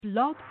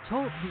Blog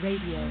Talk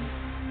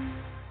Radio.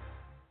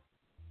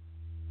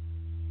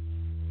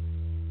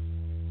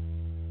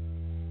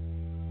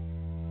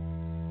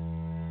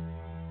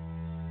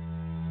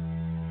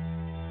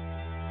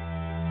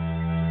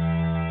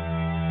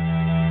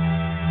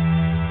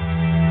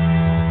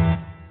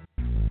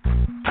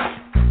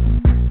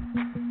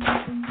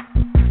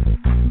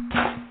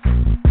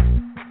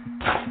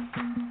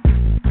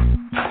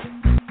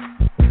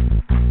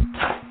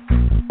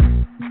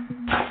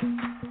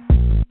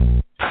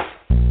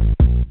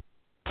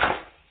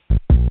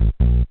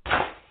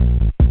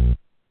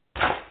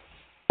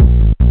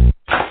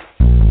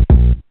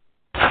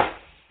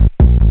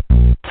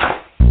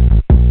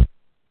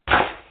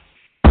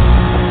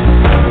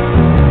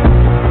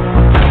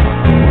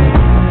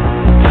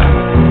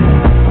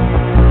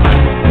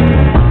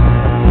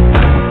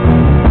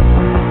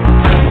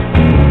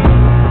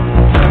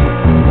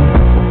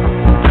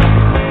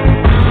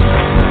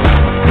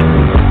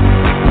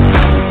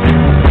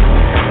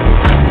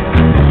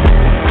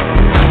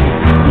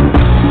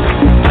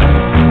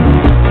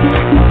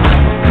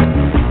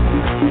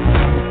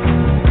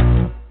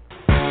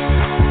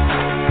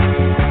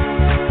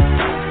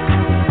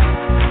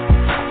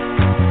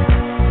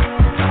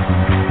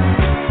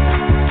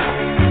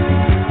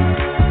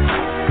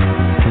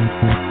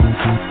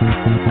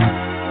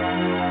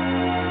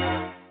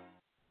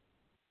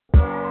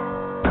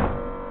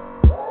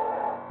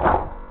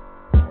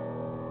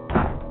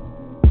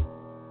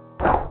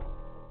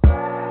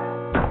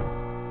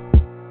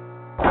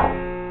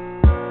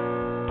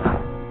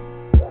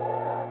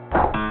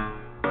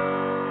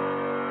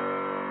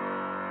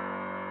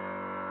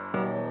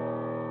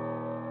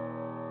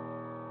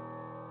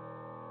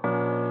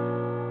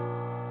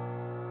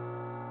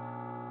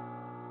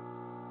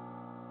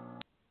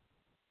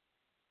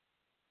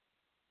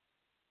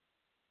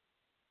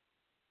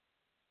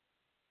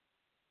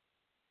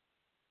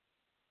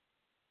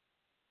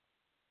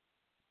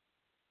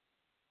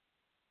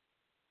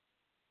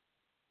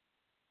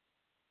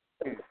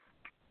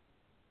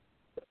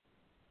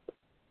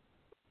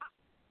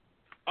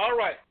 All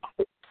right.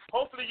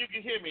 Hopefully you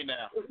can hear me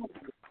now.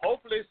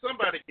 Hopefully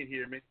somebody can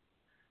hear me.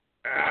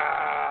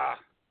 All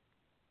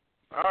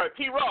right,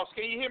 P. Ross,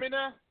 can you hear me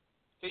now?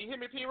 Can you hear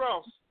me, P.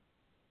 Ross?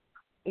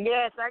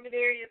 Yes, I can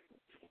hear you.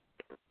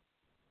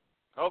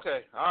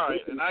 Okay, all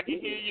right, and I can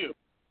hear you.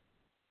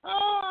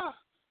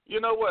 You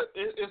know what?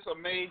 It's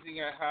amazing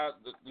at how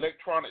the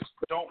electronics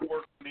don't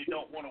work when they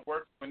don't want to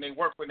work, when they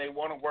work when they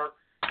want to work.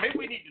 Maybe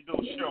we need to do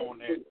a show on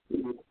that.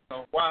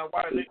 Why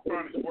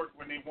electronics work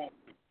when they want to.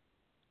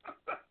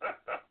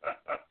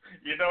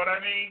 You know what I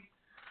mean?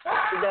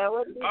 That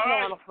would be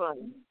kind of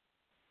fun.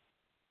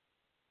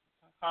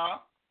 Huh?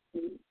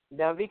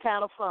 That would be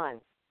kind of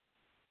fun.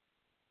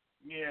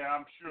 Yeah,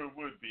 I'm sure it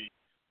would be.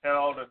 Had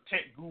all the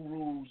tech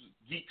gurus,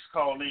 geeks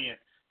call in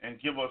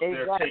and give us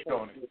their take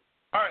on it.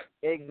 All right.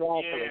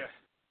 Exactly. Yeah.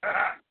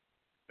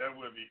 That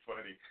would be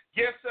funny.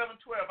 Yes,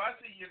 712. I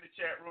see you in the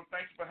chat room.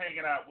 Thank you for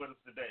hanging out with us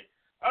today.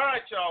 All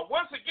right, y'all.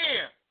 Once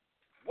again,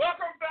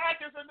 welcome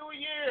back. It's a new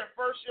year.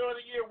 First show of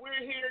the year.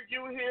 We're here.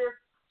 You here.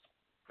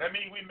 That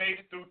means we made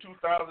it through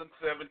 2017.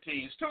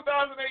 It's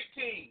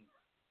 2018.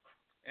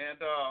 And,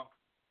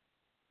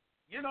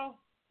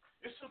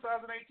 it's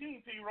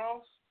 2018, P.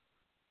 Ross.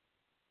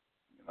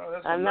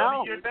 That's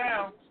another year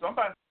down.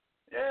 Somebody,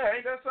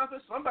 ain't that something?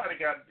 Somebody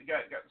got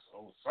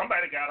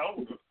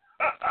older.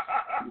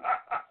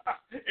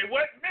 It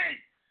wasn't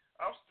me.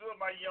 I'm still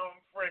my young,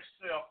 fresh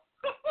self.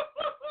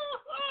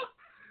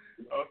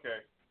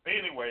 Okay.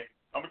 Anyway,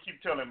 I'm going to keep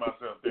telling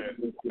myself that.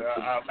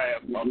 I'll laugh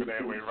talking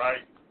that way,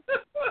 right?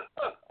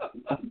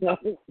 Yeah.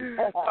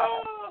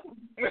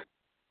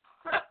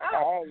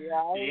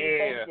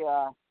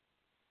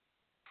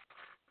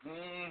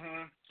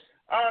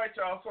 All right,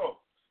 y'all.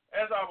 So,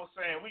 as I was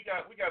saying, we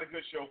got a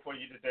good show for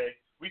you today.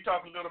 We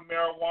talk a little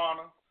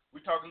marijuana. We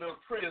talk a little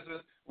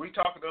prison. We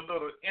talking a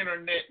little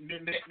net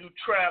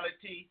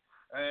neutrality,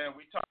 and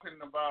we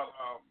talking about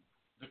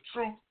the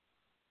truth.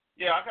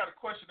 Yeah, I got a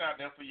question out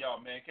there for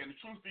y'all, man. Can the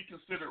truth be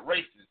considered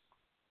racist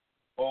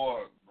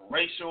or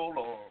racial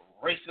or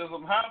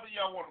racism? However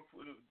y'all want to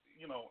put it,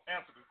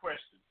 answer the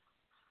question.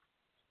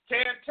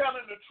 Can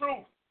telling the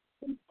truth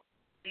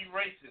be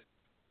racist?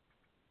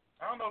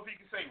 I don't know if you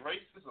can say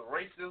racist or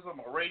racism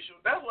or racial.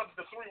 That's one of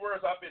the three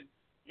words I've been,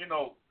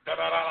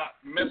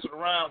 messing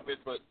around with.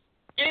 But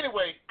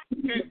anyway,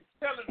 can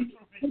telling the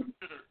truth be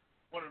considered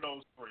one of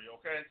those three,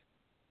 okay?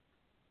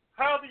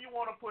 However you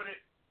want to put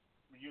it,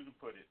 you can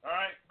put it, all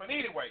right? But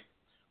anyway,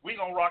 we're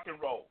going to rock and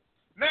roll.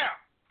 Now,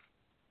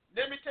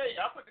 let me tell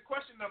you, I put the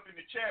question up in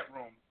the chat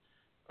room,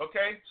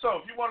 okay?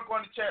 So if you want to go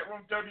in the chat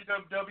room,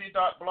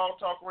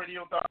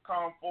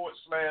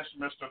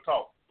 www.blogtalkradio.com/Mr.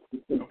 Talk,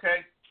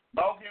 okay?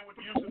 Log in with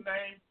the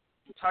username,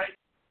 type,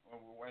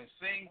 and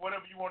sing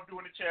whatever you want to do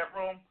in the chat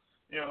room.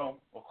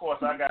 Of course,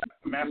 I got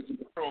master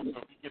control,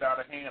 so if you get out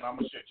of hand, I'm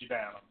going to shut you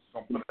down. I'm just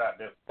going to put it out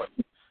there for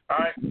you.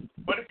 All right?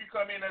 But if you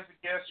come in as a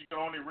guest, you can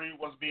only read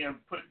what's being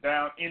put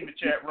down in the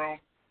chat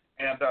room.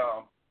 And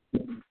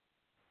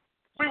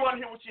we want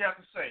to hear what you have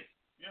to say.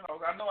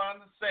 I know I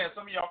understand.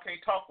 Some of y'all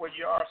can't talk where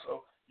you are,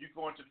 so you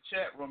go into the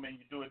chat room and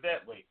you do it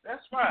that way.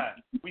 That's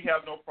fine. We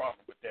have no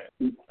problem with that.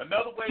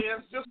 Another way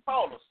is just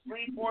call us,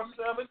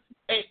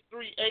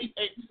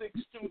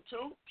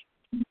 347-838-8622.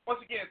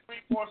 Once again,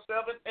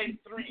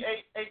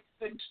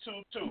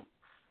 347-838-8622.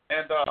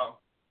 And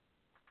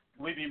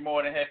we'd be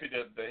more than happy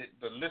to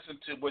listen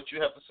to what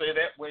you have to say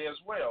that way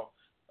as well.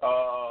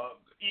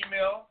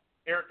 Email,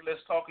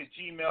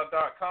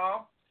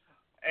 ericletstalk@gmail.com.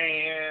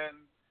 And,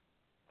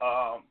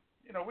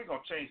 we're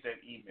going to change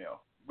that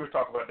email. We'll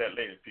talk about that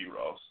later, P.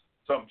 Ross.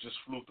 Something just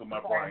flew through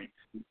my brain.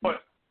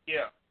 But,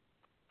 yeah,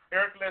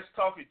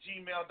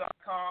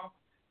 ericletstalk@gmail.com.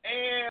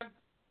 And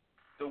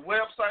the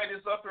website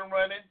is up and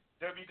running,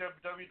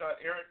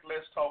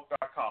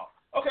 www.ericletstalk.com.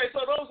 Okay,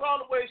 so those are all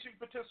the ways you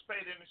can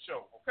participate in the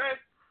show, okay?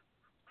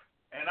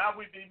 And I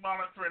will be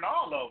monitoring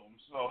all of them.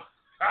 So,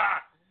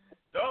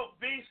 don't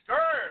be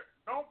scared.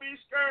 Don't be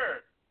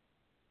scared.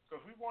 Because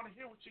we want to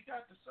hear what you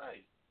got to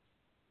say.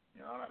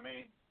 You know what I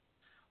mean?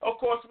 Of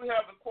course, we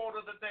have the quote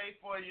of the day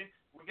for you.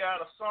 We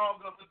got a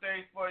song of the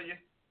day for you.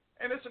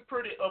 And it's a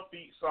pretty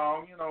upbeat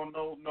song.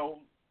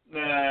 No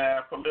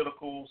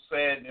political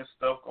sadness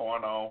stuff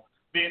going on.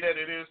 Being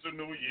that it is the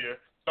new year,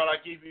 thought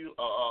I'd give you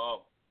a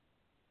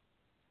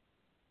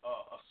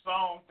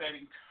song that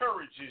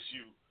encourages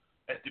you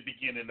at the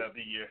beginning of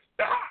the year.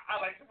 I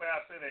like the way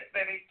I say that.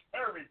 That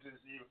encourages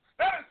you.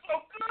 That is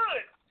so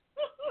good.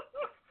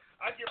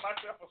 I give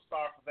myself a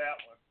star for that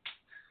one.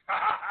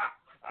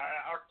 I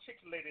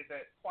articulated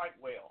that quite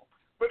well.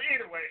 But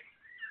anyway,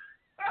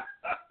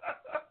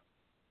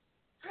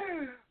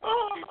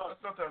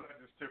 sometimes I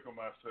just tickle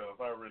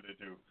myself. I really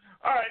do.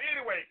 All right,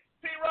 anyway,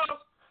 P. Ross,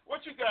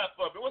 what you got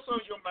for me? What's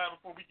on your mind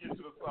before we get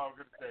to the song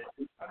of the day?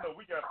 I know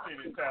we got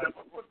plenty of time,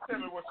 but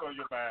tell me what's on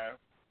your mind.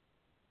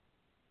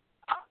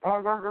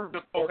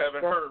 Just folk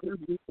haven't heard.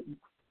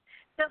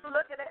 Just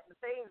looking at the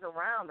things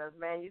around us,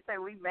 man. You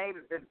say we made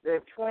it to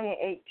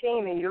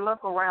 2018, and you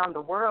look around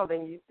the world,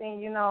 and you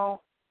see,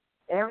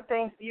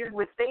 everything. You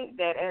would think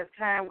that as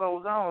time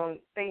goes on,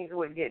 things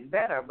would get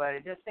better, but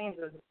it just seems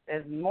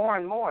as more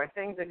and more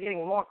things are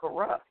getting more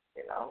corrupt.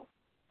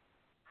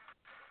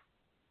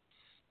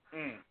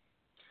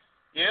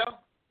 Yeah.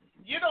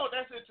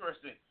 That's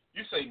interesting.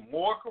 You say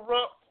more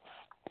corrupt?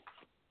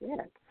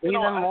 Yeah.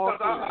 Even more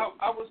corrupt.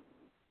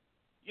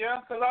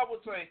 Because I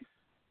would say,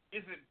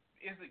 is it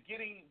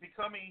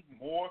becoming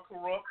more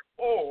corrupt,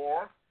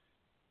 or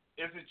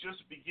is it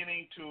just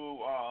beginning to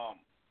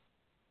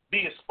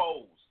be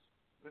exposed?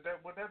 Would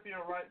that be a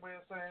right way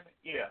of saying it?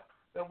 Yeah,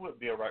 that would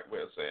be a right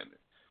way of saying it.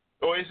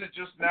 Or is it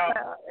just now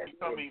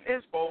becoming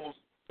exposed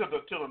to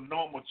the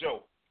normal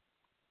Joe?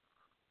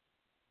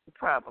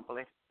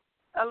 Probably.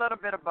 A little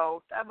bit of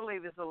both. I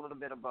believe it's a little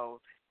bit of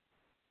both.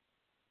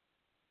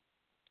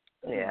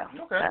 Yeah.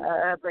 Okay.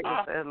 I think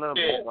it's a little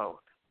bit of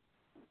both.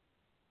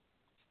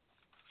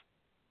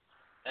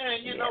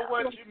 And you know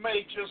what? You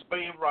may just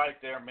be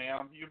right there,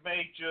 ma'am. You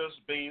may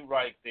just be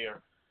right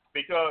there.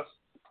 Because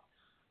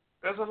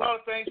there's a lot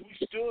of things we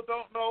still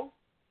don't know.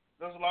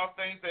 There's a lot of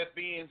things that's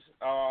being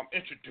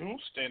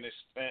introduced and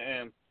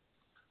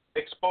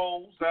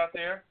exposed out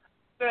there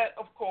that,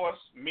 of course,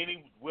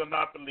 many will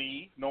not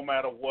believe, no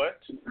matter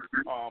what.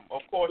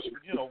 Of course,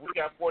 we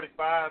got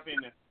 45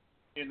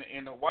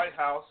 in the White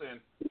House, and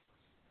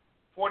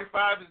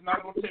 45 is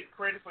not going to take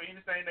credit for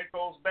anything that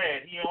goes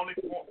bad. He only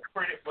wants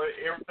credit for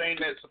everything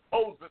that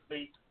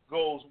supposedly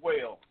goes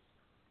well.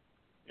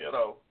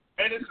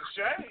 And it's a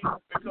shame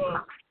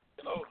because,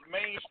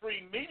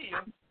 mainstream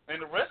media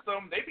and the rest of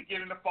them, they be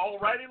getting to fall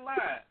right in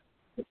line.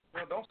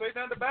 Don't say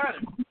nothing about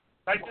him.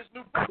 Like this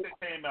new book that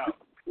came out.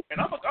 And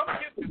I'm gonna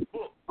get this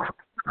book.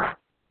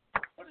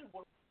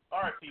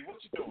 All right, P,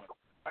 what you doing?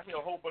 I hear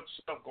a whole bunch of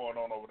stuff going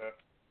on over there.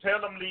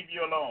 Tell them leave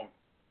you alone.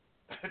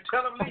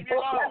 Tell them leave you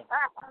alone.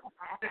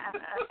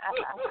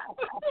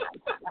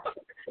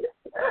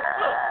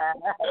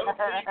 Tell them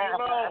leave you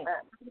alone.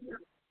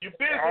 You're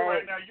busy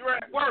right now. You're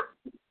at work.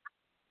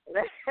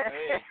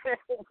 Hey.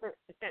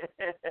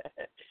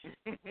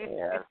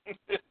 Yeah.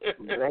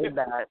 They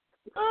died.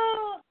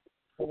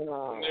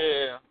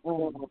 Yeah.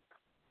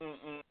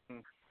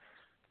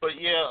 But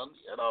yeah,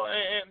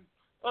 and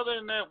other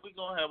than that, we're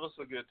gonna have us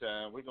a good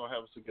time. We're gonna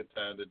have us a good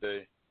time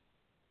today.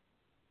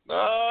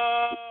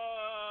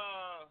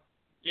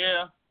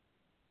 Yeah.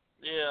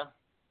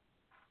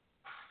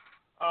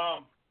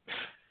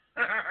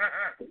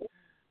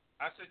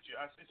 I sent you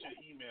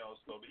emails,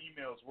 so the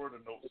emails were the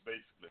notes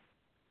basically.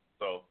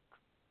 So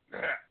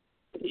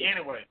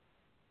anyway,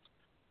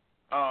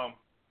 I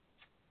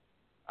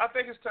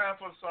think it's time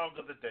for the song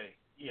of the day.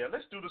 Yeah,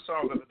 let's do the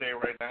song of the day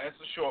right now. It's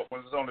a short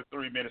one. It's only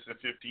 3 minutes and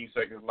 15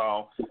 seconds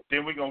long.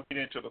 Then we're going to get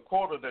into the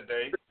quote of the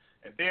day.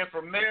 And then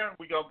from there,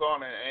 we're going to go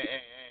on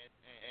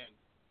and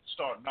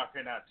start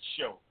knocking out the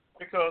show.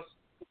 Because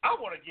I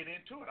want to get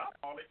into it. I'm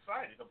all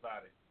excited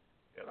about it.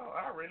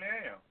 I really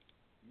am.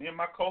 Me and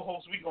my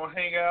co-host, we're going to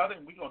hang out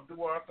and we're going to do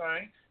our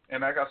thing.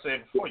 And like I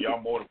said before, y'all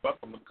more than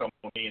welcome to come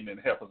on in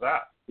and help us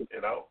out.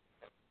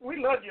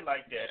 We love you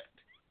like that.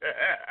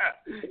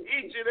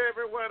 Each and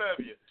every one of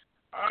you.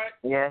 All right?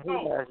 Yeah, he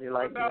loves you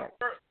like that.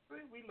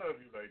 See, we love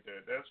you like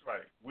that. That's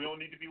right. We don't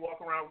need to be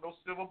walking around with those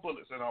silver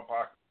bullets in our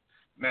pocket.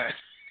 Nah.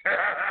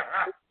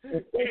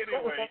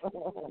 Anyway.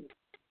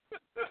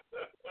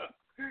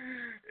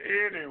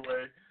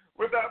 Anyway,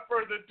 without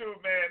further ado,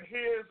 man,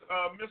 here's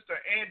Mr.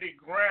 Andy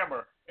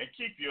Grammer, and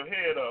keep your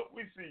head up.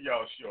 We see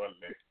y'all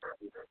shortly.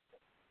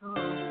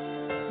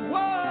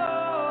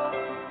 Whoa,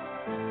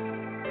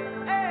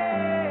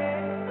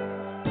 hey,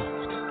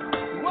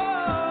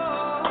 whoa.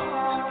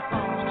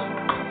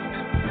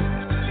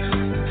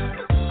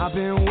 I've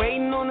been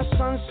waiting on the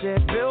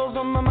sunset, bills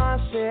on my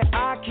mindset.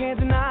 I can't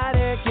deny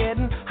it,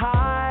 getting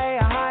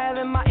higher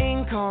than my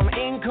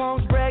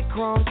income's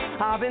breadcrumbs.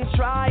 I've been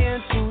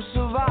trying to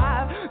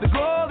survive. The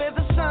glow that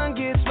the sun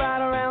gets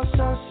right around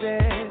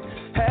sunset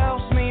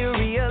helps me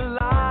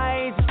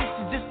realize this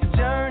is just a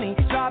journey.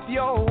 Drop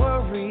your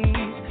worries,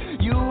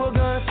 you are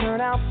gonna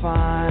turn out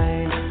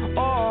fine.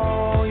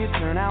 Oh, you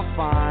turn out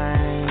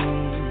fine.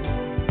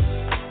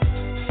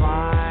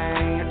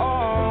 Fine,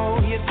 oh,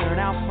 you turn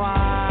out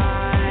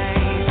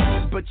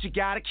fine. But you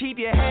gotta keep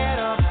your head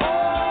up,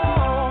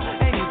 oh,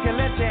 and you can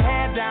let your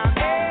head down,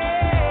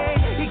 hey.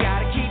 You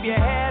gotta keep your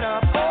head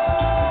up,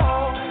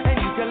 oh,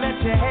 and you can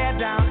let your head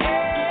down,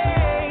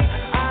 hey.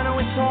 I know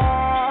it's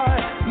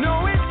hard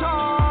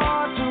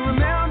to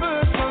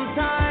remember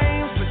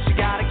sometimes, but you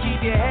gotta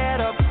keep your head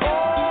up,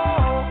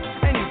 oh,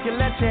 and you can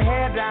let your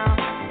head down,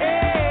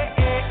 hey,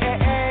 hey, hey,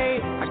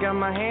 hey. I got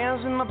my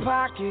hands in my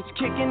pockets,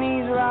 kicking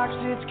these rocks.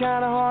 It's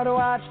kinda hard to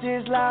watch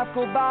this life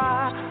go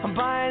by. I'm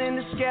buying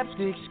into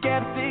skeptics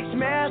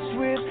mess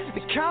with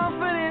the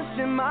confidence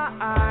in my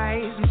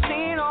eyes. I'm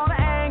seeing all the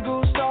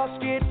angles, thoughts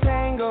get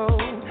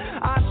tangled.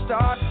 I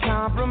start to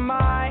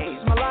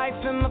compromise my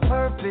life and my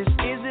purpose.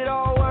 Is it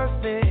all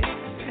worth it?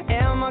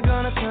 Am I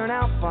gonna turn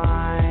out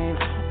fine?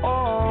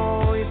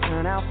 Oh, you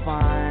turn out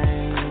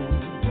fine.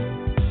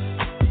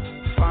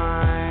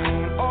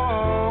 Fine,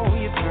 oh,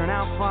 you turn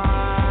out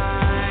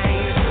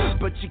fine.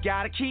 But you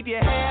gotta keep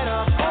your head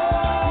up,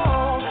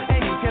 oh,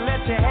 and you can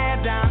let your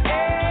head down,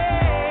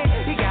 hey.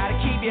 You gotta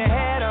keep your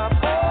head up,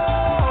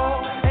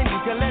 oh, and you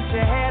can let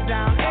your head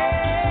down,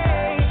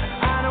 hey.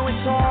 I know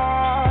it's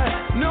hard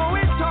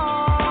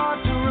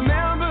to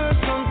remember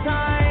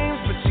sometimes,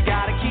 but you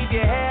gotta keep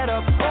your head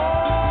up,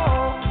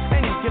 oh,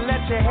 and you can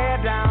let your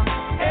head down,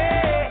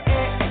 hey,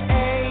 hey,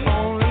 hey.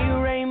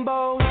 Only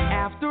rainbows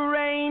after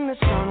rain, the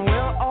sun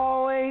will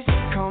always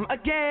come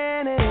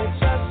again, and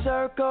it's a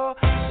circle,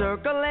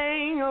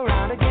 circling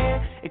around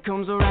again. It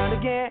comes around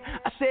again.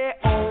 I say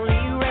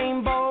only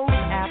rainbows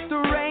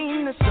after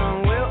rain, the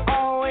sun will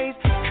always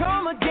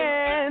come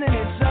again, and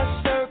it's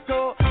a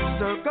circle,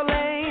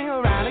 circling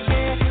around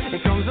again.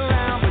 It comes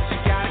around, but you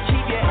gotta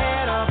keep your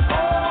head up,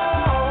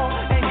 oh,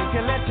 and you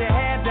can let your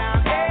head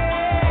down,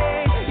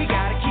 hey. You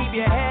gotta keep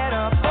your head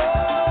up,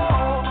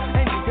 oh,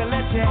 and you can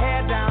let your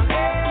head down,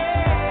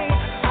 hey.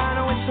 I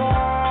know it's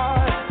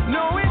hard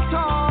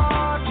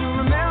to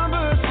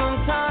remember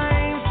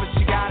sometimes, but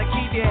you gotta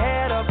keep your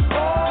head up,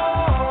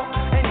 oh,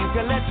 and you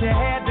can let your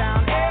head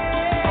down,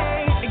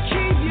 hey. And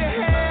keep your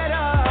head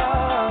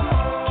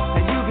up,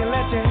 and you can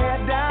let your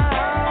head down,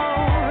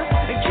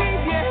 and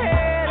keep your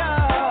head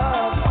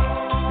up,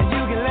 and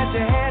you can let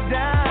your head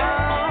down,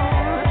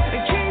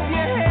 and keep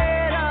your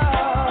head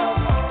up,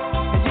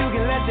 and you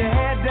can let your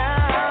head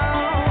down.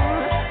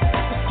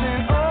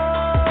 Listen, oh,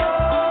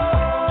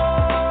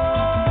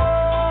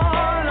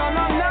 no,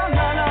 no, no,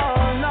 no, no,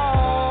 no.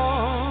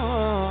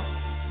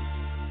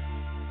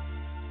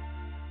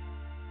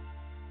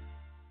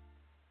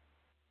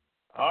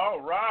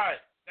 All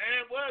right.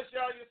 And what's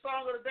y'all your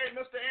song of the day,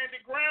 Mr. Andy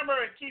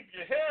Grammer, and keep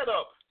your head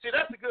up. See,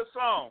 that's a good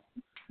song.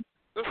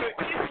 Keep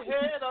your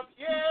head up,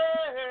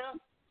 yeah.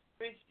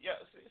 See,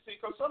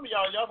 because some of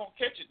y'all gonna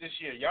catch it this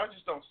year. Y'all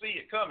just don't see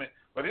it coming,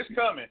 but it's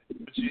coming.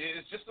 But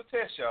it's just a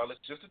test, y'all.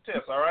 It's just a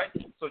test, all right?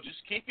 So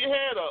just keep your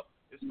head up.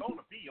 It's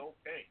gonna be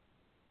okay.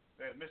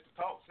 Mr.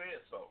 Talk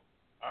said so.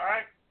 All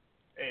right.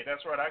 Hey,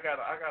 that's right. I got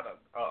a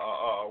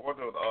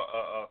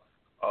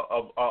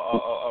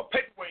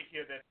paperweight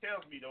here that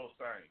tells me those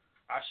things.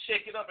 I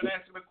shake it up and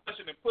answer the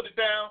question and put it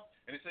down,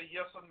 and it say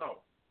yes or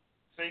no.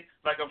 See,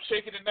 like I'm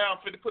shaking it now,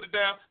 I'm finna put it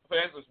down. If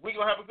I answer, we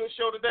gonna have a good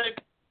show today?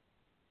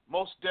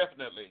 Most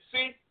definitely.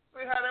 See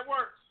how that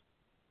works.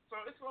 So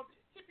it's gonna be,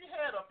 keep your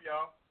head up,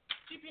 y'all.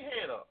 Keep your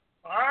head up.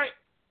 All right.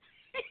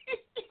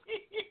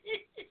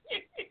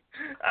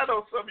 I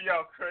know some of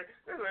y'all crazy.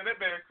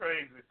 That man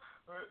crazy.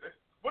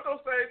 What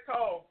those things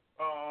called?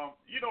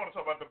 You know what I'm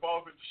talking about? The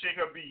balls that you shake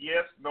up, be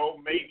yes,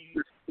 no, maybe,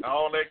 and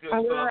all that good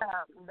stuff.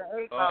 Yeah,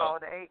 the 8 ball,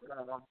 the 8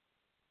 ball.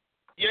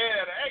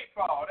 Yeah, the 8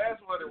 ball.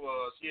 That's what it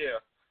was. Yeah.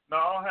 No,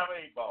 I don't have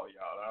an 8 ball,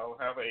 y'all. I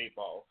don't have an 8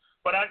 ball.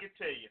 But I can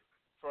tell you,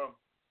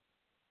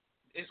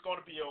 it's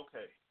going to be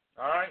okay.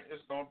 All right?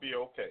 It's going to be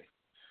okay.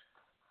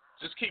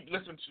 Just keep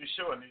listening to the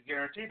show, and it's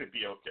guaranteed to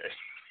be okay.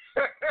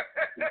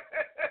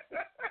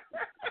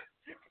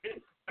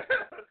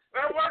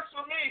 That works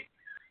for me.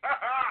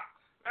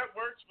 That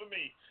works for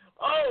me.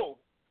 Oh,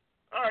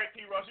 all right,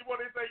 P. Ross. You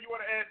want anything you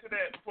want to add to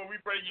that before we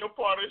bring your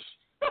part of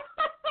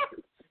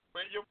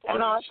bring your part?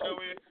 No, No, the show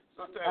is.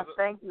 I Sometimes.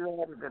 think you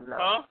added enough.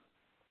 Huh?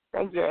 I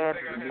think you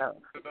added enough.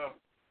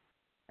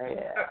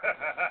 Yeah.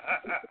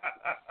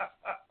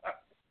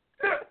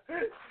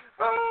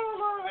 Oh,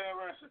 Lord have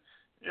mercy.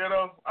 You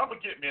know, I'm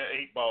going to get me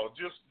an 8-ball.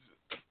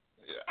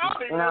 I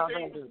don't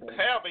even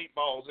have 8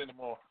 balls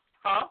anymore.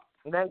 Huh?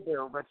 They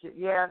do, but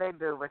they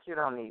do, but you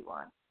don't need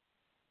one.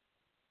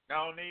 I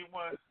don't need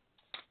one.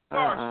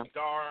 Gosh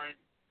darn.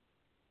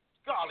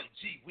 Golly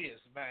gee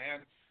whiz,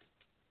 man.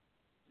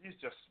 He's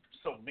just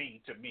so mean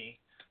to me.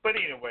 But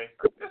anyway,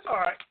 it's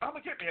all right. I'm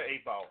going to get me an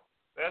 8-ball.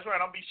 That's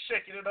right. I'll be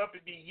shaking it up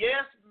and be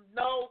yes,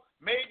 no,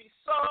 maybe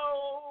so.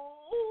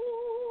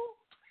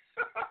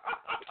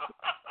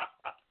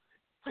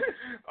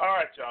 All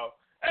right, y'all.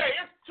 Hey,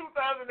 it's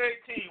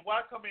 2018.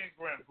 Why come in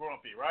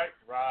grumpy, right?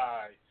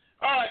 Right.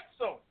 All right,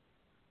 so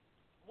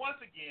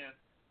once again,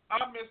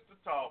 I'm Mr.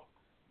 Talk.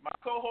 My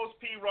co-host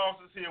P. Ross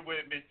is here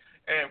with me,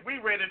 and we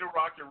ready to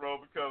rock and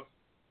roll because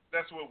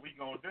that's what we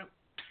going to do.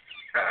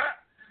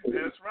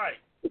 That's right.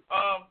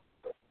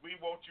 We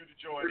want you to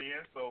join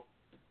in, so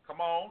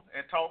come on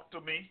and talk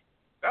to me.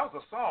 That was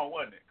a song,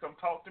 wasn't it? Come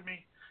talk to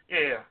me.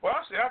 Yeah. Well,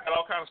 actually, I got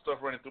all kinds of stuff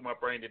running through my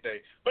brain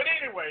today. But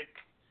anyway,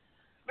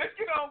 let's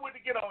get on,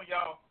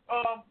 y'all.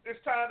 It's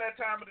that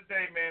time of the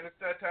day, man. It's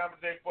that time of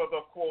the day for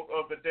the quote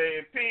of the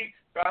day. And P,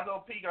 I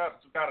know P got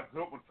a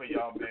good one for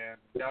y'all, man.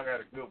 Y'all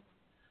got a good one.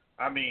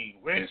 I mean,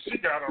 she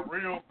got a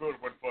real good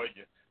one for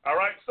you. All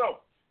right, so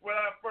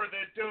without further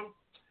ado,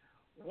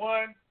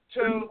 1,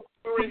 2,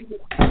 3.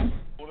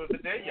 Quote of the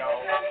day,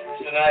 y'all.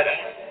 Tonight,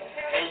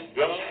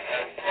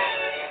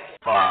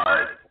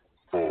 5,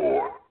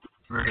 4,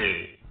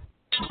 3,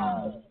 2,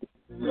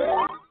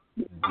 1,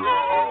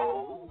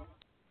 go.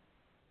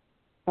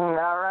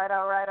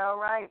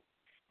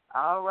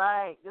 All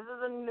right. This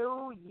is a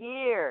new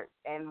year,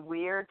 and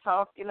we're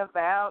talking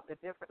about the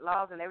different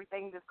laws and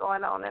everything that's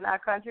going on in our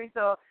country.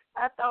 So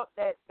I thought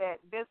that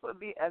this would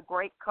be a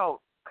great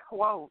quote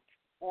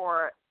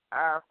for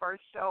our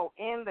first show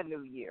in the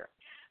new year.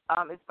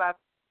 It's by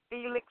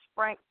Felix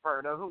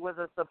Frankfurter, who was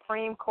a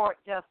Supreme Court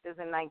justice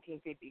in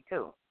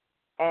 1952.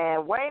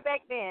 And way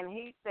back then,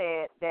 he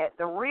said that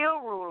the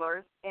real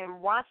rulers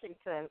in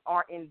Washington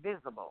are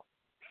invisible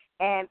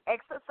and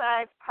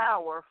exercise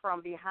power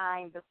from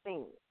behind the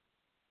scenes.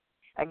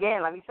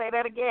 Again, let me say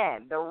that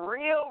again. The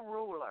real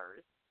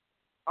rulers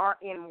are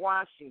in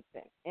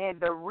Washington, and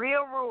the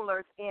real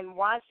rulers in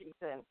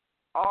Washington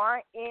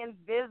are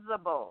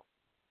invisible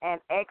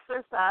and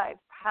exercise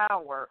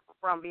power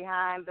from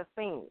behind the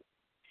scenes.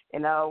 You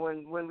know,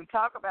 when we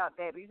talk about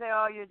that, we say,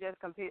 oh, you're just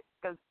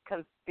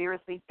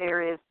conspiracy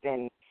theorists,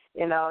 and,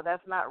 you know,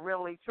 that's not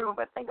really true.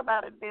 But think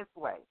about it this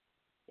way.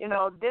 You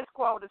know, this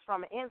quote is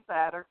from an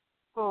insider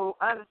who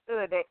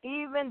understood that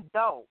even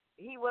though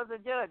he was a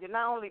judge, and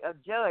not only a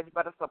judge,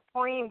 but a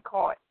Supreme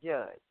Court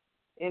judge,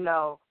 you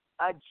know,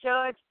 a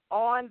judge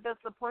on the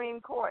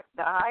Supreme Court,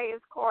 the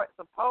highest court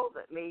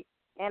supposedly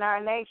in our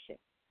nation,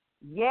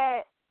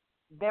 yet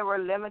there were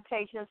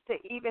limitations to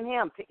even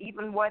him, to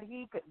even what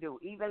he could do,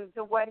 even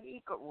to what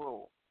he could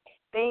rule.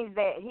 Things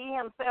that he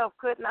himself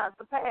could not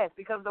surpass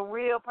because the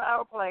real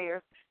power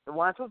players, the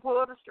ones who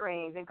pull the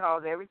strings and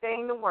cause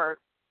everything to work,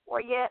 were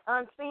yet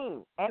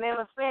unseen and, in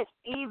a sense,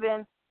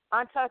 even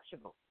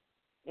untouchable.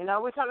 You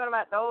know, we're talking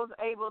about those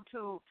able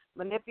to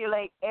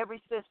manipulate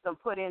every system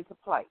put into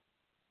place.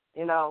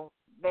 You know,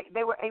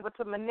 they were able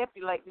to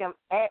manipulate them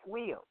at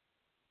will,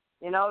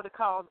 you know, to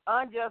cause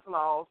unjust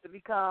laws to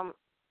become,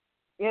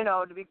 you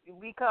know,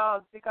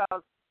 because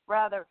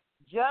rather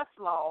just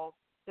laws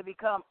to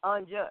become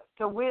unjust,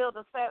 to wield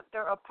the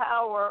scepter of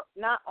power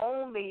not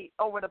only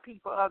over the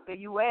people of the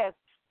U.S.,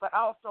 but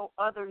also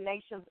other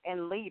nations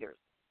and leaders,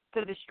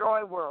 to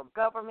destroy world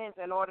governments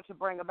in order to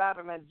bring about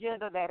an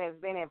agenda that has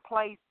been in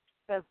place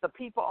since the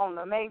people on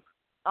the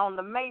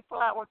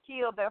Mayflower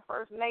killed their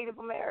first Native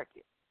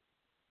Americans.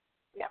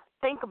 Yeah,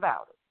 think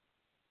about it.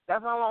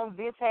 That's how long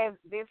this has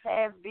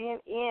been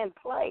in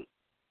place,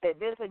 that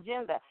this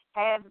agenda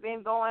has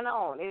been going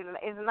on.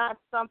 It's not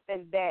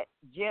something that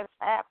just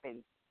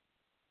happened.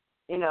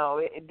 You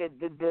know,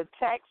 the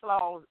tax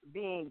laws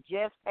being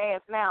just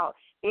passed now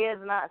is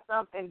not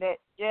something that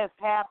just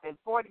happened.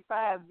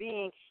 45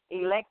 being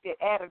elected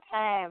at a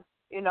time,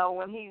 you know,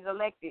 when he's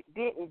elected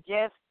didn't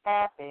just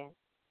happen.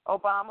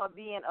 Obama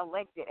being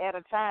elected at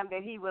a time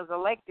that he was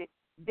elected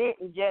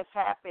didn't just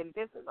happen.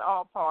 This is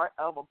all part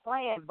of a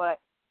plan, but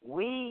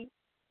we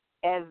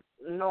as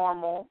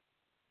normal,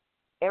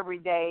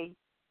 everyday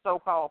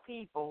so-called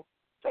people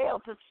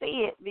fail to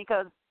see it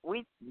because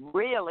we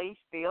really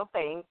still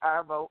think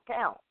our vote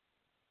counts.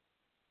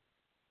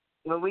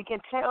 When we can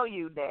tell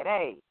you that,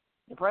 hey,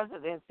 the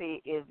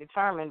presidency is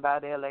determined by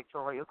the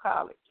Electoral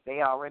College.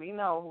 They already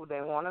know who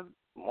they want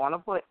to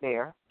put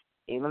there,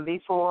 even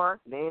before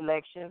the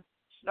election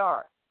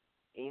starts,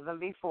 even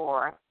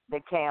before the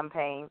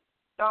campaign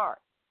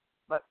starts.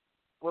 But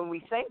when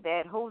we say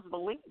that, who's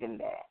believing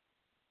that?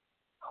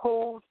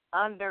 Who's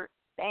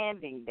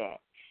understanding that?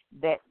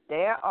 That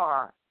there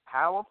are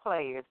power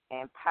players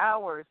and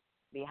powers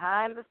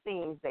behind the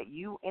scenes that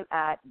you and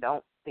I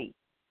don't see.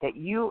 that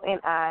you and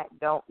I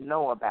don't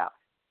know about.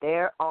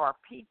 There are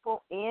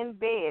people in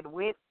bed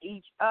with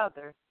each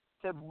other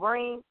to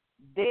bring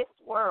this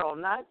world,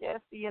 not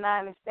just the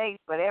United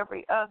States, but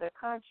every other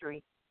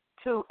country,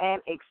 to an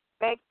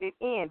expected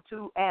end,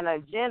 to an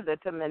agenda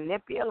to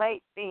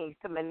manipulate things,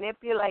 to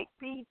manipulate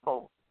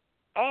people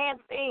and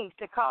things,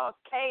 to cause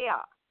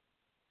chaos,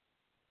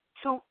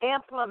 to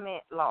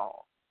implement law.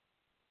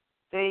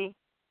 See,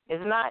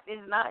 it's not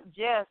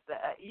just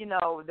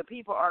the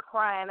people are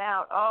crying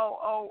out,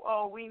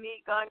 oh, we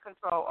need gun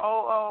control.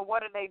 Oh,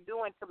 what are they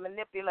doing to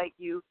manipulate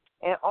you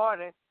in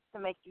order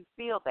to make you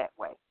feel that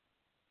way?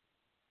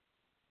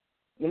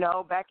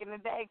 Back in the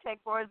day, take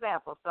for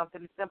example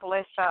something as simple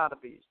as child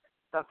abuse,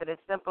 something as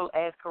simple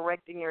as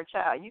correcting your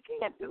child. You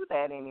can't do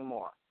that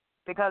anymore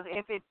because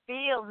if it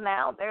feels,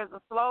 now there's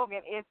a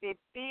slogan, if it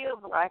feels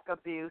like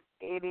abuse,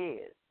 it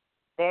is.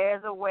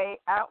 There's a way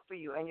out for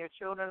you, and your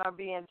children are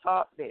being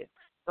taught this.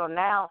 So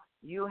now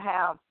you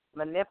have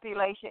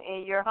manipulation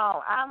in your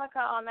home. I'm going to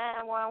call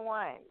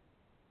 911.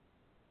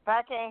 If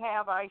I can't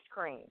have ice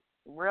cream,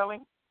 really?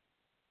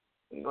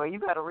 Well, you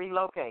got to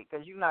relocate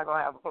because you're not going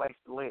to have a place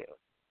to live.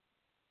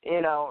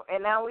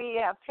 And now we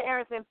have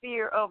parents in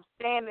fear of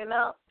standing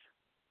up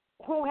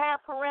who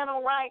have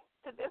parental rights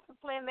to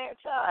discipline their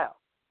child.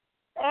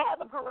 They have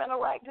the parental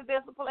right to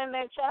discipline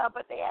their child,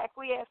 but they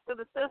acquiesce to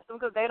the system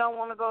because they don't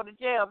want to go to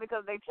jail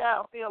because their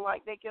child feel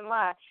like they can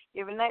lie,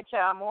 giving that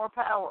child more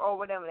power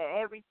over them, and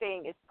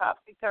everything is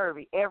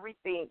topsy-turvy.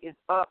 Everything is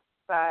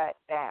upside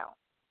down.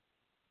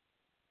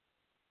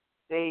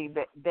 See,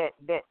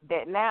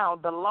 that now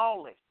the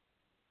lawless,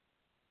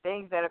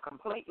 things that are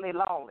completely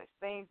lawless,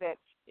 things that,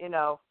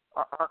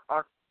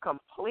 are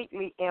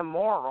completely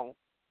immoral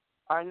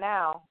are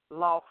now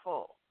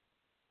lawful.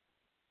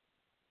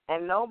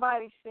 And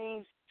nobody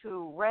seems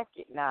to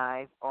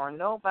recognize or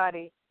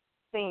nobody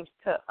seems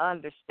to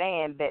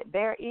understand that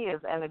there is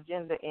an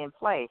agenda in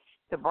play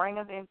to bring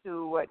us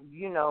into what,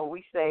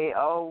 we say,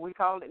 we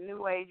call it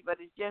New Age, but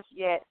it's just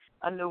yet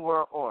a New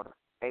World Order,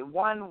 a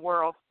one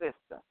world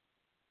system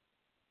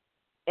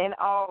in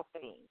all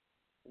things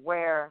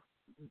where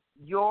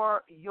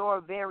your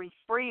very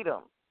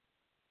freedom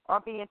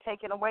are being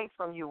taken away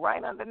from you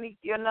right underneath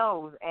your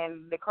nose.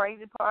 And the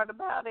crazy part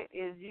about it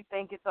is you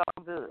think it's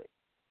all good.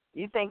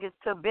 You think it's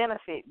to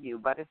benefit you,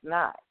 but it's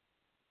not.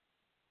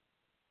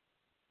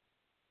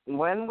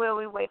 When will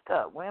we wake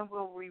up? When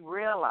will we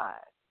realize?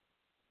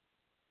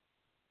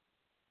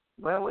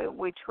 When will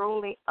we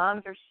truly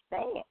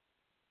understand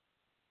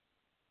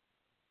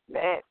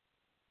that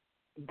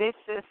this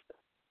system,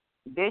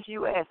 this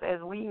U.S.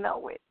 as we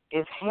know it,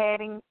 is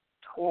heading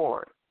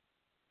toward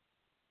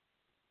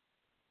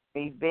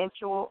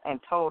eventual and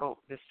total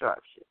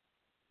destruction?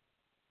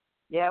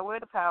 Yeah, we're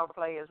the power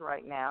players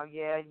right now.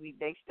 Yeah,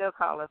 they still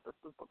call us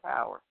a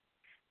superpower.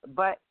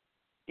 But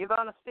you're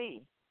going to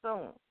see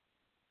soon,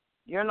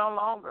 you're no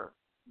longer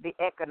the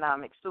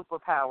economic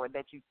superpower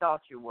that you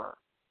thought you were.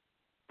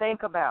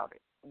 Think about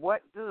it.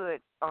 What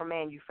goods are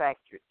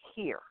manufactured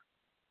here?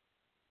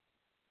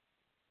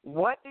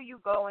 What do you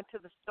go into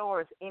the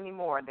stores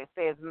anymore that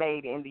says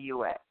made in the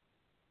U.S.?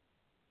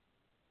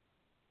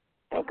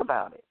 Think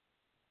about it.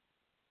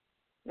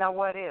 Now,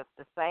 what if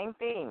the same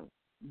thing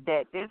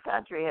that this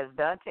country has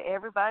done to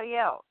everybody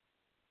else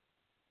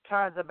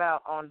turns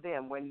about on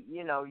them when,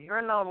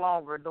 you're no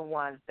longer the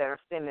ones that are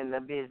sending the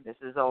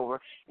businesses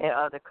over in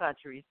other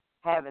countries,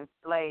 having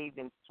slaves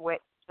and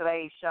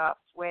slave shops,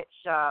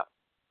 sweatshops,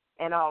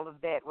 and all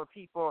of that, where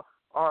people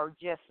are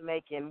just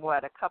making,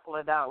 a couple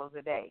of dollars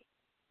a day,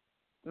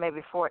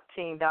 maybe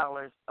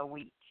 $14 a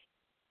week.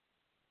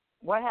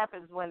 What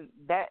happens when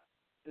that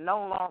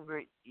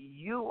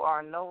you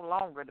are no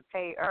longer the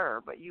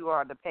payer, but you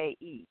are the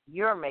payee?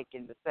 You're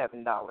making the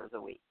 $7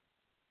 a week.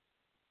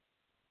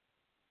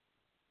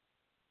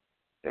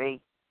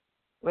 See?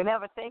 We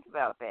never think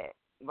about that,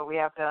 but we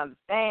have to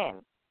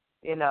understand,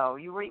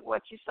 you reap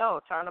what you sow.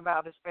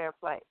 Turnabout is fair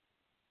play.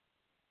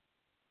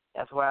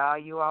 That's why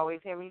you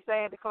always hear me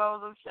say at the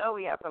close of the show,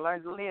 we have to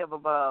learn to live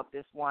above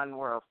this one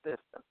world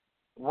system.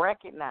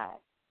 Recognize,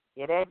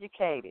 get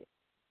educated,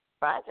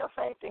 find your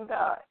faith in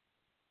God.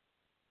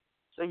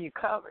 So you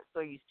covered, so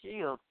you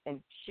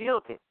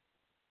shielded,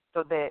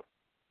 so that,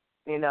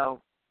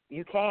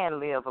 you can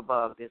live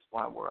above this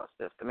one world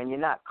system, and you're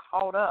not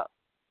caught up.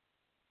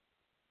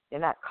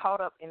 You're not caught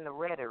up in the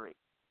rhetoric.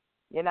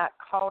 You're not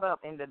caught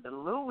up in the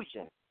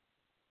delusion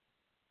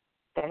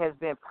that has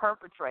been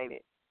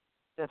perpetrated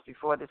since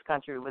before this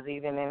country was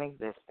even in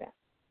existence.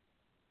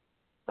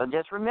 So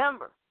just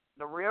remember,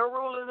 the real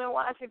rulers in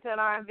Washington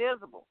are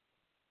invisible,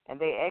 and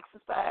they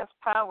exercise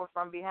power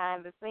from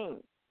behind the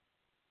scenes.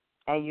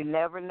 And you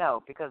never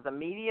know, because the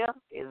media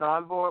is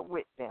on board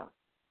with them.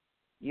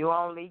 You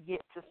only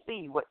get to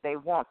see what they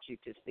want you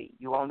to see.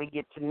 You only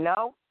get to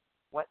know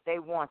what they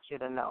want you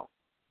to know.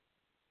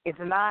 It's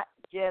not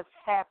just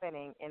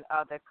happening in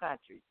other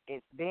countries.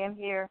 It's been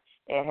here.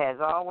 It has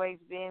always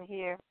been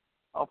here.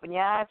 Open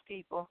your eyes,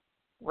 people.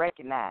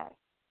 Recognize.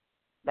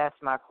 That's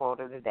my quote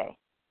of the day.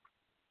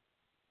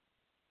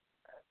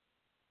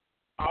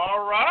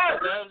 All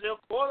right, that's your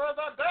quote of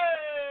the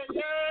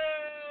day.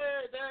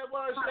 Yay! That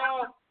was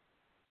y'all.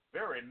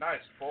 Very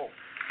nice quote.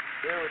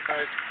 Very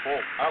nice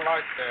quote. I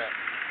like that.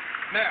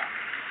 Now,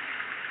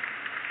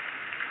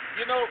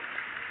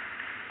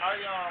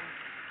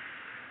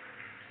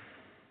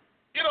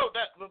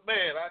 that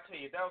man, I tell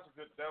you, that was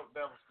good. That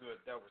was good.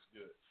 That was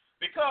good.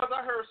 Because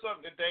I heard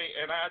something today,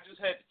 and I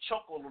just had to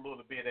chuckle a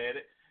little bit at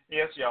it.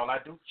 Yes, y'all,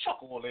 I do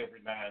chuckle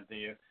every now and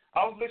then.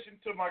 I was listening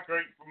to my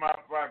favorite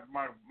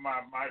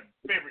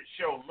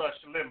show, Lush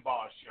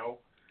Limbaugh's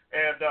show,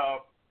 and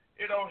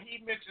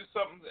he mentioned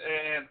something,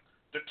 and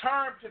the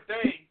term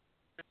today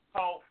is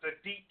called the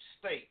deep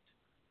state.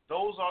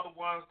 Those are the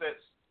ones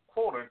that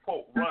quote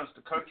unquote runs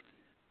the country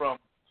from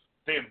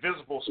the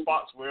invisible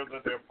spots where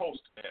they're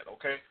posted at.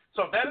 Okay,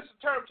 so that is the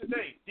term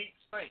today, deep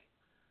state.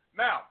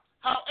 Now,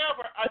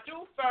 however, I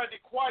do find it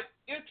quite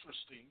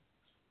interesting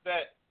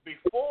that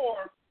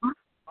before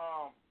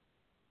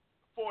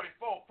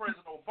 44,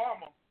 President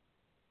Obama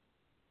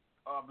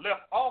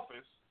left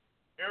office,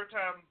 every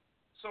time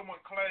someone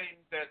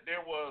claimed that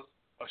there was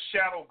a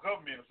shadow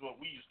government is what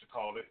we used to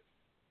call it.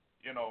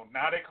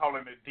 Now they're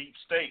calling it deep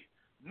state.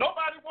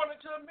 Nobody wanted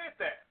to admit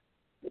that.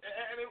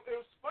 And it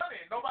was funny.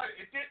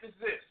 It didn't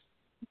exist.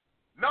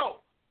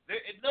 No,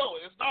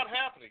 it's not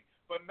happening.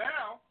 But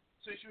now,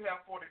 since you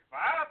have 45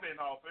 in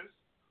office,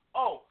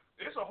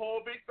 it's a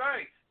whole big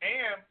thing.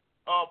 And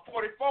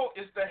 44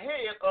 is the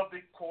head of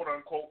the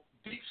quote-unquote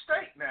deep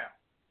state now.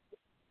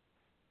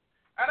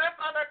 And I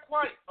find that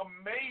quite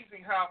amazing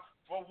how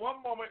for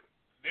one moment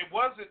it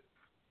wasn't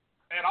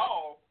at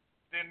all,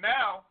 then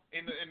now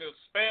in the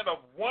span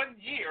of 1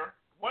 year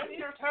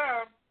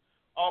time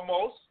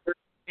almost,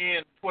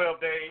 in 12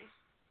 days,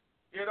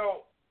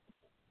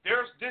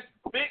 there's this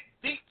big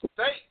deep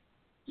state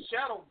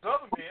shadow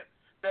government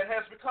that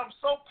has become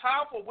so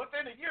powerful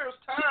within a year's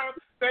time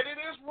that it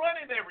is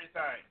running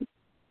everything.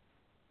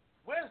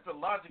 Where's the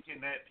logic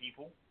in that,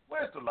 people?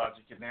 Where's the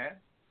logic in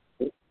that?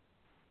 There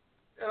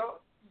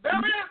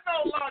is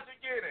no logic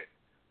in it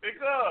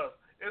because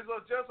it's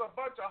just a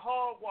bunch of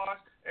hogwash,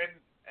 and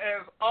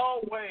as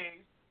always,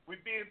 we're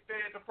being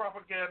fed the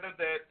propaganda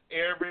that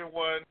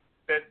everyone,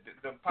 that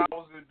the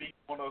powers that be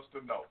want us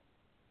to know.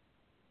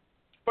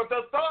 But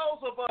those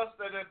of us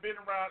that have been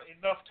around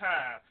enough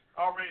time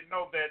already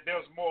know that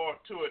there's more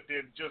to it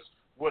than just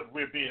what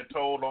we're being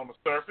told on the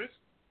surface.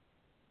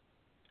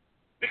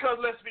 Because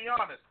let's be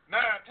honest, 9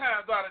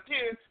 times out of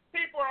 10,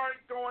 people aren't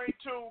going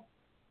to,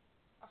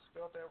 I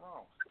spelled that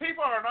wrong.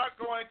 People are not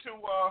going to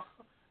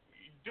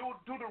do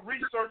the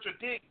research or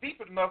dig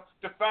deep enough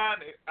to find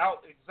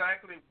out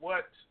exactly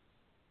what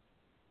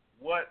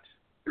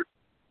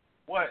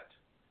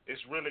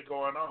is really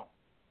going on.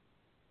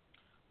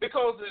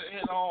 Because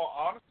in all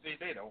honesty,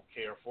 they don't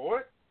care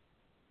for it.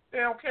 They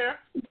don't care.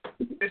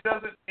 It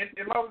doesn't,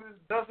 as long as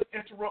it doesn't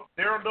interrupt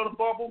their little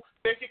bubble,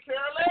 they can care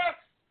less.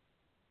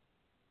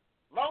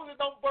 As long as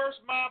it don't burst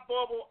my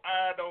bubble,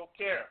 I don't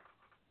care.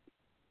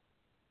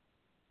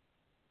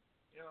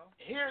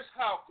 Here's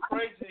how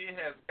crazy it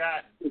has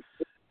gotten.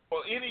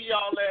 For any of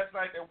y'all last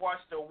night that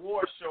watched the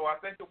award show, I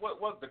think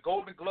what was the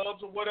Golden Globes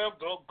or whatever,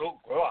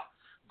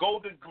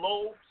 Golden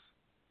Globes,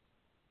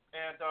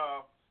 and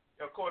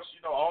of course,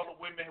 all the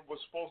women were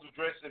supposed to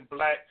dress in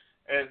black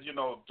as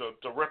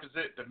to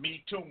represent the Me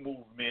Too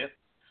movement.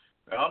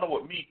 I don't know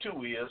what Me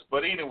Too is,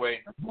 but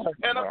anyway,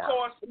 and of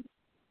course,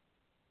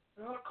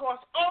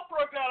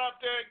 Oprah got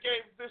up there and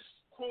gave this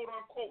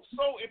quote-unquote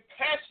so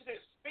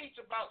impassionate speech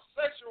about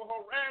sexual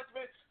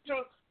harassment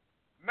to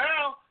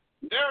now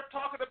they're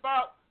talking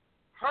about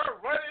her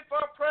running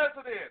for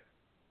president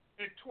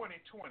in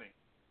 2020.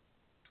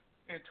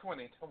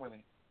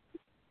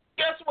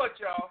 Guess what,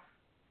 y'all?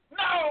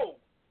 No!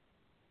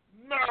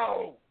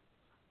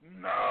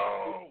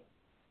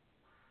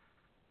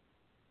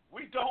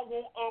 We don't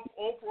want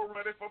Oprah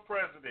running for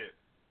president.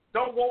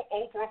 Don't want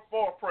Oprah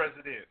for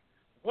president.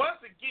 Once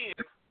again,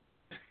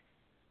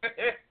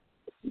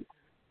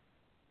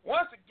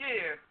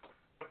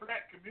 the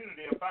black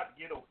community is about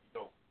to get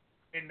okey-doke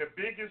in the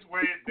biggest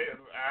way.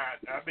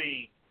 I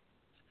mean,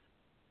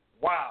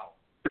 wow.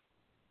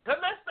 Because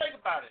let's think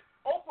about it.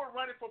 Oprah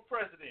running for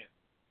president.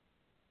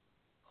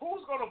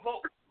 Who's going to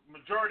vote?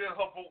 Majority of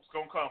her votes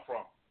going to come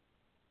from?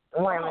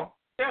 Women.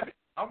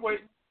 I'm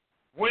waiting.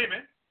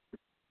 Women.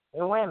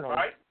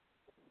 Right?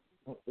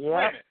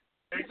 Yeah. Women.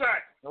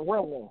 Exactly.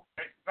 Women.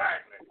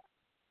 Exactly.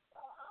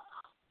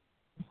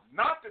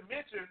 Not to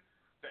mention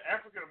the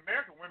African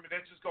American women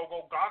that just go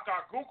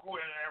gaga goo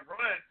and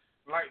run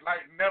like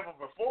never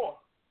before.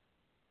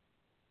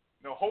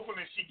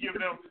 Hopefully she give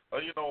them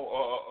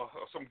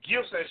some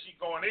gifts as she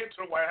going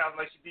into the White House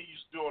like she did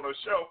used to do on her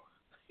show.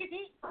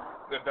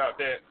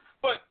 About that.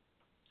 But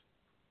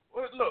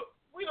look,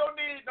 we don't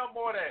need no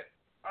more of that.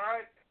 All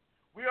right?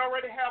 We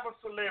already have a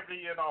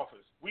celebrity in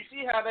office. We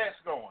see how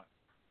that's going.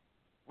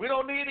 We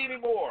don't need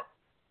any more.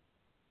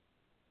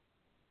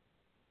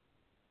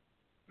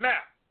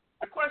 Now,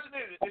 the question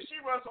is, if she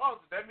runs for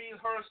office, that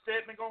means her and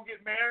Stedman going to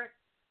get married?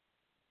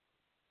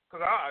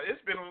 Because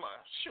it's been,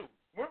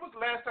 when was the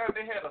last time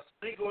they had a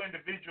single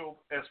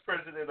individual as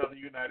president of the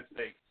United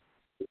States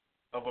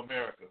of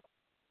America?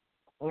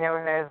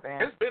 Never has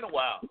been. It's been a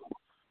while.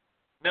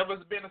 Never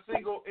has been a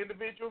single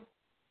individual?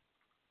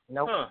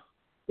 Nope. Huh.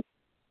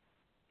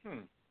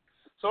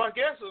 So I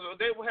guess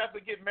they will have to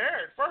get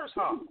married first,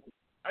 huh?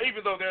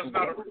 Even though there's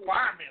not a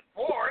requirement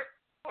for it,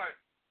 but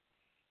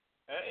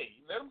hey,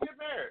 let them get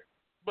married.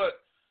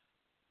 But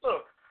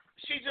look,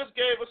 she just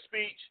gave a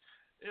speech,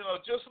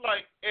 just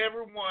like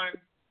everyone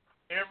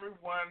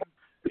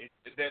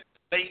that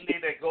lately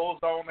that goes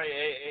on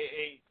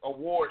a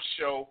award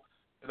show,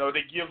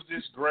 that gives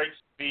this great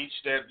speech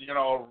that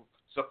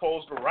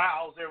supposed to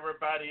rouse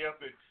everybody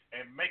up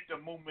and make the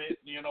movement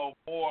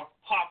more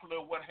popular,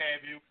 what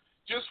have you,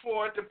 just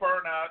for it to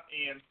burn out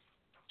in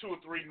 2 or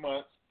 3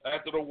 months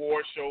after the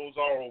award shows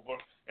are over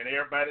and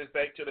everybody's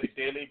back to their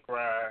daily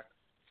grind.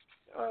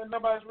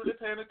 Nobody's really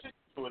paying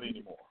attention to it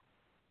anymore.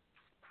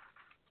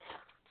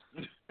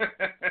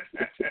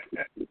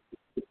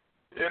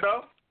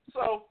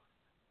 So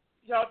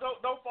y'all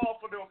don't fall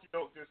for the okie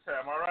doke this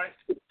time, all right?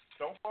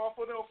 Don't fall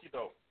for the okie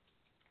doke.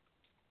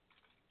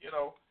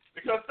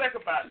 Because think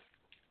about it.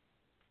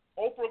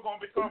 Oprah gonna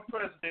become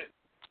president.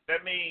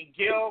 That means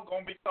Gail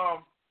gonna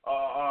become.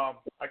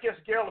 I guess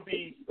Gail will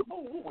be.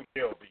 Who would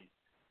Gail be?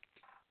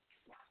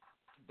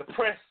 The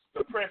press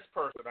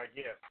person, I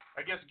guess.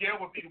 I guess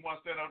Gail would be the one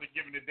standing up there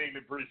giving the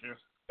daily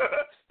briefings.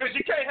 Because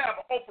you can't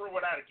have an Oprah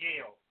without a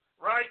Gail,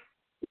 right?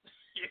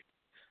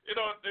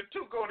 The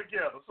two go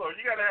together. So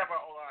you got to have a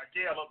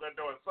Gail up there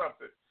doing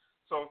something.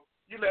 So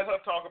you let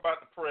her talk about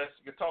the press.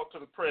 You can talk to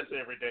the press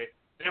every day.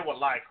 They will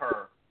like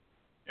her.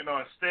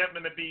 Instead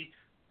of to be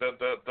the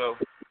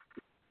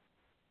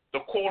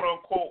quote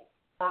unquote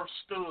first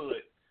stud,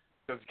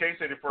 because you can't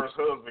say the first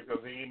husband because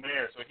he ain't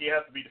married, so he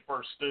has to be the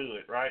first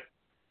stud, right?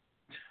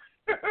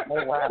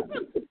 Oh, wow.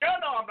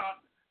 Y'all know I'm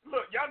not.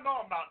 Look, y'all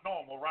know I'm not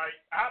normal, right?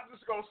 I'm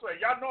just gonna say,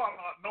 y'all know I'm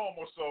not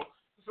normal, so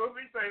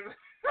these things.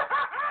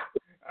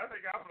 I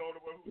think I'm the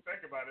only one who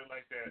think about it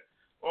like that.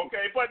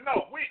 Okay, but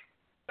no, we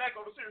back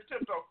on the serious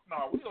tip though.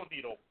 No, we don't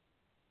need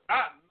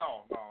Oprah.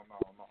 No.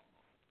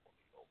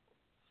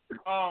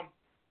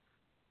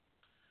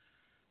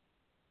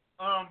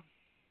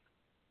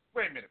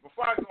 Wait a minute.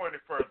 Before I go any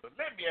further,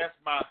 let me ask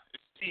my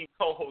esteemed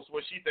co-host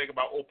what she think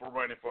about Oprah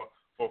running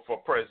for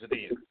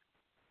president.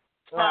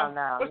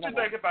 No. What you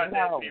think about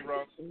that,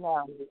 T-Ross?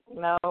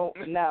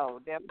 No,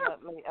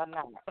 definitely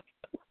not.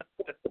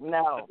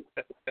 No,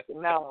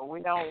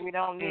 we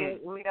don't need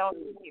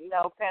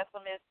no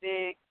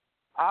pessimistic,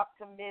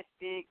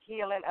 optimistic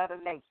healing of the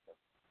nation.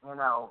 We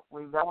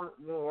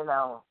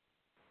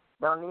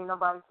don't need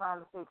nobody trying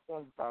to fix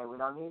anything. We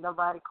don't need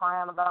nobody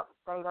crying about the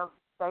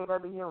state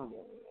of the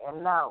union.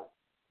 And no,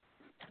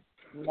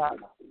 we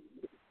don't.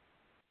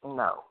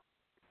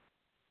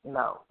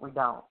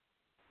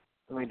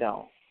 We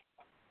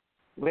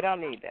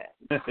don't need that.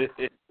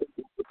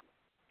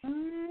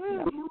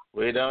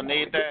 We don't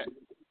need that.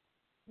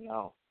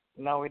 No,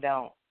 we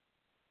don't.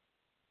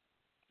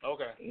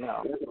 Okay.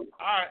 No.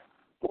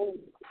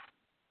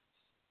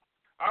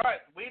 All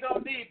right, we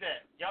don't need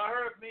that. Y'all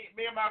heard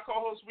me and my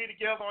co-host, we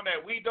together on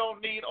that. We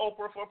don't need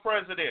Oprah for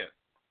president.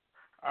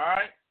 All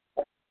right?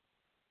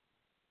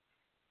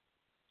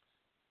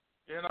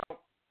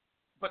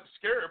 But the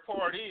scary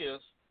part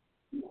is,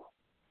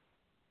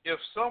 if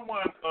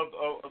someone of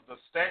the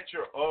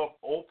stature of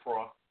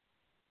Oprah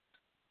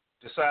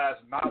decides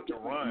not to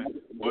run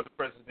for the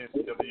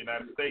presidency of the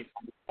United States,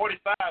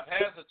 45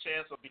 has a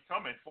chance of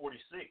becoming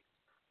 46.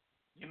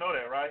 You know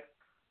that, right?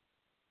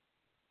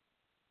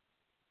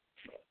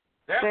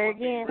 That would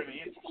be really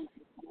interesting.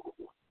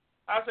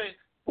 I say,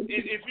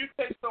 if you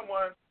take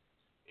someone,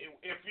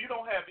 if you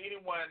don't have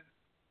anyone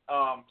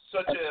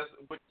such as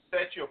with the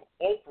stature of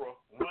Oprah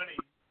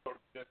running,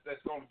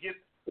 that's going to get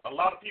a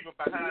lot of people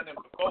behind them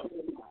to vote,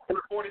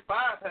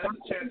 45 has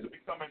a chance of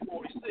becoming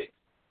 46.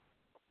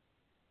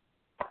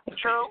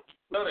 True.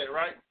 You know that,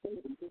 right?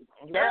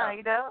 Yeah,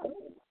 he does.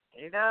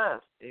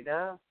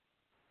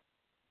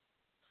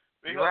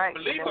 Because right.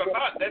 Believe it or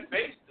not, his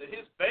base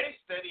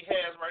that he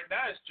has right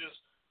now is just,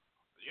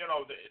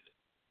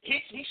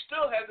 he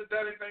still hasn't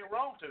done anything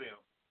wrong to them.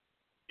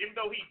 Even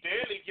though he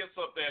daily gets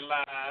up there and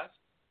lies,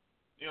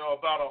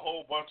 about a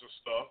whole bunch of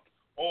stuff.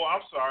 Oh,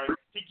 I'm sorry,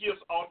 he gives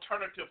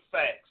alternative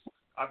facts.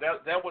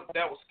 That what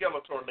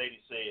Skeletor lady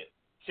said,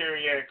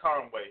 Carrie Ann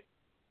Conway.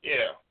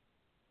 Yeah,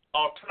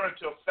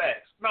 alternative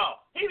facts.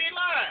 No, he didn't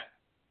lie.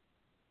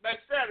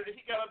 Next Saturday,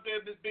 he got up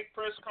there at this big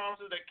press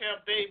conference at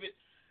Camp David,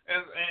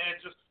 and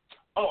just,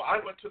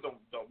 I went to the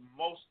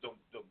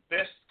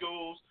best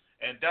schools,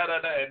 and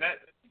and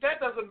that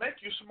doesn't make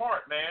you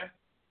smart, man,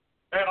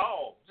 at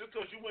all. Just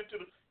because you went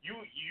to you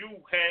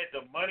had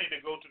the money to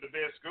go to the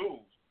best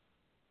schools,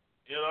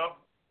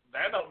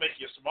 that don't make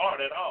you smart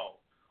at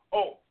all.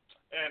 Oh,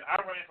 and I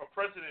ran for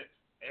president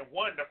and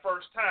won the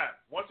first time.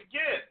 Once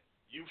again,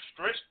 you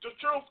stretched the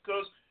truth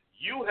because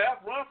you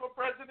have run for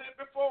president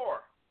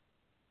before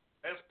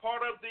as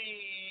part of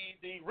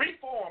the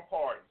Reform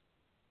Party.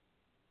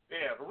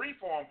 Yeah, the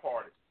Reform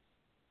Party.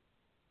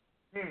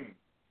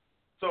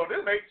 So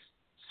this makes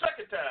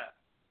second time.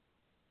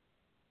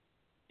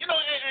 You know,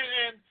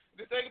 and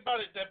the thing about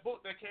it, that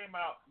book that came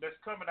out, that's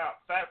coming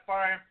out,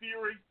 Fire and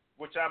Fury,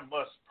 which I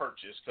must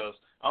purchase because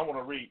I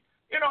want to read.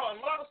 You know, a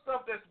lot of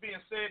stuff that's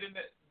being said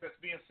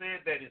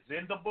that is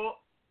in the book,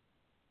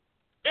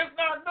 it's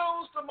not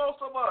news to most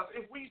of us.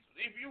 If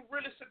you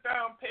really sit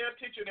down, pay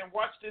attention, and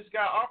watch this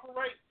guy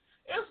operate,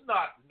 it's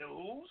not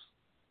news.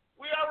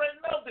 We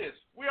already know this.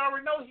 We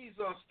already know he's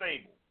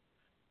unstable.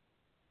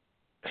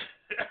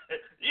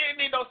 You ain't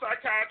need no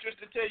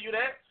psychiatrist to tell you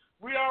that.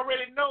 We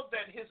already know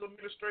that his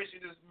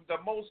administration is the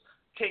most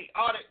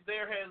chaotic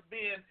there has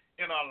been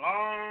in a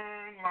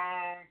long,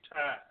 long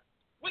time.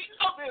 We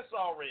know this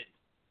already.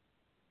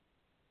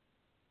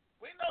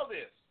 We know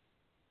this.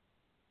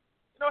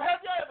 You know,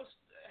 have you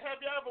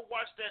ever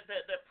watched that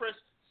press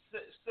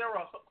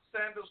Sarah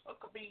Sanders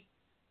Huckabee?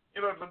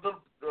 You know,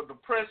 the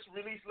press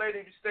release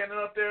lady be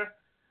standing up there.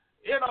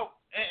 You know,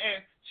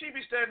 and she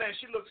be standing there and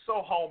she looks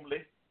so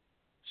homely.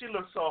 She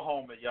looks so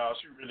homely, y'all.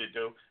 She really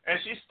do. And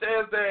she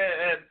stands there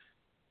and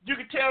you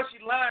can tell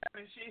she lying,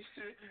 and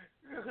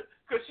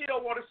because she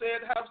don't want to say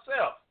it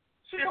herself.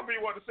 She don't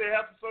be want to say it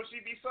herself, so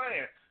she be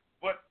saying.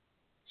 But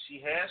she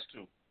has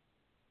to.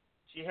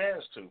 She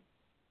has to.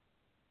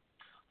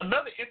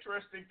 Another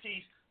interesting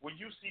piece when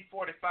you see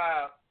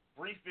 45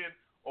 briefing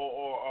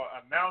or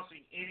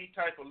announcing any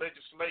type of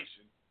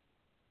legislation,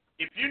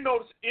 if you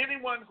notice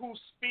anyone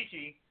who's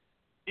speaking,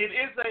 it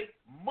is a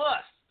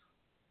must.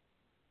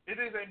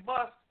 It is a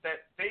must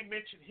that they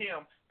mention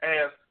him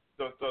as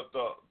the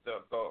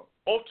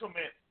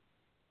ultimate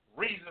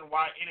reason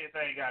why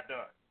anything got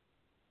done.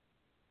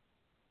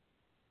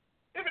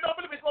 If you don't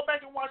believe me, go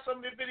back and watch some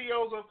of the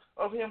videos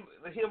of him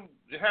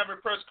having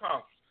a press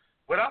conference.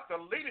 Without the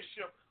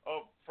leadership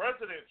of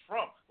President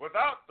Trump,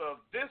 without the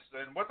this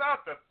and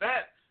without the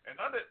that, and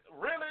other,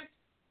 really?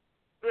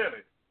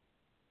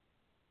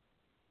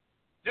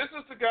 This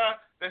is the guy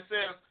that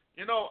says,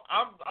 you know,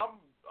 I'm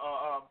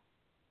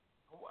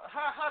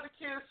how the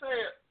kids say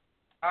it?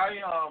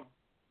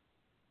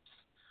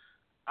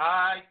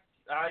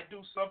 I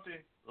do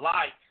something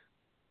like,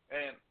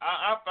 and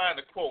I find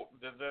a quote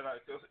that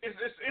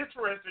it's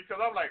interesting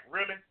because I'm like,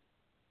 really?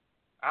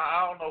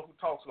 I don't know who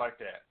talks like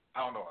that.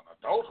 I don't know an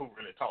adult who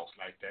really talks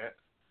like that.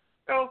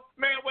 You know,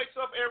 man wakes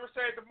up every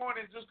Saturday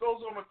morning and just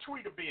goes on a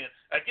tweet bin.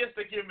 I guess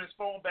they give him his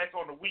phone back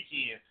on the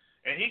weekend,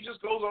 and he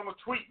just goes on a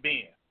tweet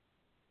bin.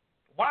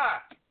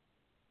 Why?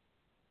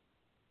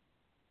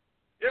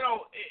 You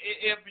know,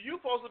 if you're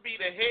supposed to be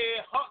the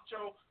head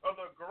honcho of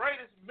the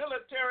greatest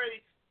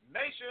military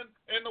nation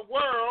in the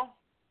world,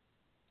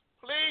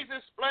 please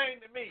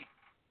explain to me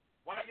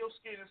why your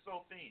skin is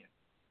so thin.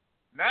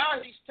 Now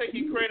he's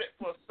taking credit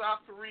for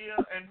South Korea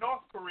and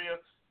North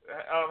Korea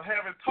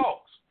having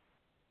talks.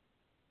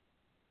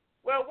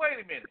 Well, wait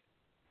a minute.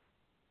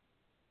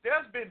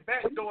 There's been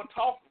backdoor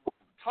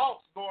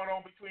talks going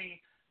on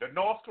between the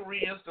North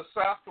Koreans, the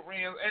South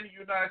Koreans, and the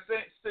United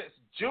States since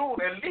June,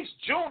 at least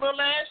June of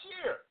last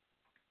year.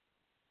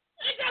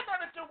 Ain't got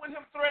nothing to do with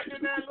him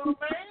threatening that little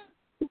man.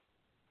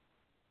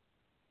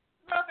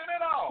 Nothing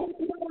at all.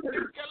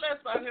 It's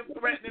less about him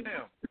threatening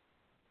them.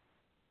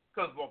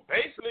 Because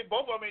basically,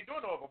 both of them ain't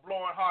doing no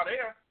blowing hot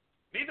air.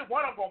 Neither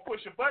one of them going to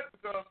push a button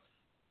because,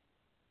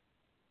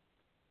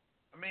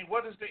 I mean,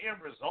 what is the end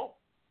result?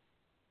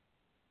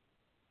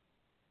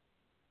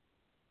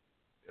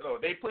 You know,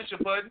 they push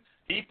a button,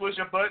 he push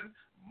a button,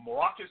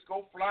 rockets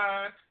go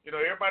flying. You know,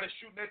 everybody's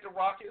shooting at the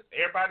rockets,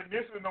 everybody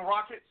missing the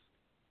rockets.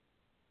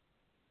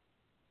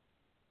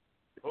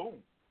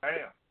 Boom,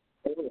 bam.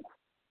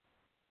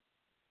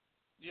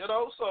 You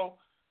know, so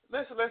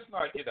let's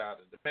not get out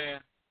of it,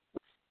 man.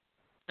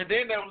 And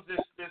then there was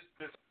this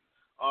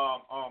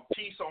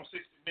piece on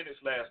 60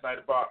 Minutes last night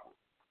about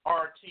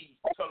RT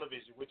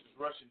television, which is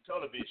Russian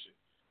television.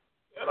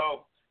 You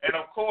know, and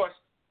of course,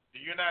 the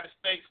United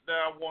States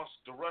now wants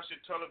the Russian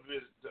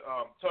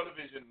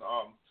television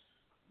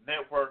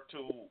network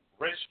to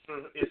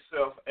register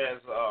itself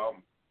as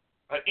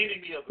an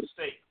enemy of the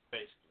state,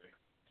 basically,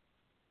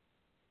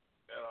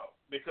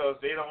 because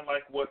they don't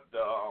like what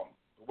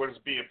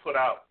is being put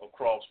out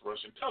across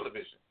Russian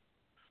television.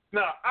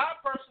 Now, I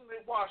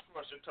personally watch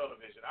Russian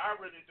television. I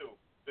really do,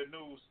 the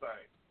news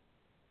thing.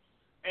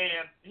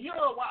 And you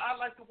know why I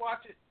like to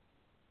watch it?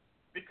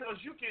 Because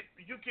you get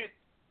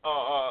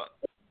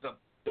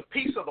the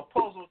piece of the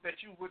puzzle that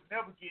you would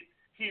never get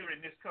here in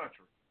this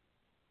country.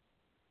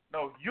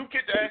 No, you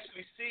get to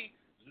actually see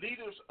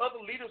other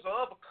leaders of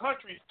other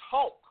countries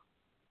talk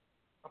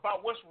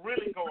about what's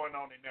really going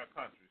on in their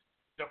countries.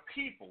 The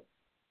people.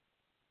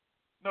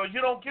 No, you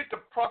don't get the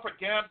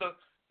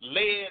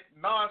propaganda-led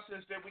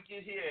nonsense that we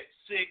get here at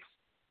 6,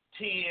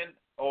 10,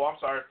 5,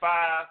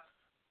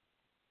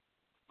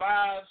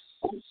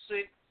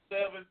 6,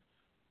 7.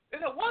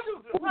 And why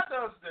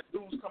does the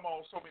news come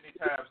on so many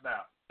times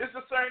now? It's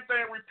the same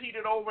thing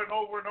repeated over and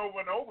over and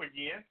over and over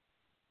again.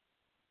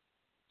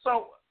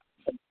 So,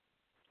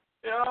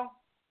 you know,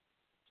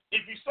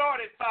 if you saw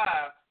it at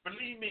 5,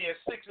 believe me, at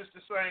 6 it's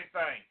the same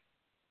thing.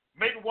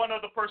 Maybe one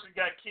other person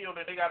got killed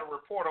and they got a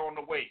report on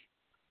the way.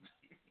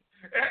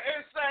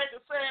 It's sad to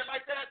say it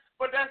like that,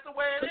 but that's the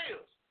way it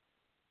is.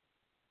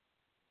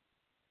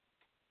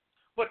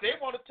 But they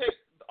want to take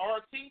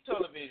RT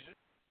television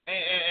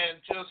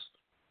and just,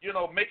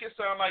 make it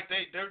sound like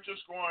they're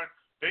just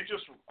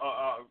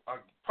a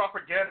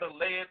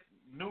propaganda-led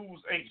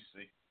news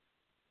agency.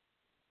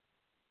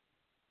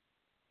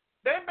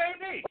 They may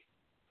be.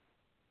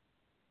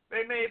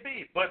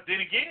 But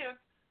then again,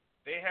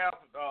 they have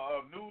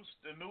the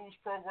news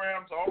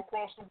programs all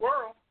across the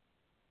world.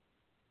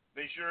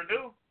 They sure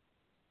do.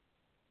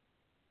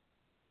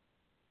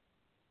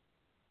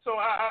 So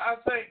I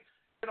think,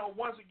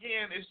 once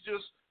again, it's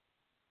just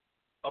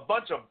a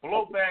bunch of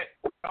blowback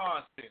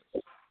nonsense.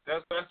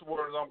 That's the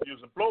word I'm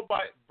using.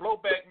 Blowback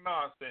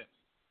nonsense.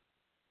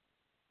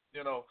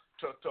 To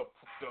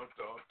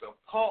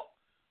pump,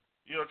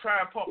 try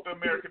and pump the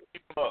American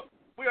people up.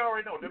 We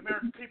already know the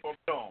American people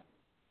are dumb.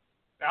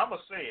 Now, I'm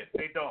going to say it.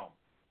 They dumb.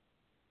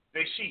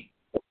 They sheep.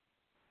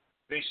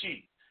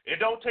 It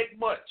don't take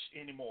much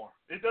anymore.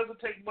 It doesn't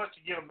take much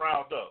to get them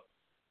riled up.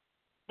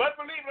 But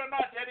believe it or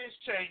not, that is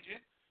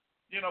changing,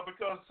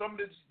 because some of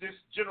this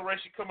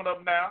generation coming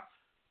up now,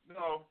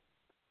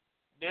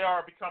 they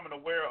are becoming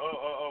aware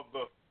of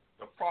the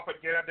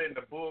propaganda and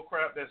the bull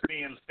crap that's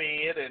being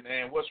fed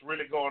and what's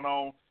really going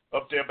on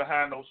up there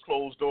behind those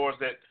closed doors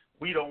that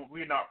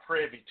we're not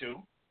privy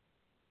to.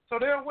 So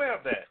they're aware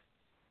of that.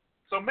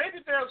 So maybe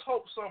there's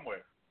hope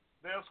somewhere.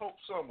 There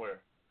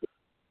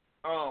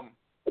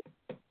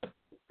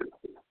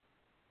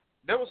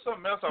was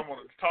something else I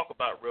wanted to talk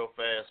about real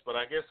fast, but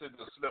I guess it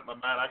just slipped my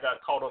mind. I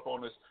got caught up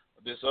on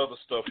this other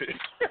stuff here.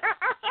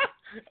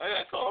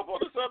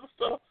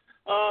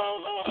 Oh,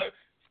 Lord.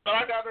 But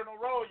I got on the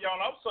roll,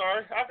 y'all. I'm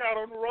sorry. I got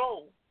on the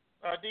roll.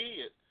 I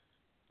did.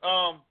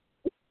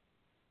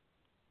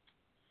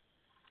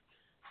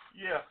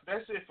 Yeah,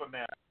 that's it for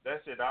now.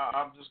 That's it.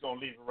 I'm just going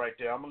to leave it right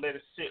there. I'm going to let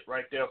it sit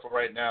right there for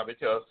right now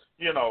because,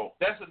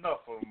 that's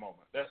enough for the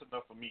moment. That's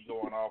enough for me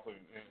going off and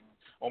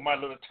on my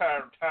little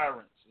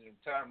tyrants and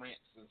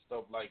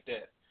stuff like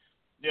that.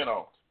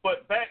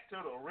 But back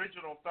to the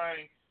original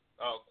thing,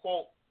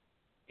 quote,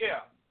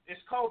 yeah,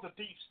 it's called the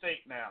deep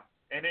state now,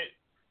 and it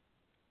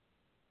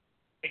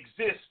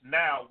exists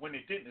now when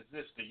it didn't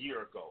exist a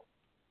year ago.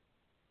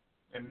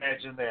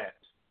 Imagine that.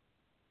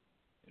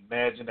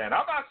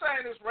 I'm not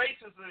saying it's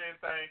racist or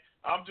anything.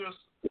 I'm just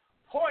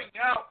pointing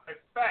out a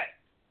fact.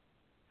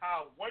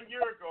 How 1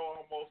 year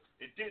ago almost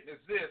it didn't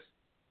exist.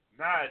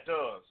 Now it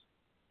does.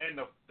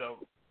 And the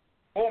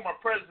former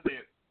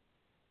president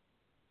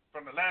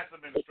from the last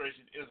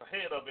administration is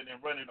ahead of it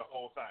and running the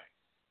whole thing.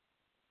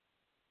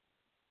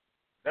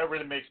 That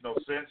really makes no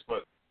sense,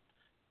 but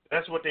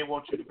that's what they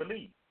want you to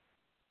believe.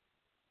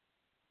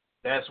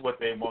 We're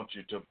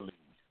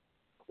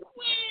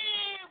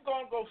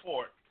going to go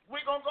for it. We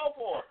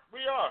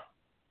are.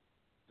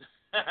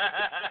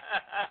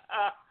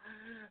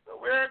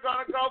 We're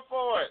going to go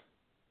for it.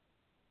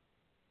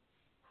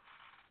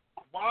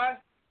 Why?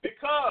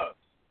 Because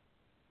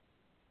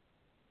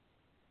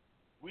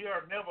we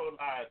are never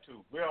lied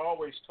to. We are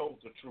always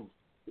told the truth.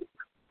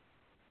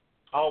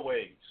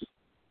 Always.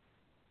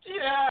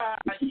 Yeah,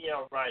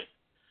 right.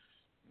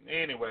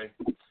 Anyway.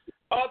 T,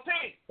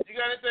 you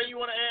got anything you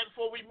want to add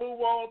before we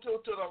move on to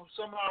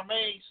some of our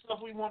main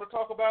stuff we want to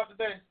talk about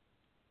today?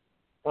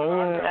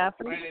 I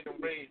think,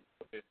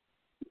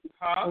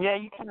 huh?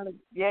 you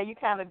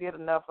kind of did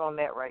enough on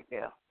that right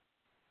there.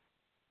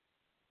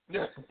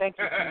 I think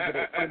you did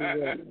it pretty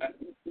well.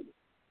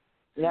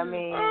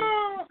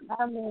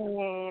 I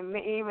mean,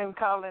 even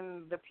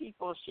calling the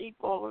people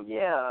sheeple,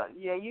 yeah,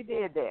 you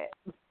did that.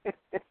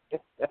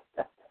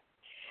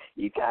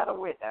 You kind of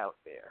went out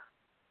there.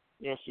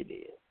 Yes, you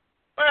did.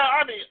 Well,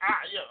 I mean,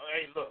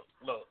 hey, look.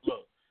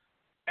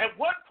 At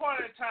one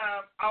point in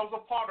time, I was a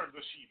part of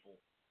the sheeple,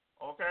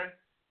 okay?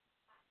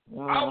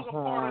 I was a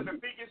part of the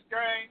biggest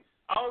gang.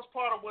 I was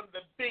part of one of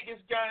the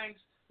biggest gangs.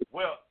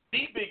 Well,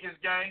 the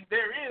biggest gang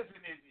there is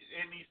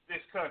in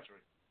this country.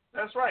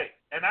 That's right.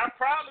 And I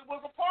proudly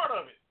was a part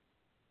of it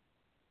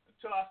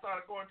until I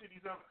started going to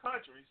these other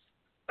countries.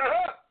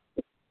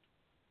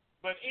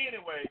 But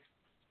anyway,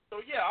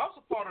 so yeah, I was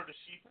a part of the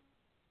sheep,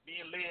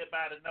 being led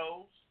by the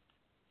nose.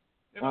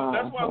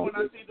 That's why when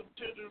I see them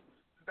children,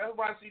 that's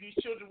why I see these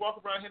children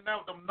walking around here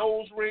now with them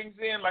nose rings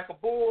in like a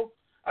bull.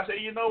 I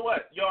say, you know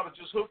what? You ought to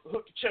just hook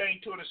the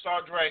chain to it and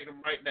start dragging them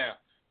right now,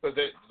 because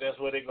that's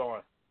where they're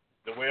going,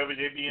 wherever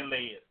they're being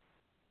led.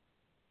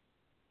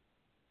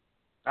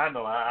 I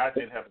know I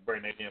didn't have to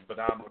bring that in, but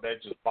I don't know,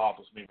 that just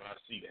bothers me when I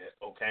see that,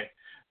 okay?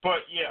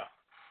 But, yeah,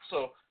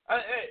 so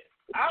I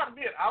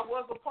admit I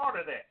was a part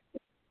of that.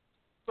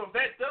 So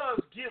that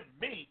does give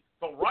me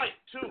the right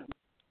to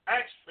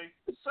actually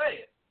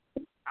say it.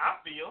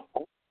 I do.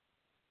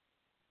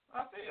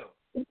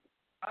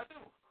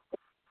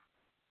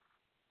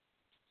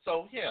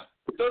 So, yeah,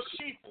 the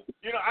sheeple.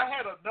 I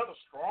had another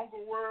stronger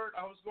word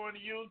I was going to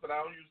use, but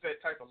I don't use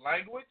that type of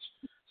language.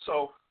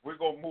 So we're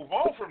going to move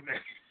on from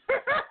there.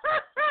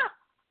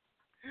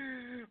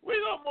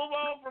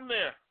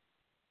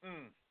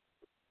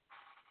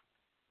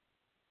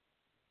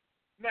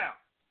 Now,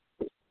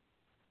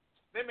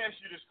 let me ask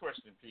you this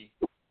question, P,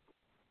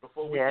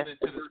 before we Yes.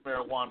 get into this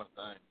marijuana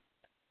thing.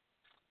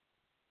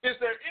 Is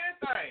there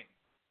anything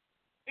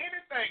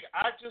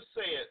I just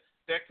said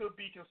that could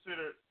be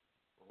considered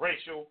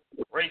racial,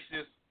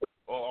 racist,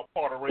 or a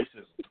part of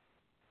racism?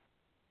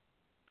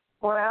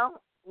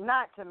 Well,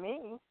 not to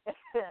me,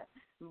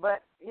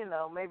 but,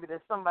 maybe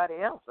there's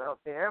somebody else out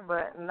there,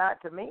 but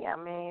not to me. I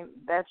mean,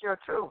 that's your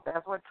truth.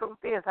 That's what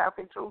truth is. How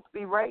can truth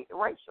be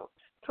racial?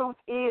 Truth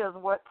is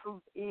what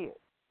truth is.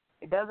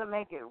 It doesn't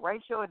make it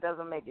racial. It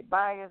doesn't make it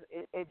biased.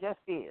 It just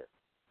is.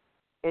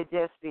 It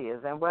just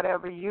is. And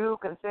whatever you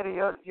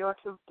consider your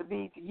truth to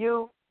be to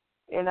you,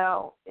 it's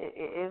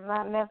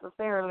not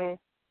necessarily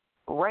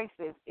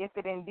racist if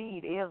it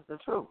indeed is the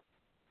truth.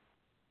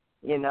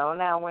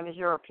 Now when it's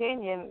your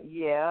opinion,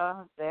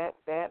 yeah, that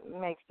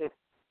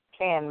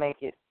can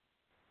make it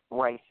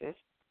racist,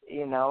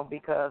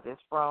 because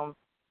it's from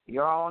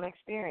your own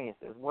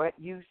experiences. What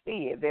you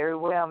see, it very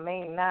well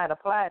may not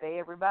apply to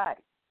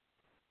everybody,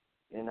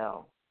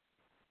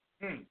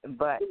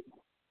 But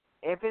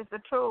if it's the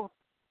truth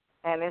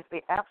and it's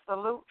the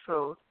absolute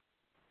truth,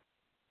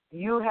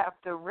 you have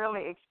to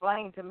really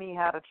explain to me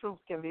how the truth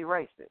can be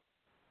racist.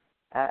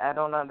 I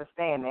don't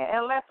understand that.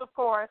 Unless, of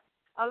course,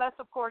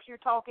 you're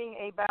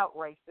talking about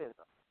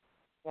racism.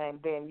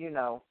 And then,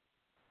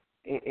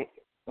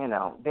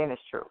 then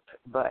it's true.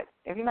 But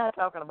if you're not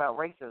talking about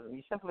racism,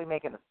 you're simply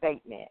making a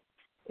statement,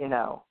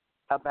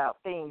 about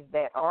things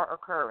that are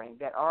occurring,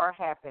 that are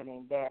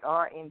happening, that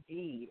are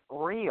indeed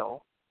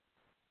real.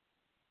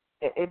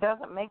 It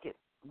doesn't make it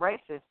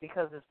racist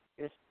because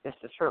it's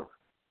the truth.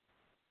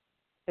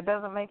 It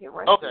doesn't make it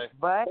racist. Okay.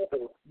 But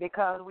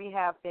because we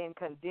have been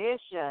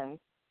conditioned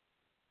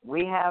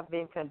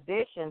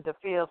to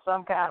feel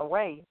some kind of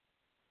way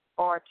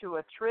or to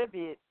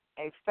attribute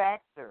a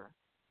factor,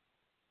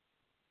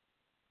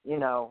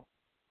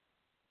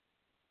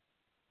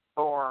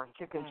 or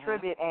to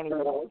contribute an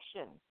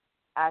emotion,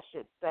 I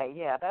should say.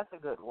 Yeah, that's a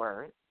good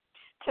word.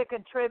 To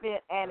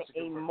contribute an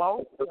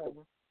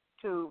emotion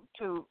to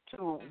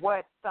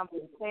what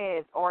something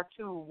says or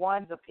to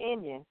one's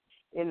opinion,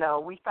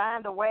 we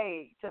find a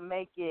way to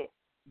make it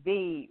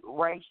be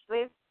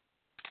racist.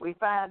 We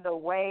find a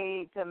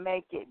way to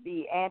make it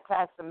be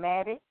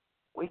anti-Semitic.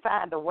 We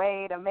find a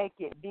way to make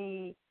it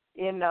be,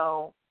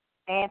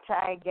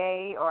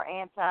 anti-gay or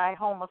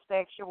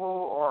anti-homosexual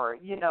or,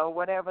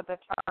 whatever the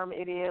term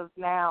it is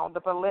now, the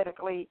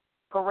politically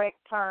correct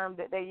term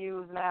that they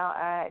use now,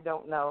 I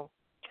don't know.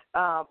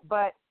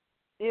 But,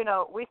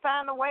 we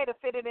find a way to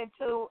fit it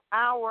into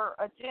our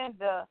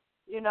agenda,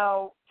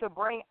 to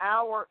bring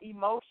our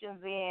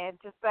emotions in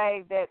to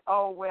say that,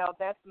 oh, well,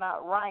 that's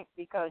not right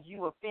because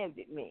you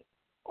offended me.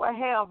 Well,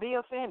 hell, be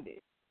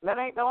offended. That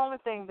ain't the only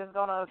thing that's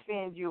going to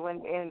offend you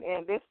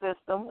in this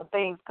system of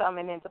things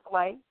coming into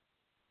play.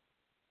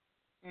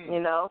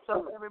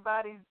 So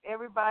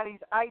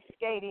everybody's ice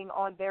skating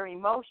on their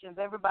emotions.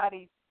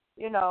 Everybody's,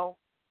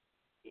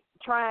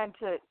 trying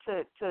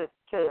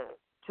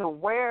to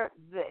wear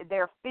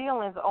their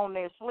feelings on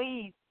their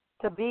sleeves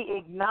to be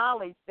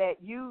acknowledged that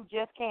you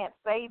just can't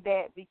say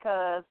that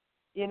because,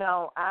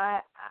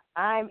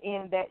 I'm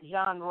in that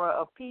genre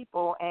of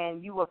people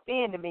and you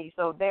offended me,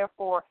 so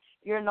therefore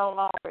you're no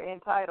longer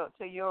entitled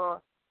to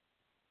your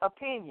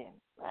opinion.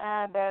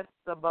 That's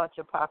a bunch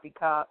of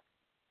poppycock.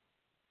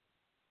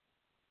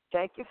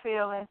 Take your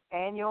feelings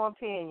and your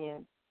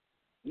opinions,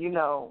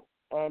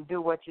 and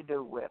do what you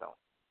do with them.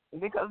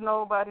 Because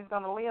nobody's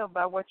going to live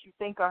by what you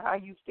think or how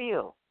you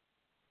feel.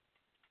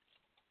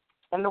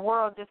 And the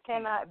world just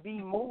cannot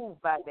be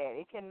moved by that.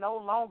 It can no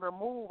longer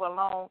move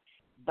along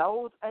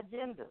those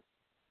agendas.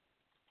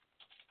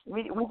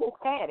 We just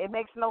can't. It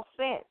makes no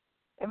sense.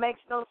 It makes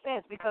no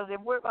sense because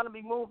if we're going to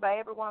be moved by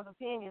everyone's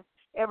opinions,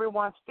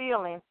 everyone's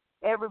feelings,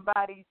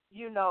 everybody's,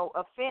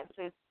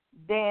 offenses,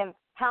 then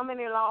how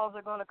many laws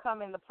are going to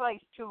come into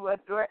place to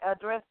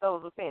address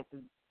those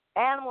offenses?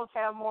 Animals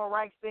have more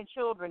rights than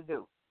children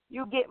do.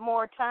 You get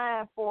more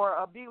time for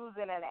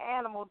abusing an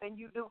animal than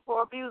you do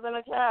for abusing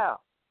a child.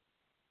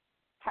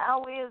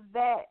 How is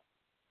that?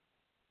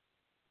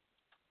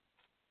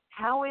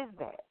 How is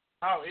that?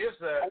 How is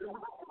that?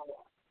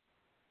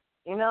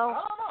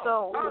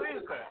 So how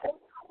is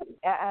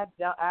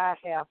that? I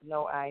have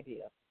no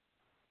idea.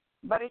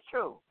 But it's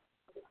true.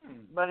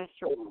 But it's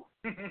true.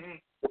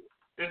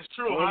 It's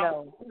true,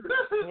 huh?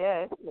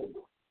 Yeah, it's true.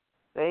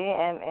 See,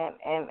 and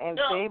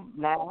yeah. See,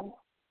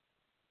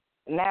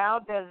 now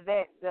is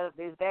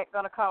that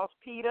going to cause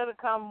Peter to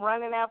come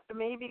running after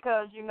me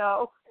because,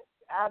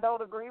 I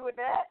don't agree with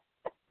that?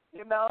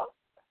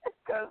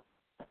 Because,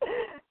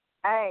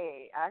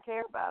 hey, I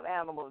care about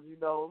animals,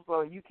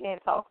 so you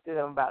can't talk to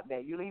them about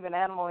that. You leave an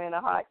animal in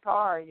a hot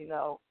car,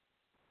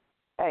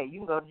 hey, you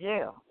can go to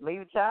jail.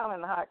 Leave a child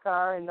in a hot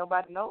car and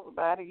nobody knows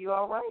about it, you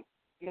all right.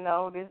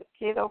 This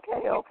kid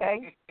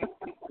okay.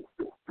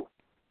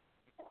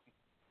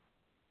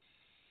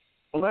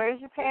 Where's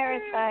your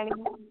parents, honey?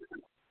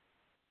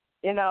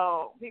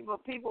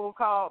 People will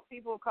call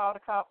the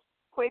cops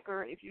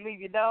quicker if you leave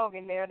your dog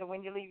in there than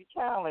when you leave your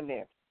child in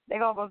there. They're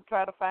gonna go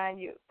try to find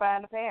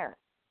the parent.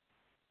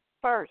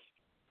 first.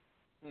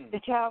 Mm. The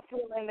child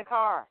fell in the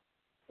car.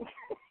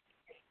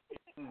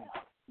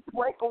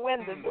 Break a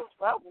window, do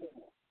something.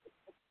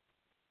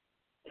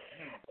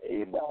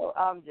 You know,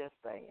 I'm just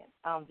saying.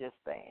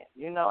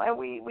 You know, and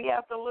we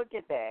have to look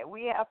at that.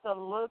 We have to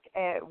look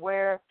at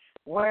where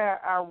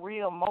our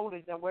real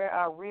motives and where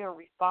our real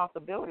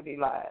responsibility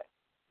lies.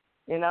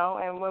 You know,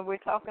 and when we're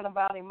talking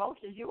about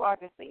emotions, you are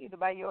deceived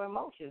by your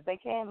emotions. They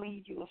can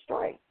lead you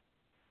astray.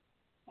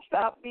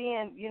 Stop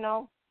being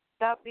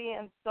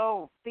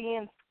so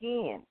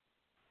thin-skinned.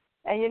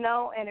 And, you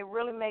know, and it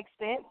really makes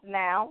sense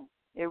now.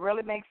 It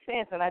really makes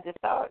sense. And I just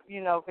thought,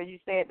 you know, because you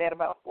said that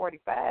about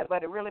 45,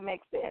 but it really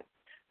makes sense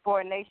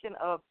for a nation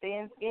of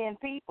thin-skinned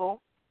people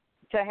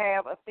to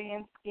have a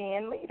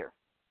thin-skinned leader.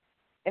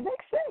 It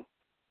makes sense.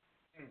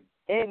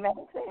 It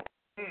makes sense.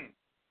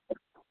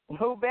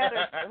 Who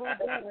better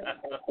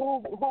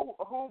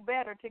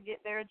to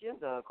get their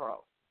agenda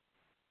across?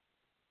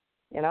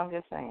 You know, I'm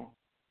just saying.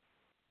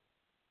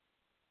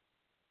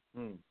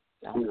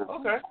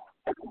 Okay.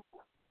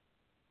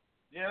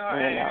 Yeah,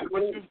 and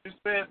what you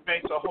just said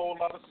makes a whole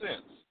lot of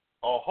sense.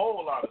 A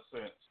whole lot of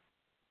sense.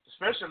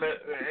 Especially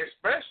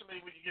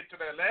when you get to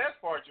that last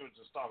part you were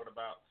just talking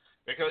about.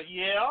 Because,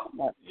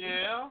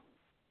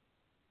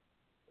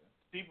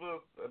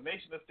 people, a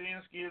nation of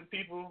thin-skinned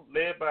people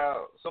led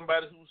by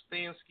somebody who's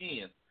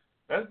thin-skinned.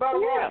 That's about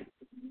right.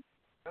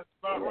 That's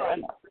about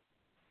right.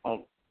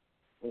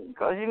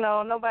 Because, you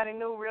know, nobody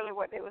knew really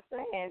what they were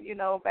saying, you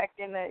know, back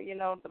in the, you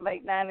know, the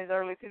late 90s,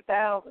 early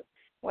 2000s,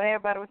 when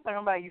everybody was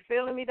talking about, you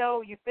feeling me,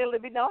 though? You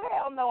feeling me? No,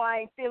 hell no, I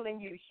ain't feeling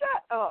you.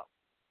 Shut up.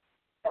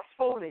 That's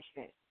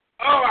foolishness.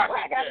 Oh, I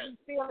hate that.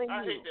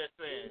 I hate that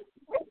saying.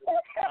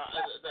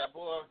 That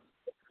boy.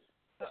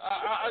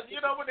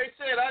 You know, when they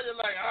say it, I just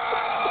like,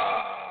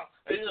 I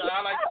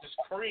like to just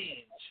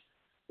cringe.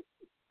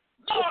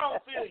 No, I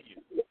don't feel you.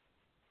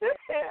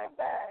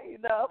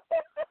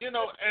 You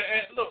know,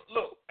 and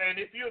look, and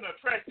if you're an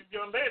attractive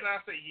young lady, and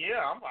I say,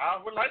 I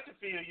would like to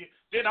feel you,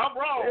 then I'm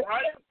wrong,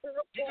 right?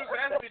 You just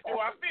asked me, do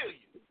I feel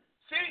you?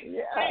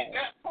 See,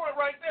 that point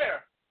right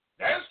there,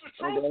 that's the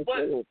truth,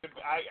 but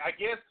I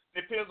guess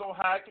it depends on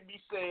how it can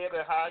be said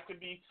and how it can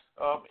be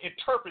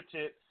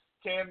interpreted,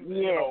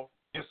 you know,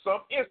 in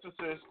some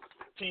instances,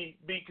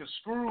 be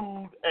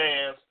construed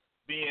as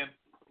being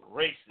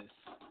racist.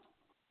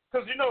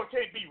 Because, you know, it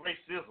can't be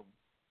racism.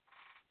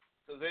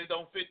 Because they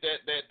don't fit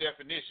that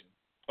definition.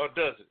 Or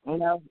does it?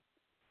 No.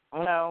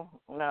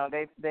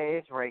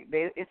 It's right.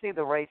 It's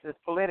either racist,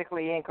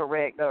 politically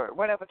incorrect, or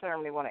whatever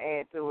term they want to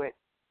add to it.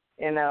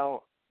 You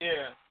know.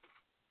 Yeah.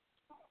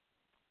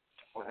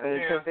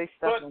 Because they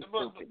stuff them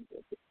stupid.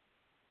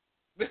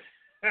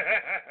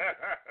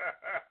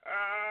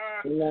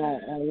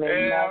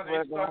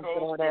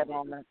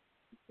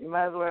 You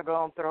might as well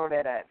go and throw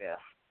that out there.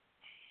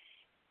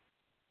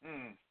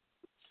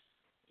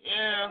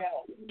 Yeah,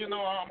 you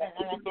know, I'm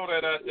gonna throw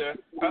that out there.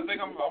 I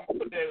think I'm gonna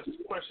put that as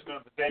a question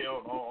of the day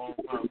on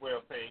my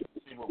web page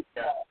and see what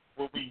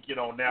we get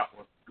on that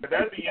one. But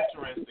that'd be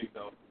interesting,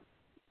 though.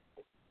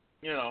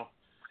 You know,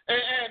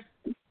 and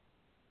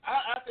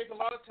I think a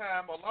lot of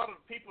the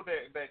people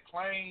that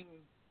claim,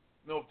 you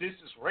know, this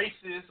is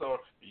racist or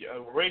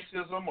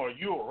racism or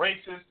you're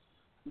racist,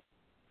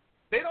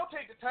 they don't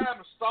take the time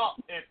to stop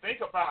and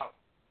think about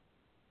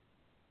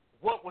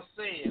what was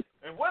said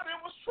and whether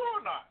it was true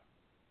or not.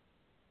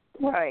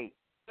 Right.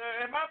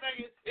 And my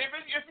thing is,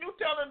 if you're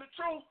telling the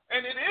truth,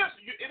 and it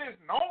is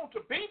known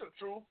to be the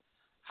truth,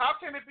 how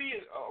can it be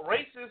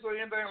racist or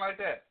anything like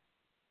that?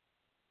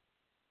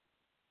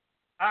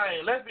 I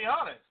mean, let's be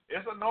honest.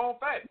 It's a known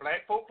fact.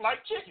 Black folk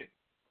like chicken.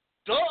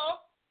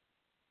 Duh.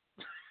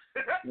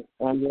 Yeah.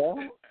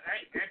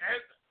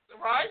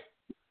 Right?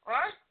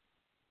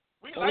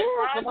 We like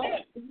fried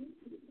chicken.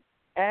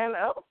 And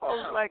other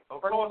folks like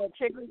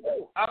chicken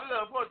too.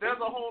 There's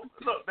a whole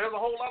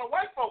lot of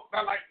white folk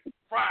that like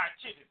fried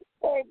chicken.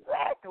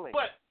 Exactly.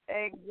 But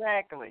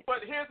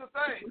here's the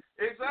thing.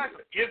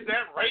 Exactly. Is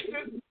that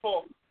racist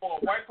for a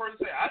white person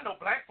to say, I know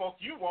black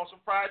folk, you want some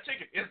fried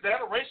chicken? Is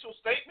that a racial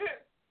statement?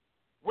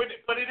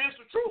 But it is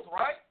the truth,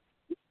 right?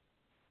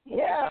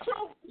 Yeah. It's the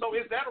truth. So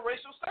is that a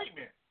racial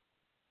statement?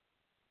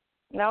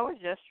 No,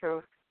 it's just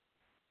truth.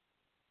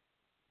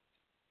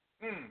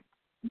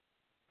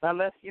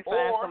 Unless you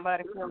find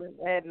somebody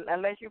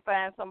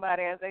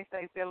as they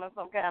say, feeling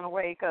some kind of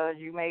way because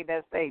you made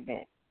that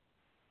statement.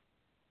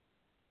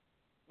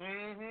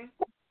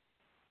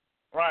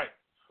 Right.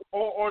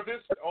 Or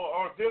this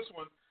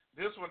one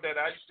that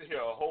I used to hear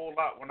a whole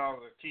lot when I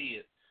was a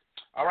kid.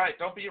 All right,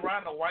 don't be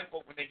around the white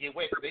folk when they get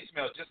wet because they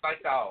smell just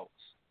like dogs.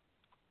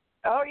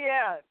 Oh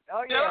yeah,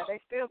 they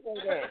still say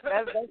that.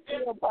 That's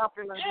still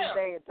popular in this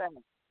day and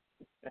time.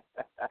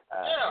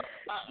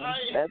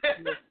 That's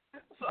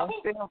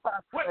still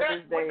popular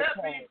this day and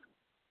time.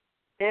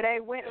 It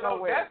ain't went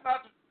nowhere. That's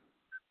not.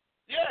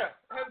 It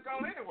hasn't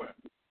gone anywhere.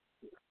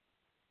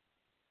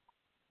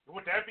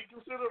 Would that be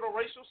considered a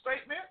racial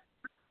statement?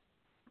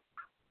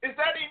 Is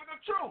that even the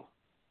truth?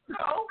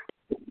 No.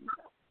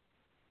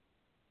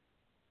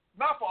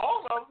 Not for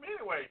all of them,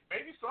 anyway.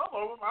 Maybe some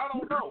of them. I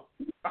don't know.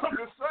 I'm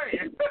just saying.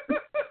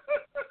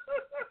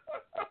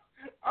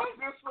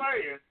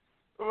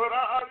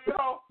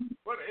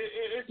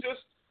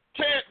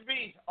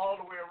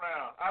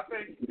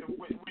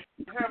 when you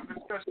have a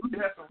discussion, you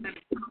have to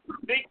really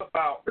think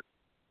about who's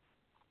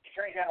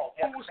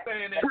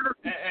saying it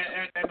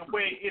and the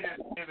way it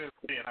is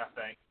being, I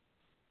think.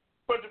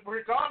 But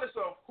regardless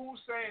of who's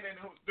saying it,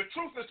 the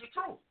truth is the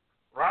truth,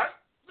 right?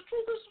 The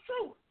truth is the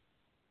truth.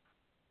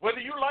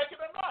 Whether you like it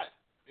or not,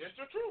 it's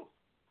the truth.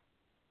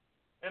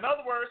 In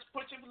other words,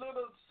 put your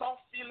little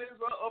soft feelings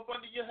up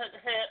under your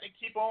hat and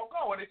keep on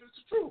going if it's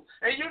the truth.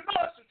 And you know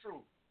it's the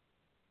truth.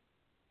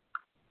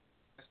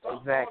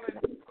 Exactly.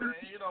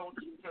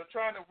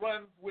 Trying to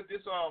run with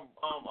this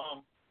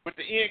with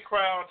the in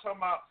crowd,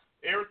 talking about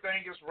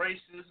everything is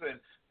racist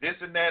and this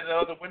and that and the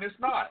other when it's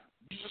not.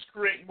 You just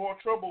create more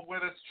trouble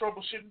where this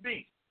trouble shouldn't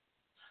be.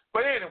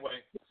 But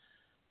anyway,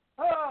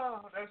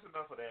 that's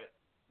enough of that.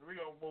 We're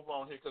going to move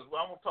on here because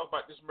I want to talk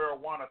about this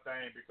marijuana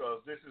thing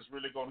because this is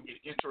really going to get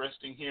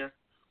interesting here.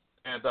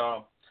 And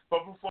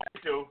but before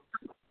we do,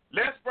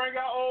 let's bring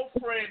our old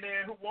friend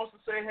in who wants to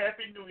say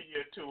Happy New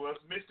Year to us,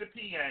 Mr.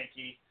 P.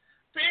 Yankee.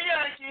 P.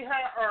 Yankee,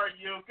 how are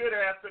you? Good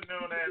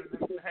afternoon and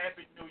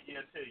Happy New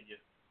Year to you.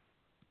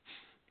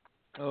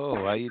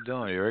 Oh, how you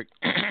doing, Eric?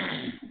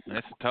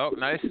 Nice to talk.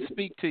 Nice to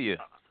speak to you.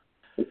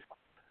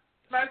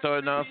 Nice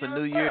Starting off the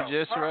new year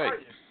just how right.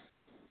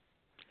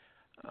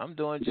 I'm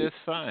doing just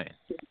fine.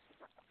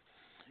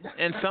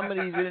 And some of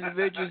these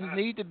individuals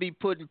need to be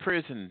put in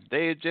prison.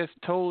 They are just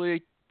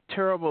totally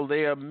terrible.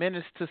 They are a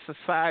menace to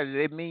society.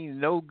 They mean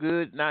no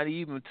good, not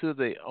even to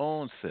their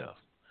own self.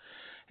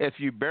 If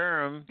you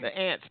bury them, the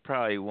ants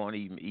probably won't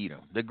even eat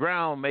them. The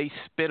ground may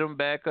spit them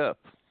back up.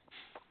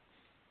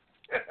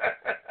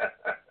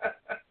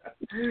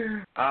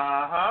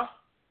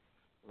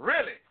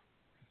 Really?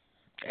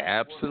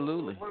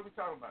 Absolutely. What are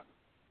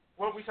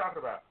we talking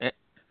about?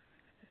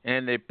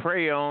 And they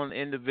prey on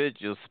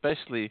individuals,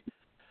 especially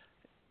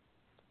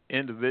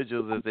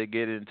individuals as they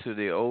get into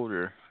the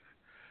older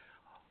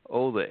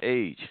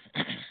age.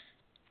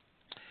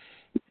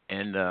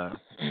 And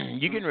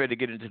you're getting ready to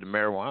get into the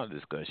marijuana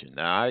discussion.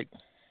 Now,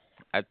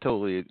 I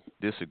totally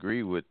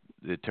disagree with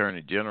the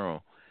Attorney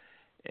General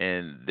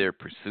and their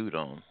pursuit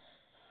on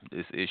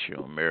this issue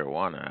on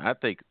marijuana. I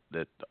think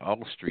that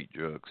all street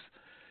drugs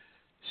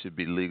should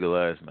be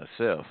legalized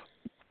myself.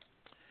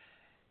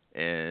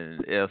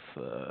 And if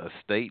a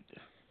state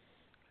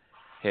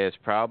has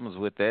problems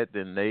with that,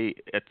 then they,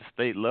 at the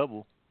state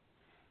level,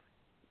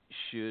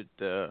 should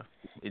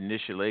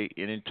initiate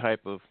any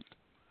type of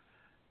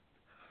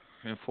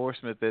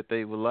enforcement that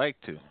they would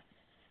like to.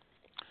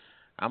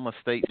 I'm a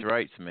states'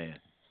 rights man.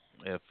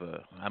 If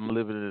I'm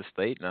living in a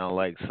state and I don't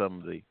like some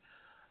of the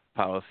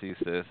policies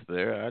that's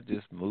there, I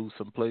just move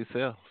someplace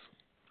else.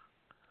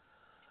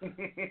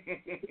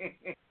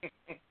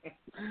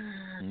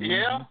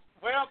 Yeah.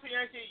 Well,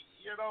 Pianki,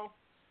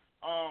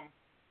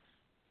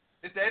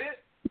 is that it?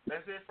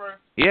 That's it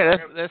first? Yeah,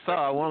 that's all.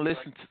 I want to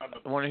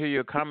I want to hear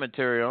your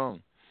commentary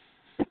on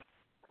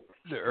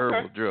the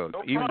herbal drug,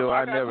 even though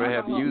I never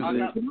have used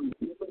it.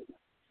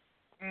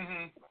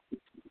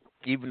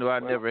 Even though I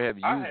never have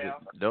used it,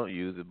 don't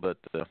use it, but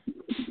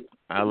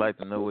I'd like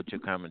to know what your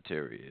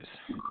commentary is.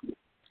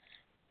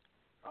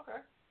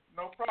 Okay,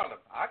 no problem.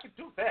 I can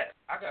do that.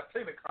 I got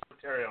plenty of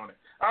commentary on it.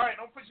 All right,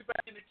 I'm put you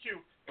back in the queue,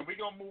 and we're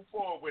going to move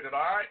forward with it,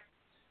 all right?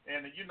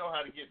 And you know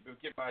how to get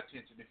my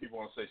attention if you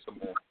want to say some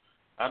more.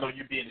 I know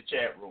you be in the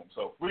chat room,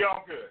 so we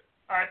all good.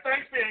 All right,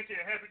 thanks, Bianca,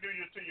 and Happy New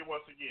Year to you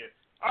once again.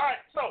 All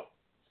right, so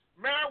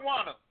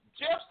marijuana.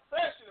 Jeff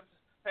Sessions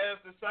has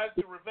decided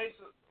to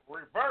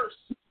reverse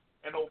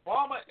an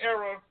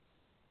Obama-era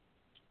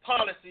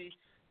policy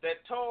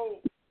that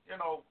told,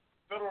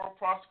 federal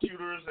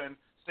prosecutors and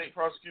state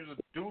prosecutors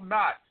do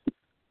not,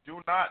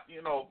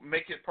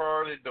 make it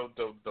priority to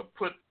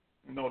put,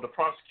 to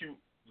prosecute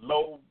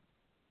low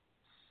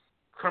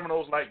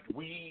criminals like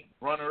weed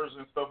runners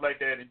and stuff like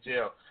that in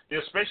jail,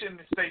 especially in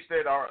the states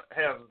that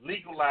have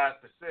legalized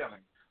the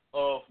selling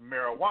of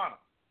marijuana,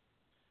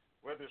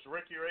 whether it's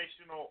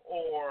recreational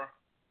or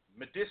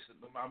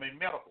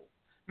medical.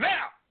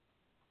 Now,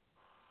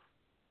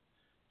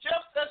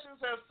 Jeff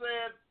Sessions has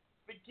said,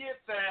 forget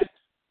that.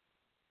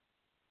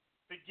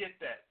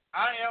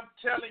 I am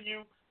telling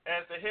you,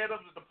 as the head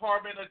of the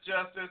Department of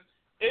Justice,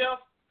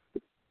 if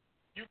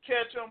you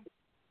catch them,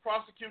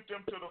 prosecute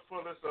them to the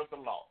fullest of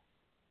the law.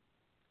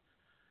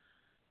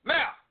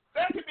 Now,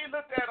 that can be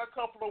looked at a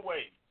couple of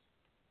ways.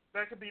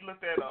 That can be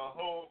looked at a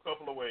whole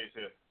couple of ways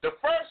here. The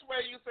first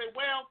way, you say,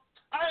 well,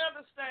 I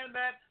understand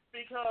that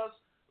because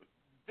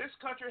this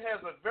country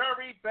has a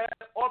very bad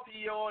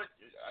opioid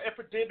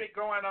epidemic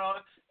going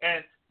on,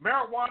 and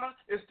marijuana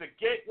is the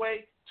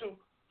gateway to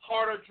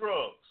harder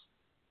drugs.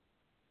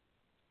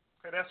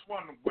 Okay, that's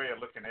one way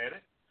of looking at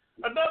it.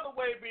 Another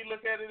way we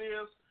look at it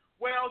is,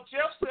 well,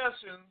 Jeff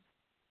Sessions,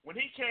 when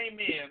he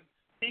came in,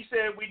 he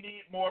said we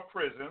need more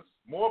prisons,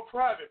 more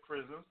private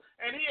prisons,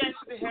 and he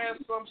actually has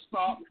some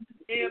stock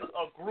in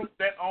a group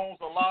that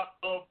owns a lot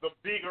of the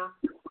bigger,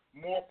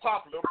 more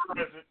popular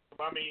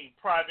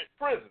private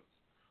prisons.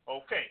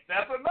 Okay,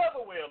 that's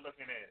another way of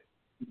looking at it.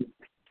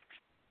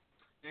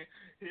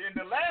 And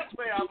the last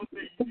way I would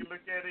say you can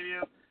look at it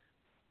is,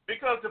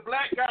 because the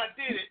black guy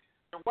did it,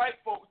 the white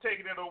folk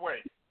taking it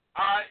away.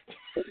 All right.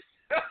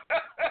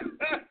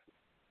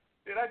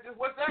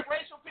 Was that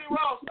racial, P.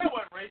 Ross? That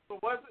wasn't racial,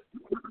 was it?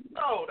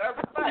 No, that's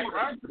a fact,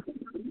 right?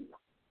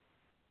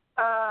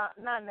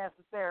 Not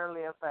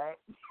necessarily a fact.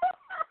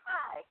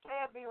 It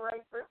can't be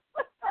racist.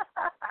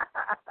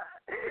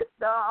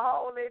 The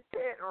whole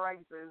intent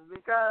racist,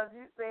 because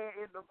you said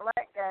if the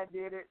black guy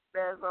did it,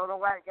 so the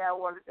white guy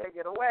wanted to take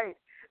it away.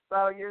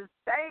 So you're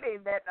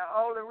stating that the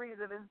only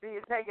reason it's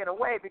being taken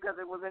away because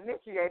it was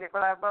initiated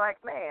by a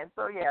black man.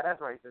 So yeah,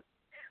 that's racist.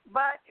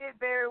 But it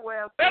very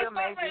well still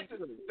may be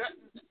true.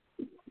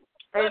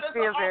 It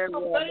still very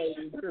well may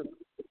be true.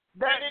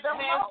 The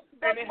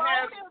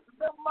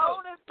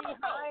motive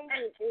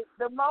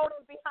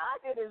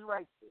behind it is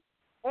racist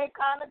in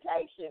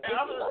connotation. If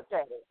you look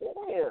at it, it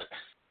is.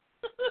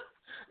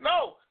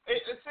 No,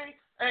 see,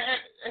 and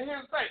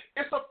here's the thing: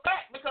 it's a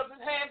fact because it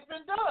has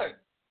been done,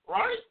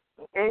 right?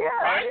 Yeah,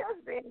 right? It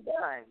has been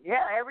done.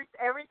 Yeah,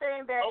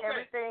 everything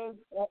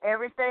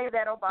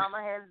that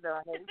Obama has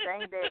done,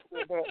 everything that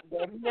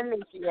he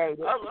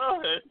initiated,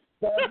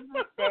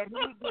 that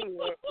he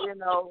did,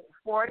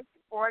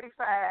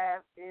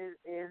 45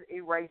 is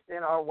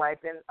erasing or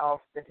wiping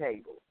off the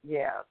table.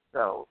 Yeah,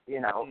 so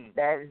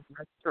that's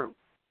true.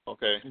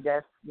 Okay,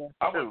 that's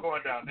I true. was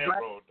going down that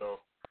road though.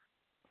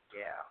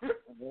 Yeah,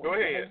 go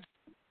ahead.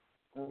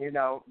 That's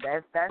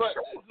but,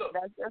 true. Look,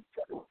 that's just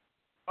true.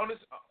 On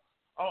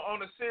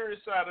the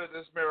serious side of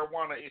this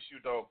marijuana issue,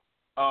 though,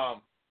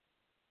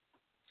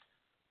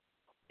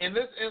 in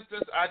this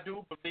instance, I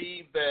do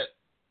believe that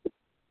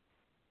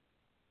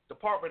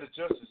Department of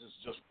Justice is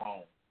just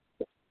wrong.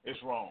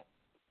 It's wrong.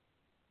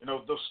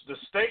 The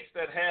states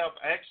that have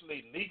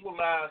actually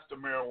legalized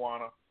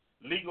marijuana,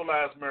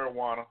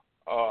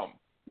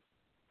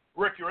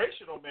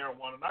 recreational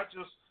marijuana, not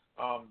just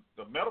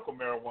the medical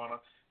marijuana,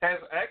 has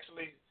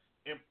actually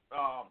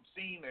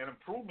seen an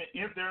improvement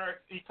in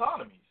their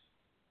economies.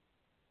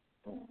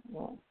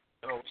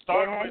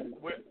 Starting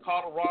with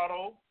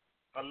Colorado,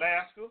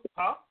 Alaska,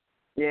 huh?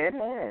 Yeah, it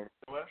has.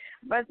 What?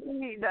 But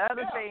see, the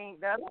other thing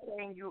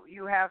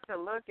you have to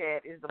look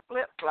at is the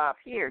flip flop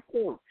here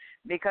too,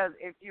 because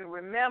if you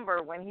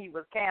remember when he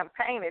was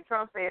campaigning,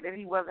 Trump said that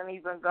he wasn't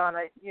even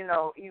gonna,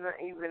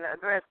 even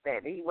address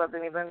that. He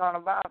wasn't even gonna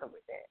bother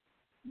with that.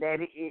 That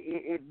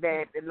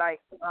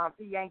like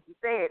P. Yankee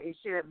said, it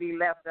should be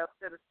left up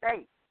to the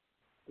states.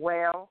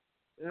 Well,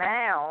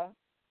 now,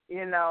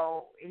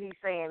 he's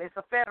saying it's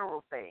a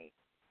federal thing.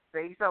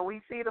 See, so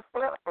we see the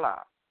flip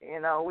flop.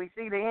 We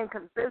see the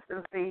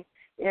inconsistency.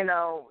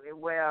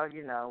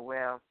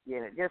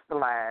 Just the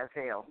lies.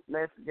 Hell,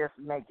 let's just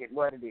make it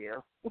what it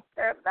is.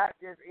 That's not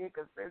just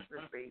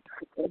inconsistency.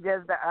 It's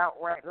just the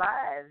outright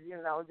lies.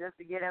 Just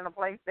to get in a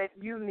place that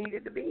you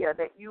needed to be or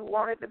that you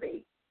wanted to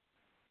be,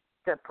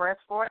 to press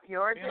forth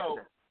your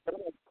agenda.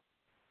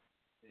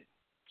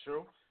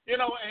 True.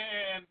 And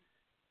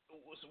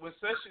when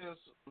Sessions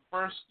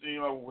first,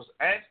 was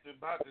asked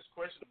about this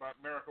question about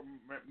medical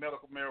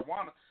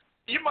marijuana,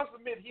 you must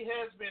admit he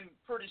has been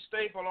pretty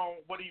stable on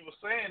what he was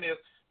saying is,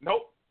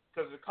 nope,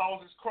 because it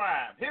causes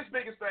crime. His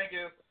biggest thing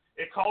is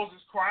it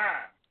causes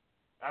crime.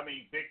 I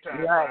mean, big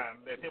time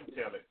crime. Let him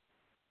tell it.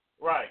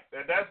 Right.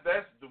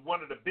 That's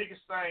one of the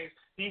biggest things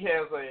he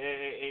has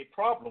a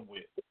problem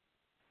with.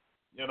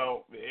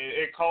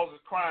 It causes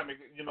crime.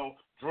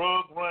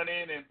 Drug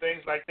running and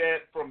things like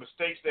that from the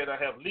states that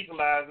have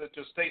legalized it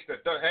to states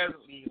that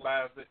haven't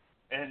legalized it,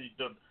 and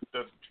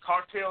the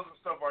cartels and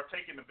stuff are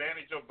taking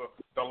advantage of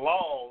the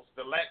laws,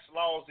 the lax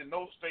laws in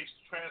those states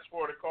to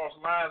transport across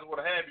lines, what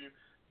have you.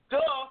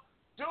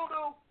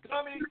 Doo-doo,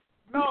 dummy,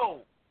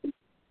 no,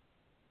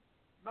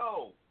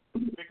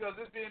 because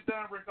it's being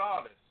done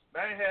regardless.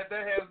 That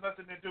has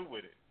nothing to do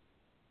with it.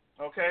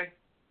 Okay,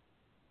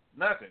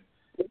 nothing.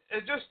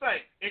 And just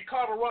think, in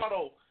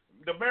Colorado,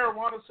 the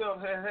marijuana sales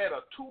have had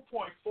a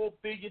 $2.4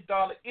 billion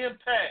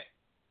impact.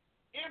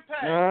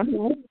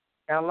 Mm-hmm.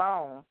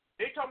 Alone.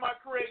 They talking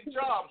about creating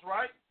jobs,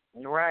 right?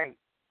 Right.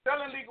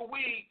 Selling legal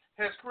weed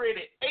has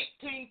created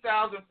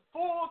 18,000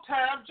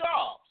 full-time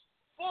jobs.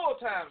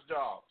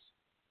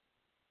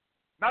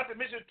 Not to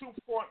mention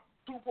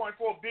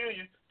 $2.4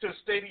 billion to the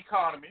state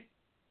economy,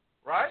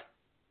 right?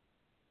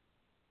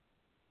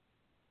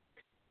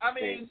 I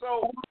mean,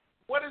 so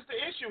what is the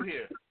issue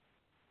here?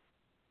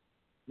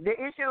 The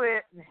issue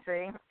is,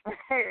 see,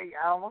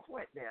 I almost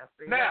went there.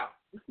 See? Now,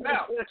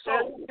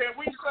 so can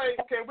we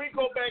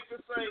go back to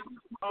say,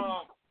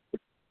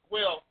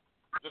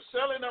 the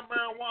selling of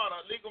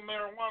marijuana, legal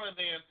marijuana,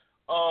 then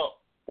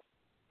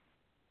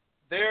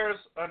there's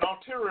an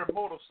ulterior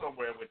motive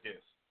somewhere with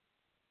this.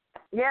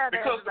 Yeah,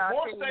 because the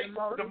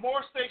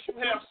more states you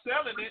have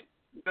selling it,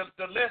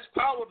 the less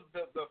power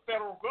the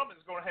federal government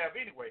is going to have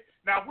anyway.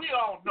 Now we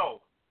all know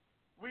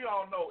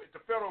if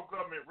the federal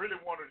government really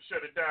wanted to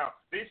shut it down,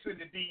 they send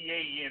the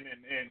DEA in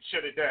and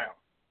shut it down.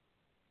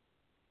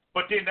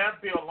 But then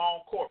that'd be a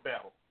long court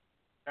battle.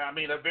 I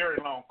mean, a very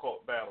long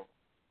court battle.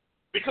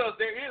 Because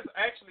there is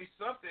actually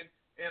something,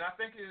 and I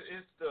think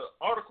it's the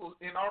Article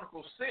 6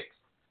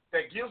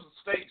 that gives the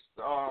states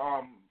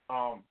power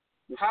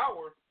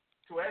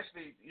to to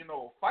actually,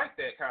 fight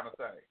that kind of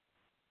thing,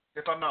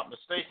 if I'm not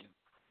mistaken.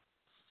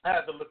 I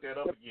have to look that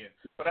up again.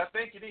 But I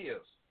think it is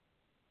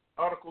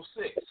Article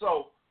 6.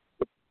 So,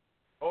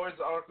 or is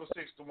Article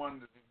 6 the one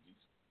that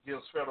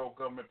gives federal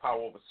government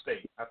power over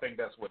state? I think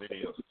that's what it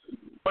is.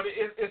 But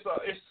it's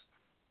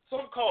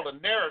something called a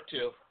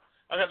narrative.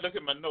 I got to look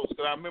at my notes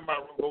because I remember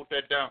I wrote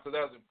that down because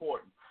that was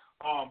important.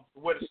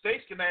 Where the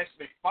states can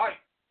actually fight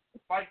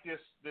this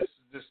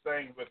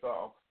thing with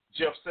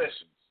Jeff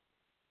Sessions.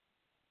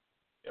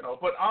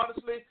 But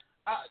honestly,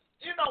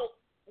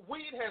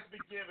 weed has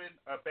been given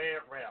a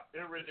bad rap.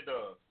 It really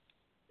does.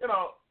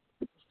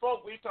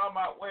 Folks, we talking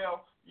about,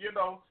 well,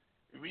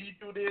 when you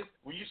do this,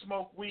 when you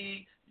smoke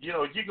weed,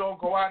 you're going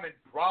to go out and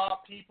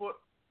rob people.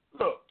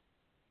 Look,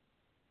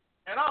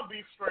 and I'll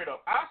be straight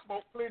up. I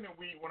smoked plenty of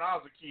weed when I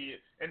was a kid,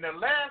 and the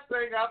last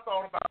thing I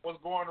thought about was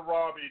going to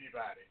rob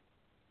anybody.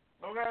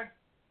 Okay?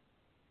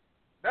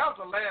 That was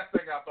the last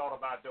thing I thought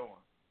about doing.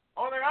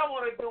 Only thing I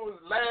want to do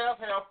is laugh,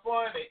 have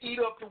fun, and eat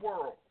up the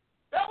world.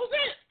 That was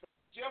it.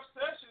 Jeff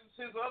Sessions,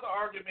 his other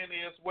argument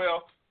is,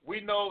 well, we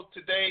know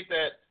today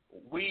that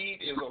weed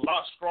is a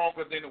lot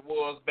stronger than it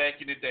was back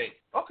in the day.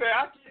 Okay,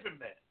 I'll give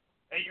him that.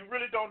 And you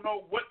really don't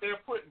know what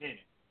they're putting in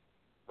it,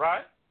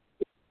 right?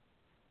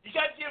 You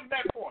got to give him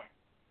that point.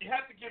 You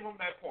have to give him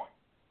that point.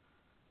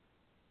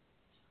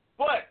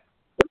 But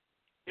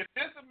if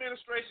this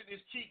administration is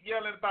keep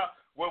yelling about,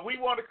 well, we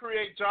want to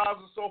create jobs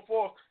and so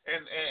forth,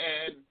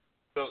 and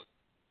the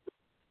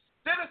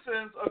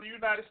citizens of the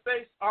United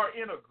States are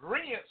in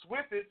agreement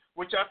with it,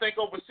 which I think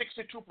over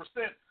 62%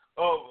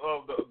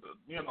 of the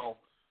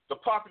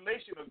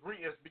population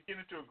is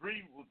beginning to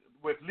agree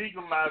with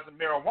legalizing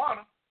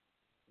marijuana.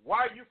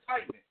 Why are you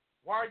fighting it?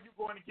 Why are you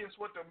going against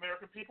what the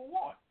American people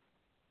want?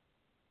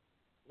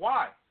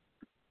 Why?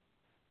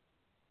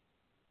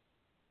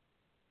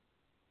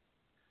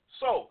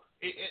 So,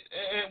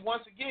 and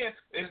once again,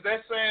 is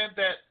that saying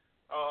that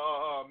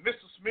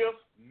Mr. Smith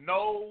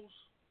knows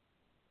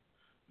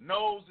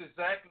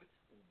exactly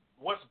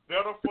what's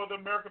better for the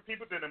American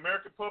people than the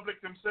American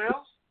public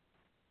themselves?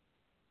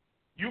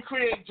 You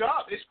create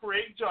jobs. It's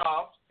creating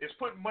jobs. It's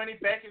putting money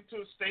back into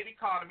the state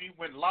economy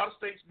when a lot of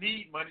states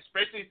need money,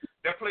 especially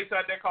that place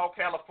out there called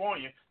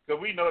California,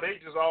 because we know they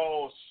just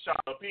all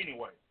shot up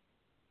anyway.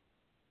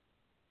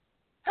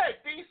 Hey,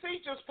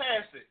 D.C. just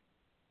passed it.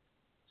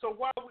 So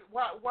why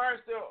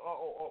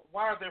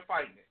are they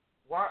fighting it?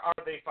 Why are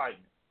they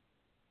fighting it?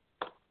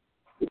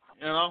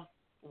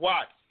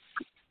 Why?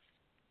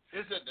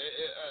 Is it?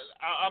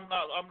 I'm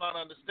not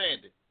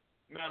understanding.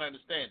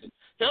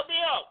 Help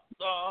me out,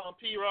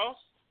 P. Ross.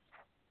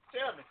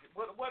 Tell me,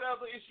 what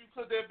other issue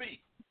could there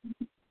be?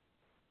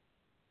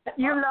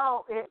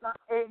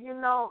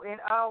 It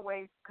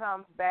always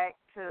comes back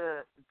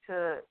to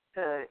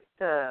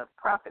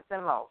profits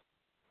and loss.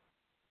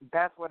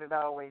 That's what it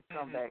always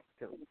comes back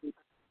to.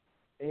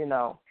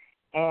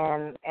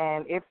 And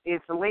if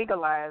it's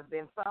legalized,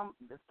 then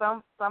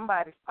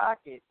somebody's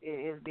pocket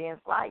is being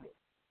slighted,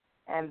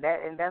 and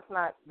that's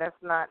not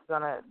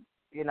gonna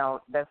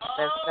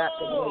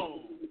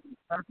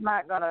that's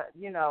not gonna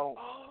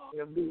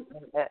be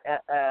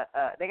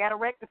they gotta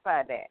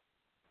rectify that.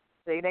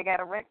 They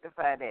gotta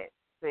rectify that.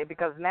 See,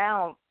 because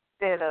now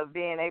instead of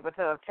being able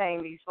to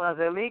obtain these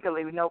funds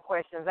illegally with no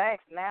questions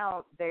asked,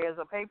 now there's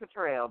a paper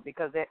trail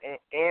because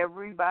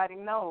everybody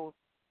knows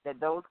that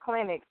those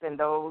clinics and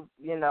those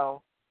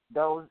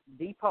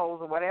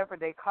depots or whatever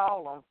they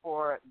call them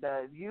for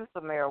the use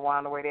of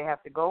marijuana, where they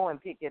have to go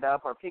and pick it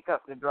up or pick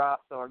up the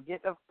drops or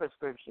get the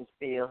prescriptions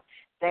filled,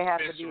 they have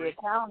to be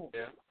accounted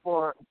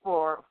for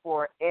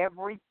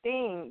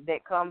everything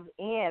that comes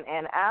in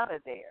and out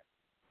of there.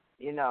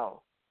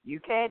 You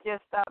can't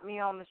just stop me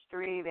on the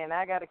street and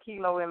I got a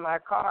kilo in my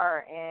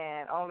car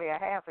and only a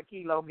half a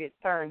kilo gets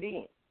turned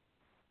in.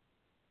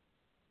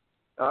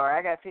 Or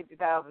I got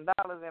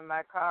 $50,000 in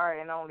my car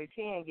and only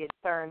 10 gets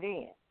turned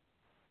in.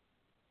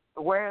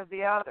 Where's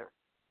the other?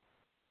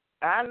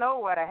 I know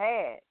what I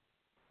had.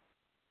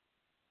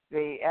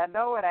 See, I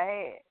know what I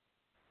had.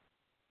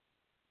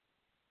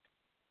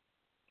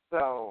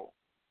 So,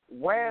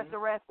 where's the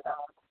rest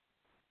of it?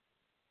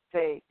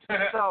 See,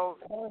 so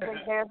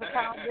there's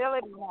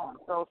accountability now.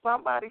 So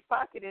somebody's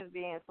pocket is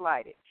being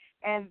slighted,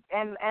 and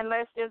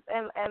let's just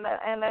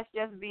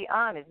be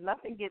honest.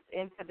 Nothing gets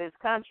into this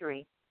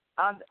country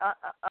under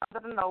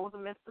the nose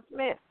of Mr.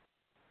 Smith.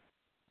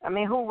 I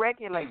mean, who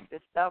regulates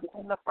this stuff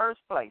in the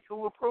first place?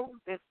 Who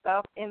approves this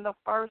stuff in the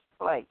first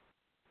place?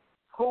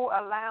 Who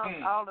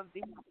allows all of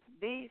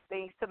these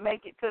things to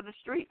make it to the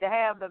street, to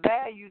have the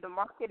value, the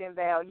marketing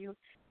value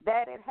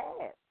that it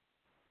has?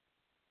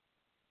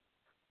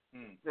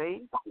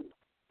 See?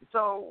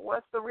 So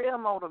what's the real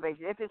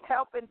motivation? If it's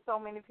helping so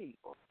many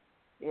people,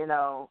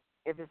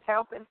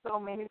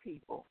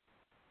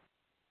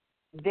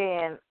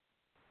 then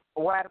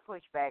why the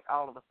pushback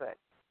all of a sudden?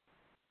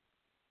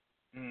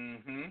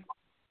 Mm-hmm.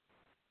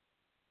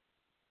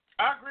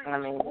 I agree. I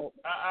mean,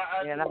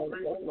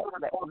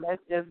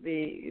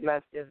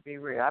 let's just be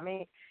real. I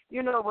mean,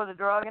 it was a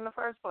drug in the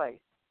first place.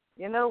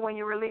 You know, when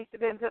you release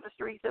it into the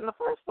streets in the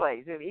first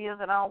place, it is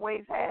and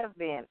always has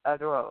been a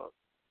drug.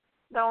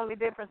 The only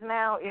difference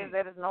now is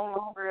that it's no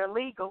longer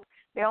illegal.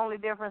 The only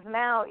difference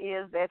now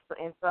is that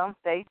in some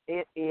states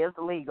it is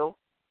legal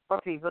for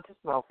people to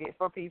smoke it,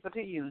 for people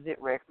to use it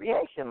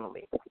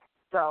recreationally.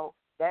 So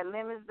that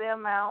limits the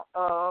amount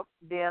of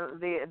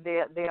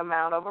the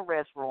amount of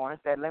arrest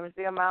warrants. That limits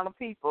the amount of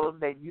people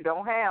that you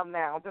don't have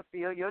now to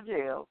fill your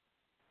jails.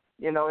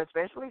 You know,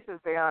 especially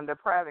since they're under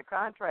private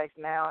contracts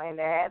now, and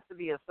there has to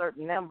be a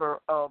certain number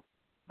of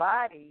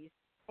bodies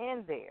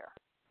in there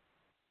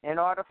in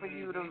order for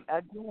you to,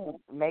 again,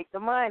 make the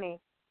money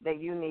that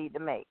you need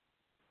to make.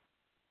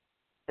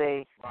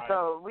 See? Right.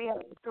 So we have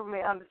to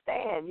truly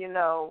understand, you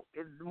know,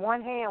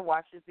 one hand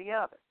washes the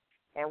other.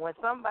 And when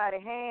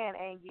somebody's hand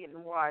ain't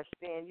getting washed,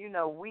 then, you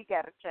know, we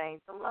got to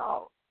change the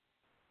laws.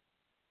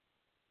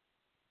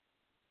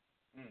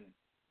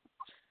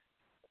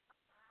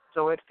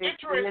 So it fits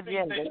the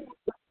agenda.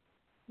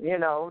 You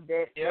know, so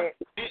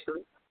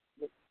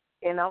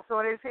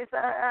it fits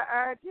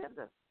our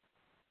agenda.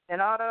 In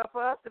order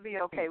for us to be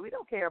okay, we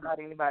don't care about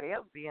anybody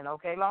else being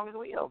okay as long as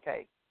we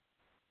okay.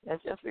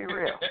 Let's just be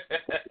real.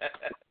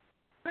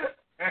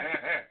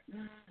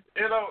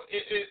 You know,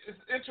 it's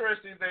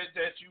interesting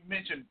that you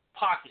mentioned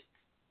pockets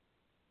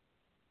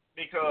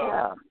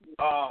because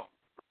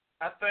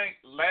I think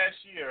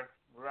last year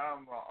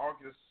around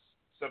August,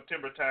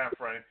 September time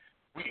frame,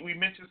 we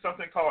mentioned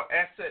something called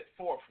asset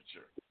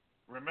forfeiture.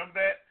 Remember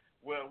that?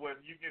 Well, when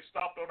you get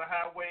stopped on the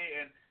highway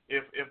and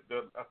if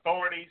the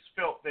authorities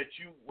felt that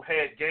you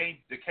had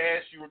gained the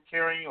cash you were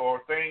carrying or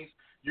things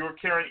you were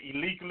carrying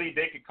illegally,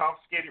 they could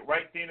confiscate it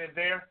right then and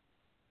there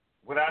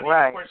without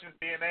any questions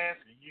being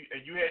asked.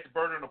 And you had the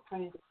burden of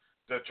proof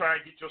to try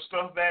and get your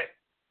stuff back.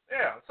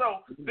 Yeah,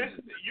 so this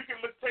you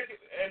can take it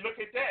and look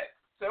at that.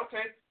 Say,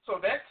 okay, so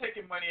that's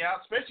taking money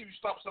out, especially if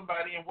you stop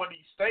somebody in one of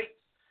these states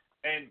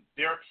and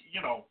they're,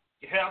 you know,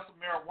 you have some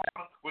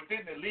marijuana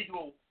within the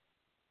legal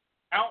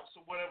ounce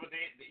or whatever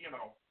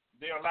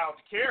they're allowed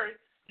to carry.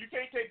 You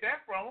can't take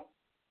that from them,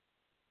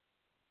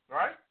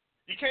 right?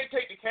 You can't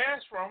take the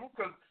cash from them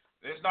because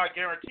it's not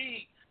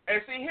guaranteed.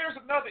 And see, here's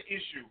another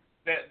issue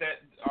that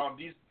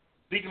these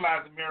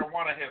legalizing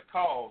marijuana has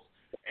caused,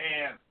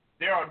 and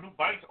there are new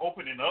banks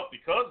opening up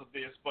because of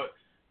this. But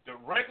the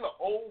regular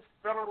old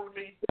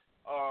federally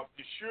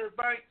insured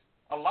banks,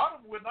 a lot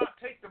of them will not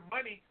take the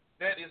money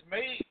that is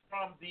made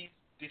from these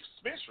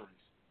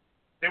dispensaries.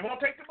 They won't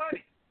take the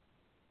money.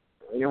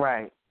 You're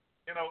right.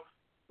 You know,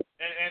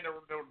 and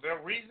their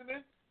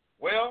reasoning,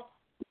 well,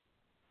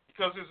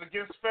 because it's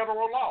against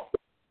federal law.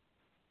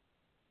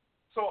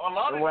 So a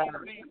lot of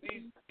these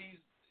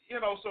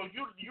you know, so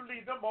you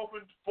leave them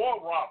open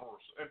for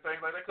robbers and things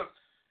like that because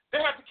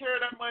they have to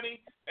carry that money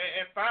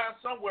and find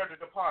somewhere to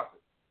deposit.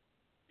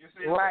 You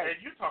see,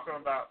 and you're talking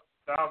about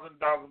 $1,000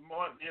 a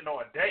month, you know,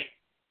 a day.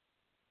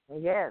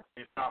 Yes.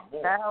 If not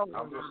more.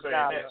 I'm just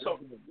saying that. So,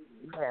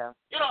 yeah.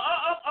 You know,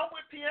 I'm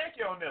with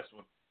Pianki on this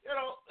one. You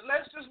know,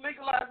 let's just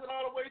legalize it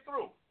all the way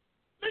through.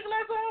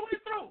 Legalize it all the way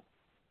through.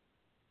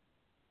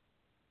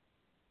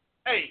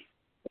 Hey,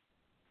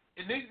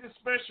 in these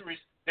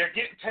dispensaries, they're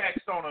getting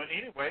taxed on it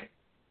anyway,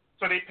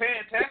 so they're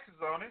paying taxes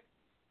on it,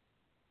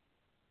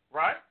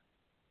 right?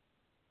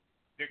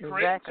 They're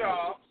creating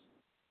jobs,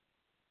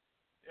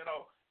 you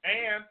know.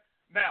 And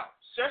now,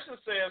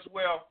 Sessions says,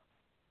 well,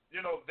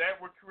 you know,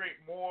 that would create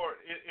more.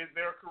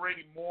 They're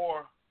creating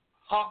more,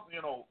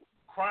 you know,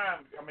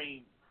 crime. I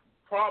mean,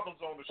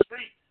 problems on the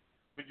street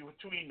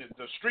between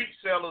the street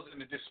sellers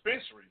and the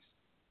dispensaries.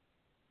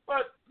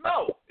 But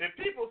no, if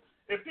people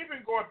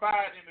can go and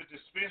buy it in the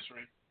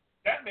dispensary,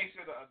 that makes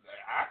it.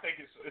 I think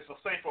it's a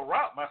safer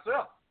route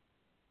myself.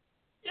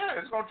 Yeah,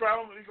 it's gonna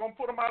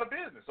put them out of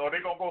business, or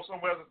they're gonna go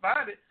somewhere else to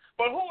find it.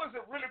 But who is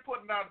it really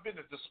putting out of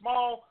business? The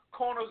small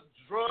corner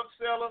drug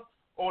seller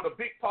or the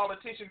big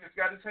politician that's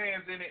got his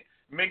hands in it,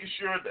 making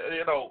sure that,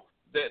 you know,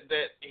 that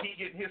he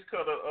getting his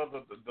cut of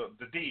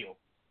the deal.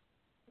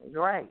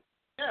 Right.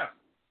 Yeah.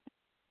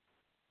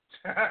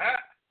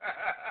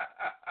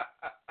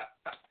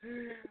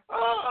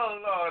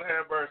 Oh, Lord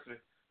have mercy.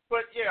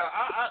 But yeah,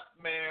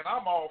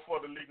 I'm all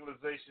for the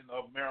legalization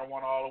of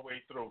marijuana all the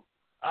way through.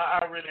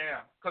 I really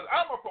am, because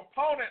I'm a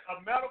proponent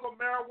of medical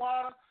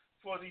marijuana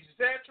for these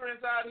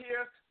veterans out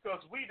here, because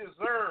we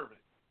deserve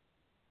it.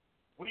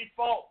 We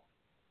fought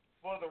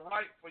for the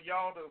right for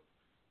y'all to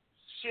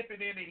ship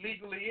it in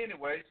illegally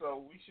anyway,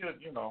 so we should,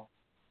 you know,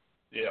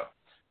 yeah.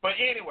 But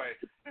anyway,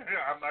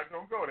 I'm not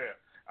gonna go there.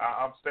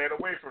 I'm staying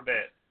away from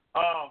that.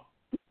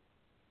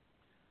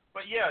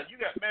 But yeah, you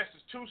got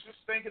Massachusetts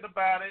thinking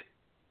about it,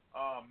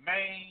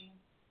 Maine,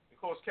 of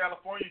course,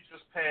 California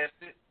just passed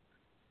it.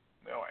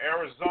 You know,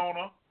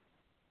 Arizona,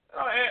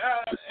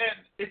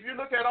 and if you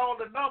look at all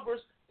the numbers,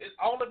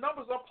 all the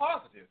numbers are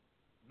positive.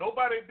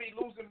 Nobody be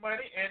losing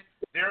money, and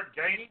they're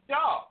gaining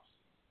jobs.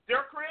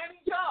 They're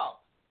creating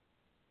jobs.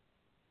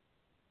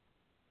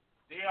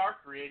 They are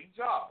creating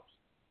jobs.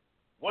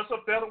 What's a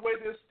better way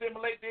to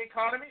stimulate the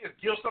economy is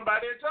give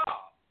somebody a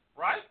job,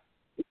 right?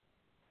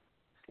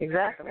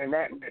 Exactly.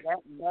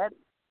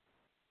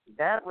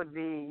 That would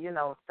be,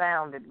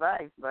 sound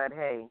advice. But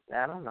hey,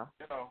 I don't know.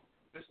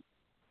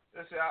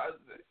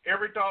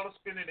 Every dollar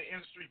spent in the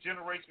industry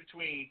generates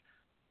between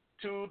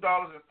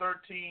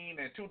 $2.13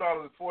 and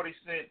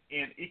 $2.40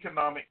 in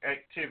economic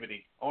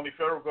activity. Only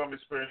federal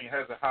government spending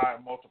has a high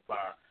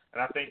multiplier,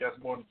 and I think that's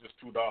more than just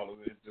 $2.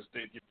 It just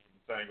did give you the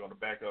thing on the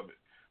back of it.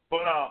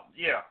 But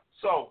yeah.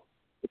 So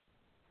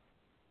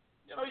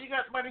you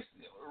got money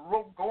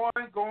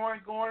going.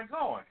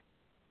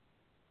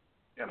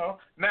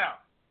 Now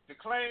the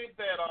claim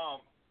that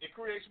it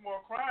creates more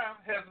crime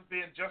hasn't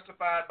been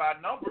justified by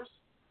numbers.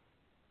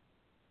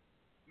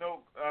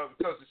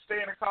 Because the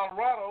state of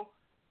Colorado,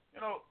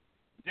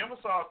 Denver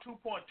saw a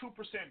 2.2%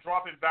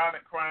 drop in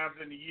violent crimes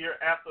in the year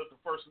after the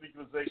first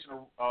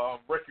legalization of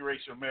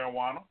recreational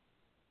marijuana.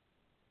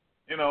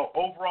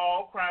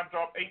 Overall crime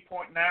dropped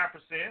 8.9%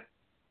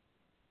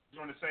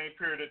 during the same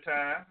period of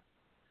time.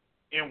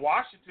 In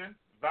Washington,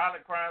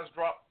 violent crimes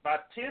dropped by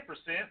 10%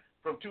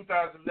 from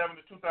 2011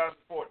 to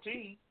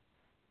 2014.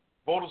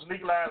 Voters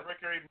legalized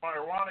recreational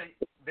marijuana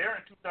there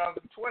in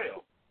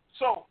 2012.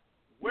 So,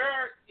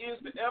 where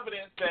is the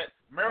evidence that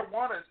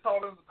legalizing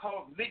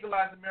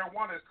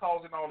marijuana is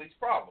causing all these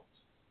problems?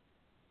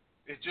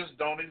 It just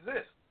don't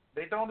exist.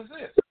 They don't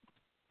exist.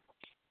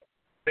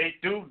 They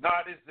do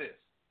not exist.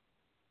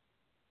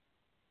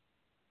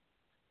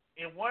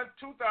 In one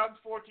 2014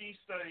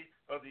 study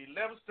of the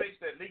 11 states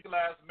that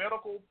legalized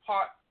medical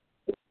pot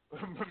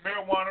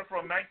marijuana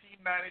from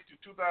 1990 to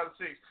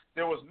 2006,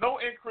 there was no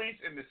increase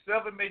in the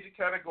 7 major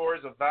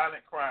categories of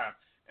violent crime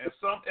and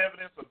some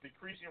evidence of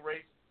decreasing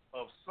rates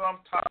of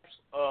some types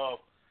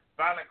of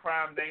violent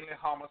crime, namely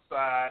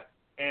homicide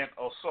and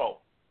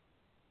assault.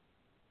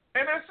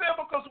 And it's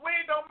simple because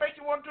weed don't make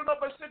you want to do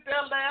nothing but sit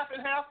there, laugh,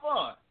 and have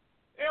fun.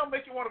 It don't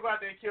make you want to go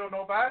out there and kill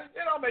nobody.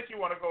 It don't make you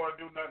want to go and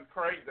do nothing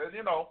crazy.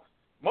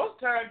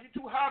 Most times you're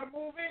too high to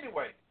move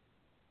anyway.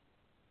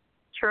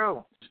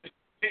 True.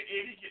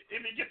 If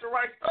you get the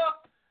right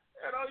stuff,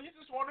 you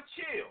just want to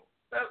chill.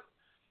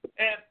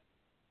 And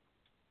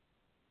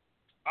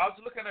I was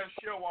looking at a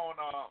show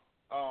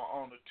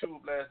on the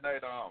tube last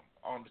night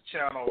on the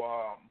channel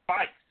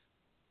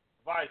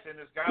Vice, and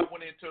this guy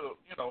went into,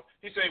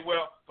 he said,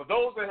 well, for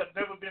those that have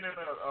never been in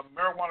a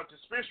marijuana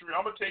dispensary,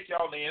 I'm going to take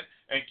y'all in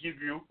and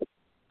give you,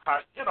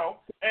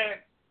 and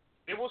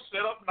it was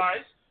set up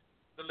nice.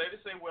 The lady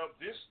said, well,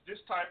 this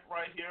type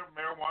right here,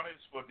 marijuana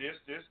is for this.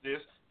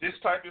 This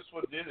type is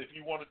for this. If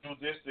you want to do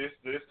this. And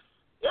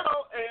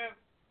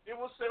it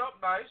was set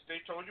up nice. They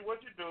told you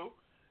what you do.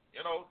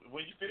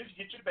 When you finish,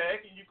 get your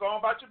bag and you go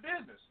on about your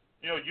business.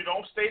 You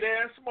don't stay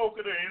there and smoke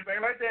it or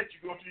anything like that.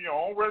 You go to your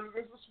own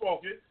residence and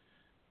smoke it.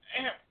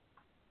 And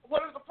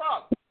what is the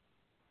problem?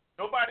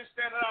 Nobody's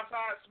standing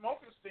outside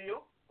smoking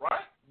still,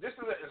 right? It's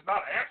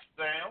not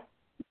Amsterdam.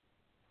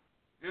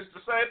 It's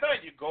the same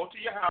thing. You go to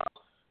your house.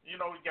 You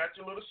got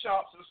your little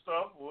shops and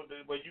stuff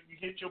where you can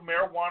get your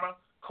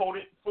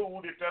marijuana-coated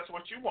food if that's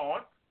what you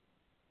want.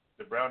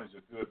 The brownies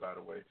are good, by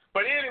the way.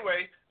 But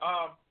anyway,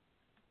 and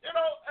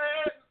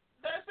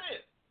that's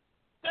it.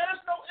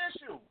 There's no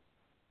issue.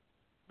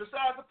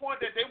 Besides the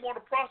point that they want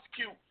to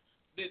prosecute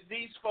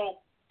these folk,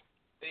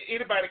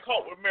 anybody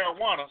caught with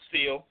marijuana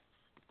still,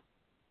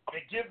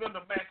 and give them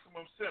the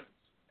maximum sentence.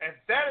 And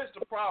that is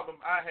the problem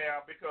I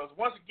have because,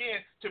 once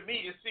again, to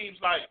me, it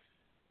seems like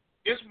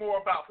it's more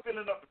about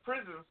filling up the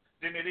prisons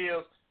than it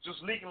is just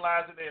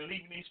legalizing and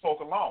leaving these folk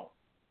alone.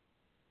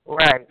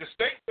 Right. The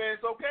state says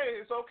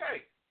it's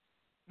okay.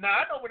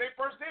 Now, I know when they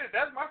first did it,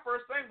 that's my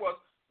first thing was,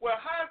 well,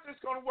 how is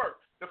this going to work?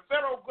 The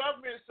federal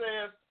government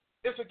says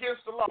it's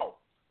against the law,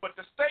 but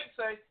the state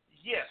say,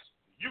 yes,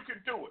 you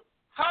can do it.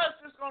 How is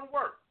this going to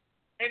work?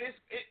 And it's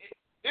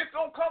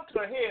going to come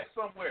to a head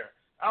somewhere.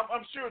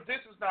 I'm sure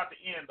this is not the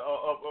end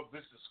of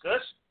this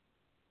discussion.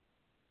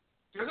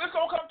 Because it's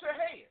going to come to a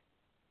head.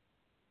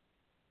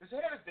 His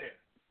head is there.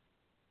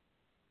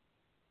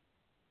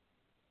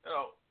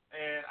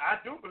 And I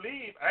do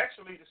believe,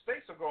 actually, the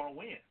states are going to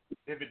win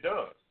if it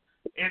does.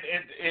 And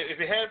if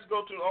it has to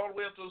go all the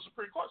way up to the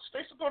Supreme Court,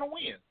 states are going to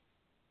win.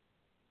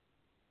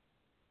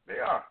 They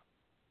are.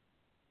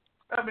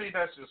 I mean,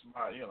 that's just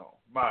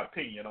my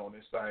opinion on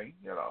this thing,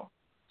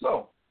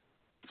 So,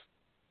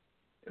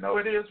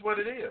 it is what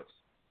it is.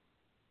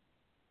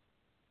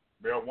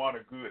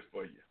 Marijuana good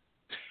for you.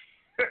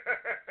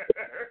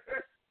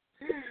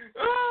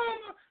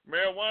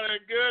 Marijuana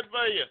is good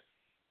for you.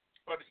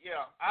 But,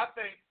 yeah, I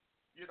think,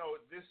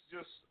 this is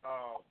just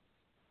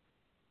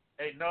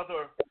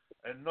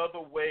another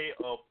way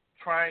of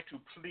trying to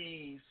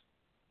please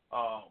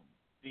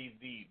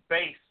the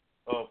base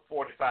of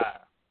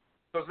 45.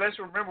 Because let's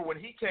remember, when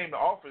he came to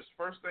office,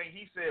 first thing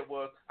he said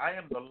was, I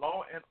am the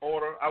law and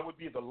order, I would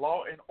be the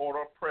law and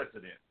order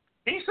president.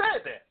 He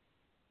said that.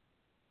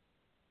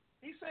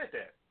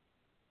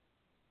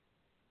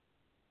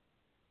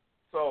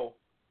 So,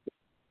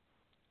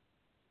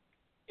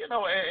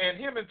 and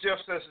him and Jeff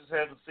Sessions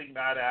haven't seen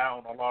eye to eye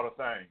on a lot of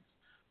things.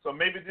 So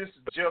maybe this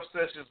is Jeff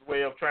Sessions'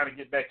 way of trying to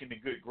get back into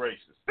good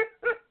graces.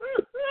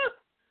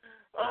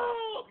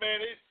 Oh,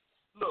 man.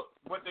 Look,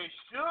 what they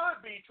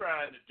should be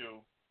trying to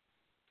do,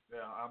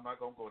 I'm not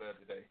gonna go there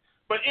today.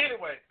 But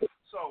anyway,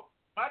 so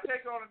my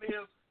take on it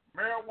is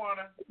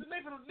marijuana.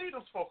 Leave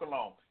those folk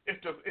alone.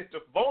 If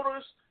the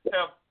voters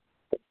have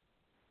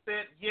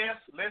said yes,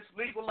 let's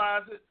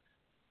legalize it,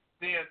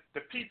 then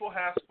the people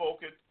have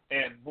spoken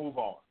and move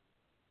on.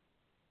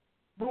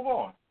 Move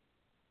on.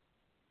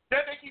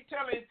 Then they keep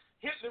telling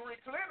Hillary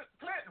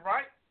Clinton,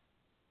 right?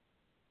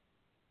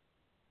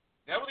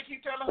 That's what they keep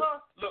telling her.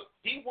 Look,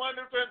 he won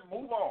the referendum,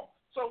 move on.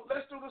 So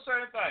let's do the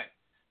same thing.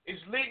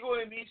 It's legal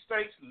in these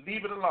states.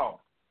 Leave it alone.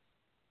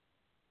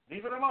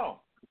 Leave it alone.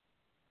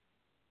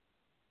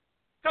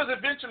 Because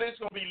eventually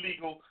it's going to be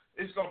legal.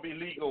 It's going to be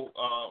legal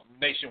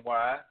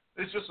nationwide.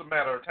 It's just a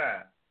matter of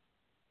time.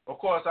 Of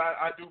course,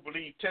 I do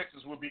believe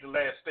Texas will be the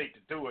last state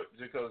to do it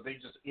because they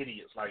just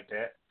idiots like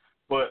that.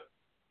 But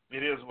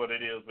it is what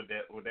it is with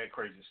that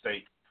crazy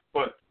state.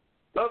 But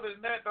other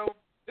than that, though,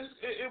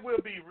 it will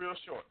be real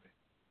shortly.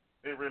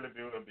 It really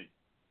will be.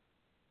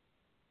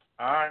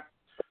 All right.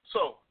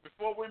 So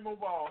before we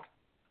move on,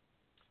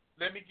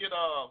 let me get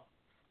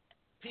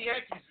P.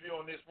 Yankee's view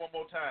on this one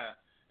more time,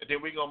 and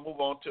then we're gonna move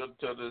on to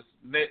this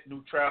net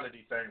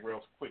neutrality thing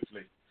real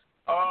quickly.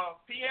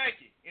 P.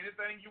 Yankee,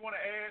 anything you want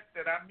to add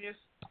that I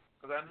missed?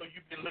 Because I know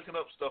you've been looking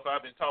up stuff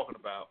I've been talking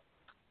about.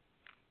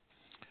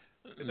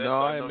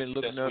 No, I haven't been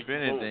looking up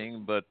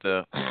anything, but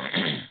to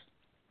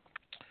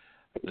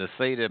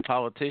say that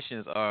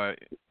politicians are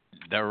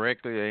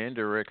directly or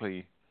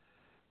indirectly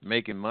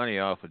making money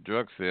off of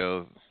drug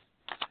sales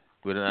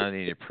without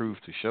any proof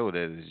to show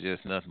that is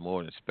just nothing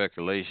more than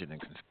speculation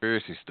and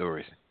conspiracy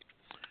stories.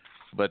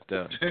 But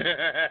okay,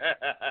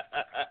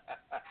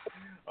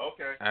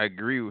 I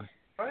agree. Go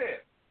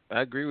ahead.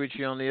 I agree with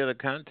you on the other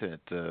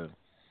content.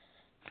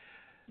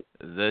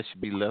 That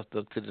should be left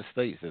up to the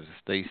states as the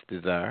states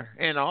desire,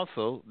 and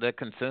also that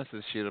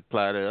consensus should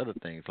apply to other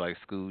things like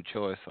school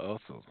choice.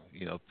 Also,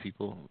 a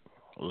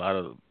lot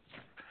of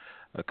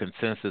a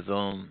consensus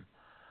on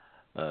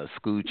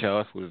school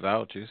choice with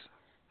vouchers,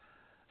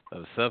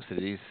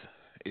 subsidies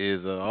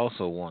is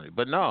also wanted.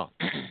 But no,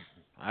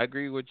 I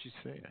agree with what you're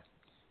saying.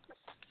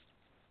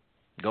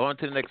 Go on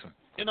to the next one.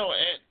 And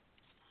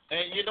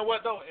you know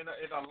what though, in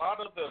a lot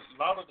of the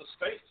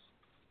states,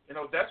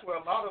 that's where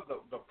a lot of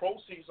the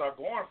proceeds are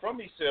going from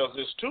these sales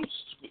is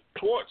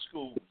towards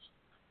schools,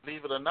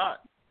 believe it or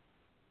not.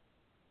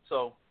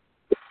 So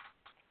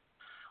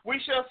we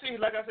shall see.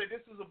 Like I said,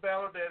 this is a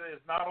battle that is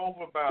not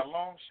over by a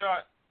long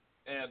shot,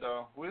 and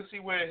we'll see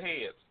where it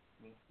heads.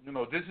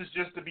 This is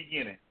just the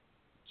beginning.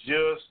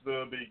 Just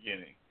the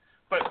beginning.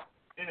 But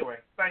anyway,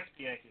 thanks,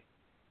 Yankee,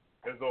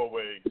 as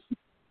always.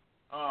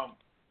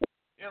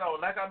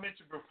 Like I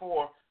mentioned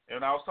before,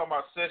 and I was talking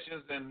about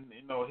Sessions and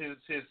his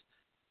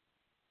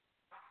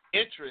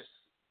interest,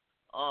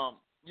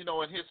 in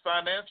his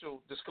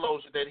financial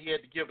disclosure that he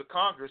had to give to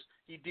Congress,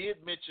 he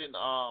did mention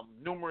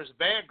numerous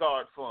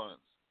Vanguard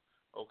funds.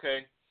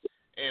 Okay,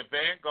 and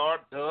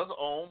Vanguard does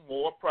own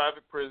more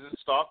private prison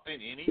stock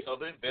than any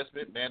other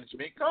investment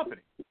management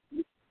company.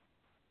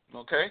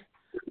 Okay,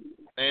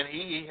 and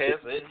he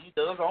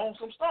does own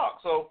some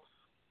stock. So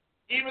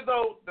even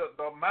though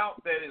the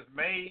amount that is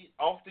made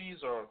off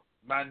these are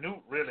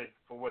minute, really,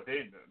 for what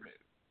they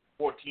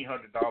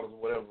 $1,400 or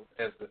whatever,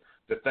 as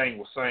the thing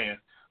was saying,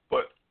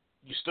 but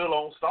you still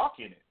own stock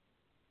in it.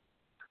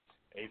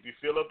 Hey, if you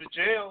fill up the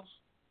jails,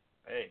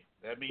 hey,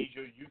 that means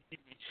you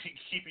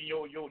keeping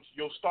your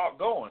stock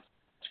going.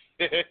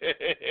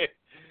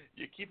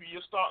 You're keeping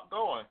your stock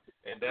going,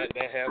 and that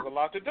has a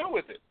lot to do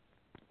with it.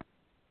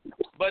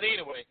 But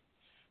anyway,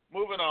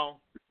 moving on.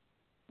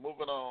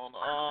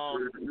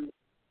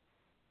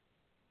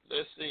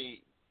 Let's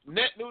see.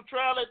 Net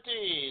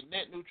neutrality.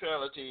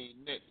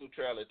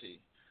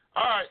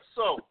 All right,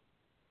 so.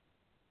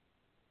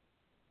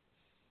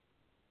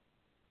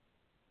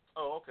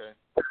 Oh, okay.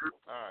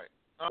 All right.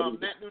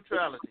 Net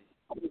neutrality.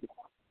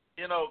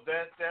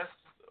 That's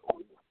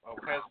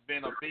has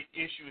been a big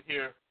issue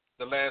here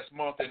the last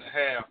month and a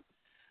half,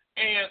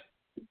 and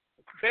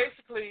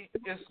basically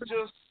it's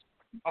just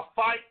a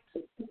fight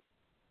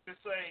to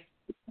say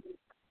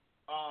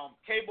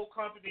cable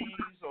companies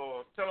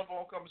or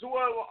telephone companies,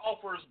 whoever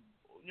offers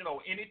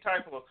any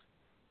type of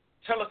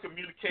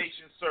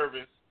telecommunication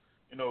service,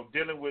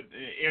 dealing with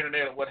the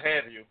internet or what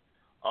have you.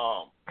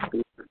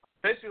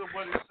 Basically,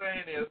 what it's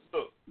saying is,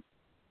 look,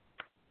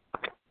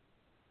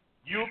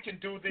 you can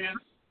do this,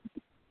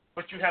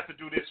 but you have to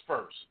do this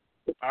first.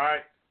 All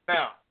right?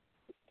 Now,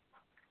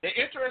 the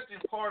interesting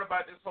part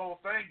about this whole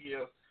thing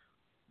is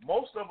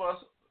most of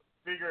us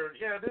figure,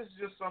 yeah, this is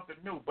just something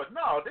new. But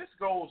no, this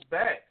goes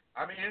back.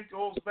 I mean, it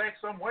goes back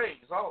some ways.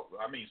 Some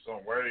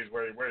ways.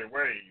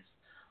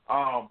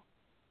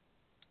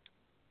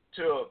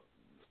 To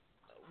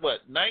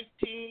what,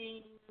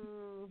 19...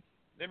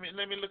 Let me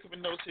look at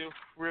my notes here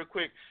real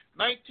quick.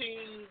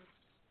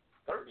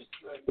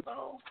 1936,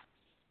 no?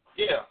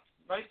 Yeah,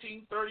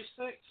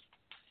 1936.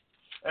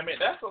 I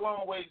mean, that's a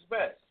long ways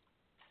back.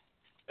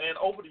 And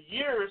over the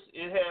years,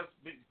 it has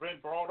been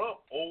brought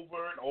up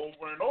over and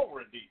over and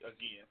over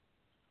again.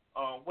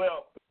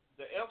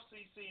 The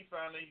FCC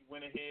finally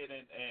went ahead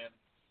and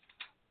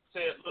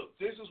said, look,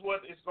 this is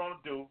what it's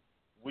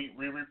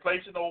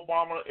place in the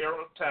Obama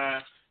era of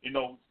time,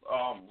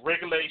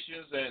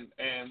 regulations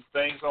and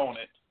things on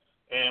it,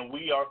 and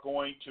we are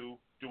going to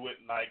do it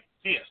like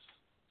this.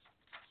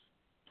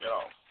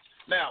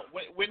 Now,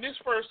 when this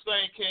first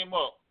thing came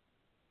up,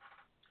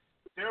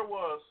 there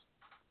was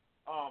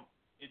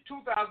in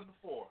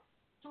 2004,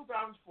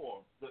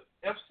 the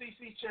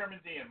FCC chairman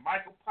then,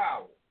 Michael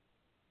Powell,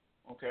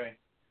 okay,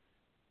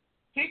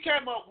 he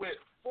came up with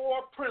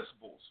four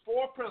principles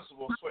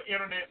for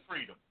internet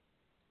freedom.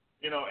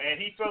 And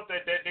he felt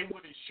that they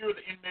would ensure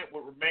the internet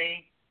would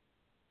remain,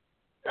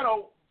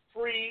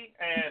 free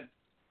and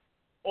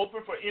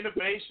open for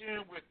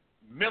innovation with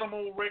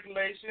minimal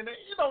regulation. And,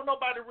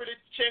 nobody really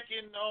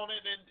checking on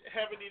it and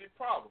having any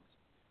problems.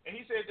 And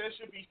he said there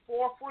should be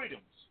four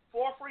freedoms.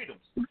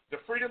 The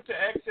freedom to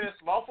access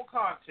lawful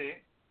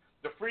content,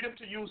 the freedom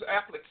to use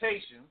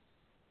applications,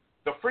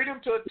 the freedom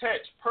to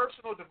attach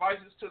personal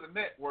devices to the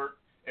network,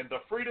 and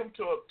the freedom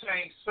to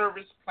obtain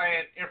service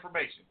plan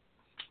information.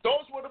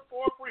 Those were the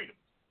four freedoms.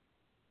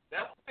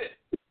 That's it.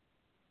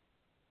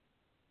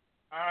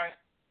 All right.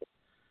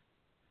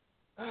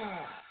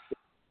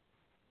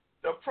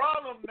 The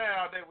problem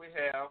now that we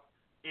have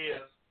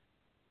is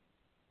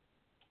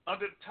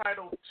under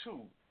Title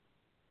II.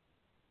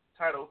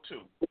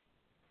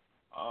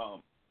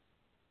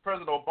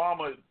 President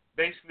Obama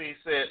basically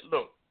said,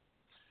 look,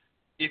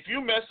 if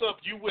you mess up,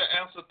 you will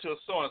answer to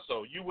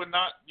so-and-so. You will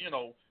not,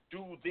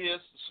 do this,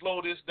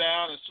 slow this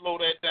down and slow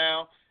that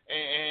down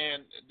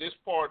and this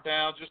part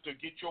down just to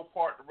get your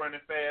part running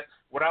fast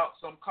without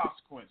some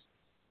consequences.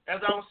 As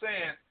I was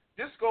saying,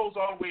 this goes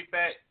all the way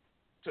back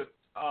to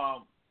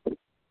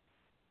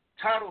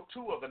Title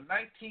II of the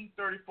 1934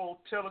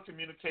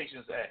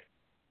 Telecommunications Act.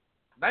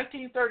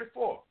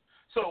 1934.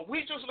 So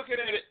we just looking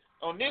at it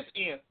on this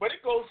end, but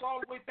it goes all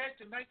the way back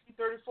to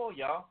 1934,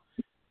 y'all,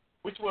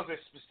 which was a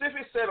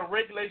specific set of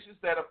regulations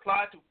that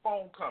apply to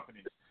phone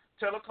companies.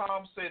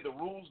 Telecoms say the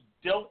rules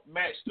don't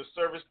match the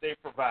service they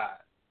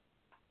provide.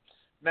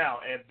 Now,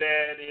 and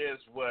that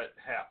is what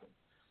happened.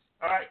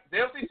 All right,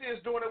 the FCC is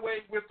doing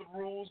away with the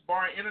rules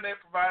barring internet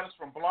providers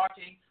from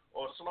blocking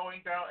or slowing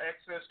down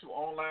access to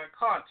online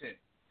content.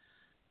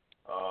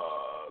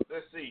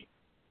 Let's see.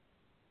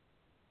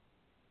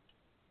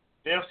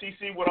 The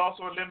FCC would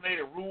also eliminate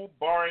a rule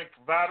barring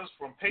providers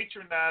from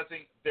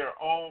prioritizing their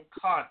own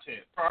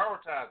content.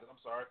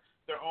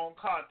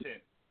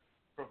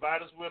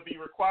 Providers will be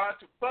required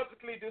to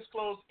publicly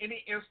disclose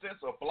any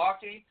instance of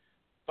blocking,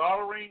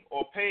 throttling,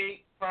 or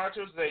paid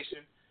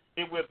prioritization.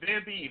 It will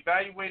then be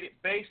evaluated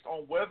based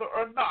on whether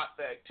or not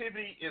the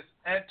activity is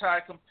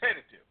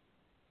anti-competitive.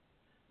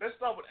 Let's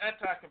start with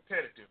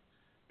anti-competitive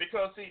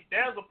because, see,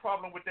 there's a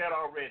problem with that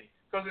already.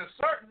 Because in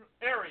certain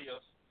areas,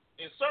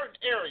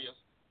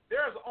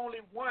 there's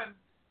only one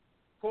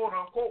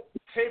quote-unquote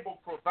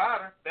cable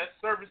provider that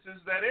services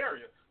that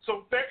area.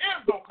 So there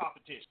is no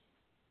competition.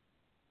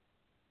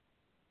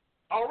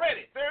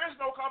 Already, there is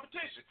no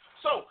competition.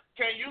 So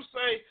can you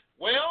say,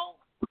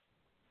 well,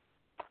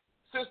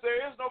 since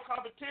there is no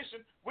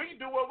competition, we can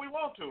do what we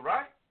want to,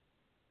 right?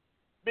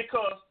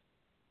 Because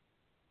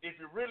if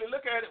you really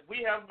look at it,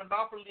 we have a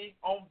monopoly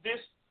on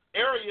this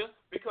area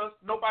because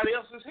nobody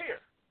else is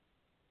here.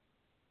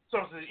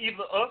 So it's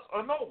either us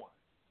or no one.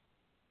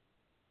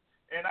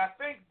 And I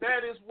think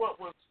that is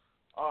what was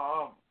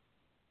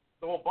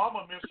the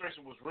Obama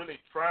administration was really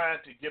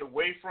trying to get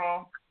away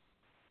from.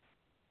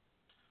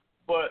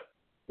 But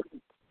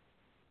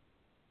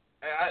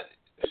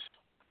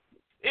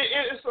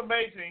it's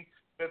amazing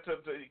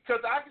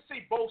because I can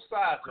see both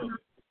sides of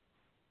it.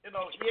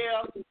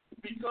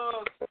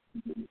 Because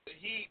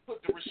he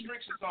put the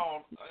restrictions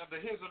on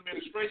under his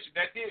administration,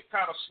 that did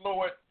kind of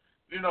slow it,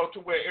 to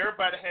where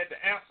everybody had to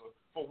answer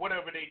for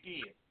whatever they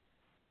did.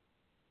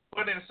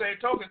 But in the same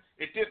token,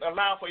 it didn't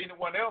allow for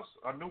anyone else,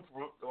 a new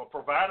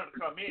provider, to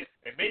come in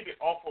and maybe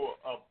offer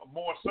a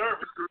more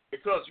service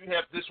because you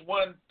have this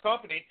one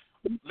company,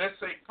 let's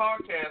say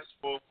Comcast,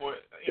 for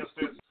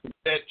instance,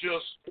 that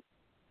just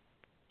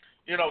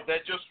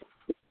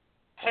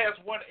has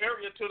one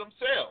area to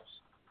themselves,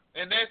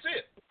 and that's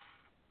it.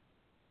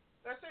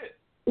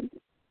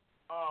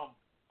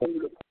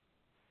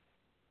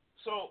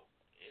 So,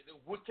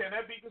 can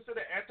that be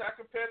considered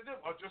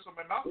anti-competitive or just a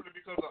monopoly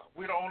because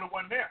we're the only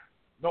one there?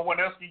 No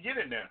one else can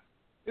get in there.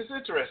 It's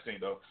interesting,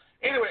 though.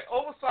 Anyway,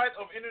 oversight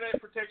of internet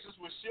protections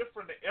will shift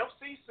from the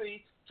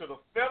FCC to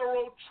the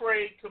Federal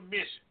Trade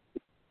Commission.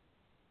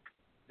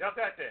 Y'all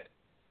got that?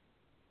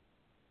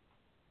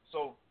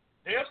 So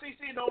the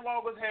FCC no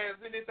longer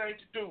has anything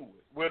to do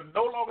with, will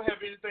no longer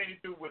have anything to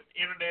do with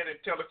internet and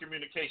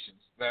telecommunications.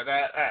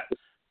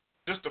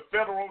 Just the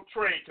Federal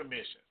Trade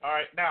Commission. All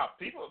right. Now,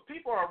 people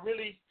are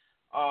really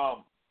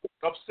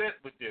upset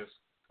with this.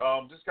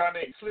 This guy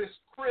named Chris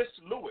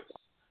Lewis,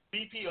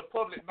 VP of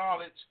Public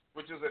Knowledge,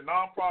 which is a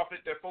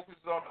nonprofit that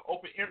focuses on the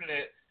open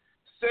internet,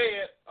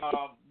 said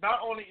not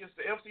only is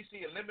the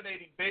FCC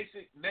eliminating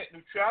basic net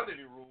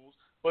neutrality rules,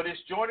 but it's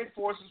joining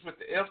forces with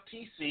the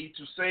FTC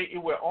to say it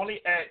will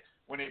only act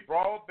when a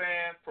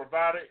broadband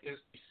provider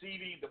is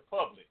deceiving the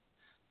public.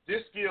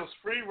 This gives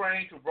free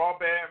rein to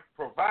broadband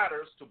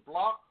providers to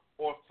block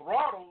or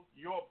throttle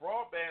your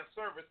broadband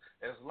service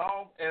as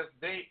long as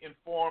they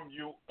inform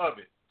you of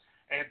it.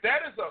 And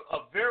that is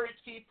a very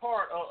key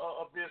part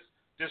of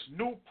this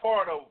new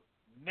part of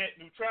net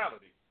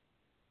neutrality.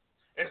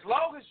 As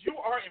long as you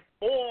are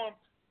informed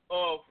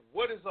of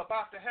what is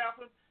about to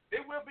happen, they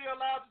will be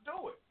allowed to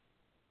do it.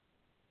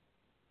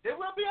 They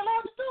will be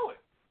allowed to do it.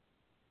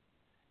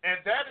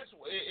 And that is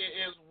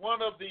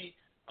one of the,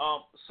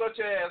 such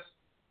as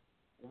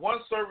one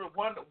service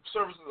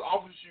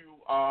offers you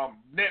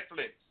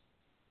Netflix.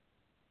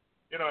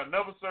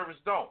 Another service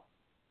don't.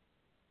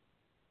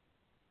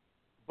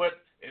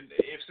 But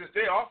since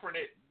they're offering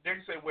it, they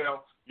can say,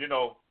 well,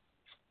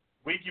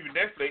 we give you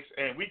Netflix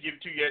and we give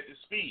it to you at this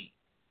speed.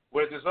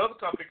 Whereas this other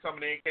company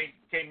coming in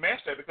can't match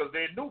that because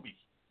they're newbie.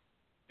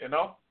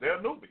 They're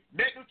a newbie.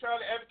 Net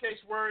neutrality advocates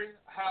worry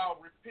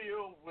how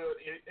repeal will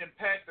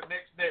impact the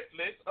next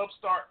Netflix.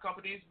 Upstart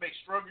companies may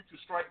struggle to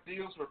strike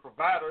deals with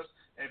providers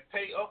and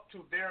pay up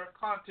to their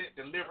content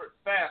delivered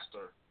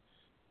faster.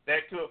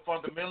 That could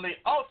fundamentally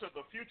alter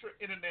the future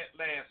internet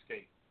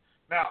landscape.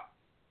 Now,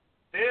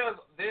 there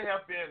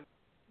have been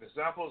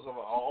examples of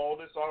all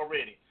this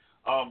already.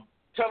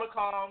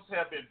 Telecoms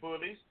have been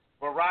bullies.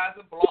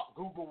 Verizon blocked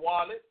Google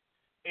Wallet.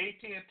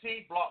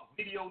 AT&T blocked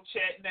video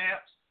chat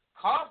apps.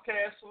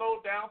 Comcast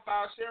slowed down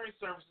file sharing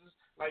services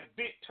like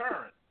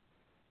BitTorrent.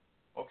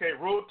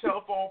 Rural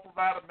telephone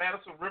provider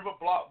Madison River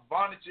blocked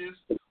Vonage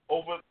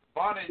over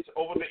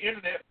the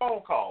internet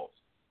phone calls.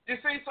 You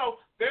see, so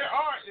there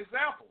are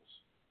examples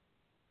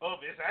of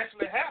it's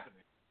actually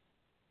happening.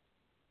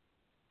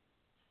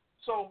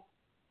 So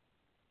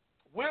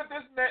will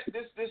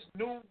this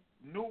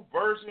new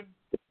version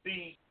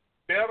be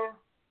better?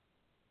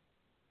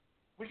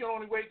 We can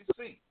only wait to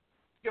see.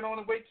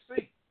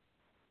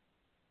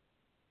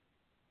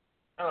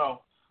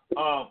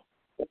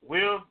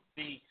 Will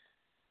the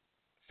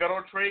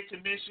Federal Trade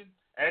Commission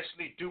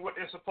actually do what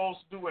they're supposed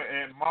to do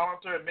and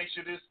monitor and make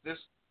sure this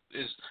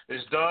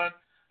is done?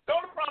 The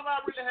only problem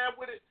I really have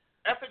with it,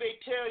 after they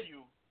tell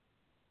you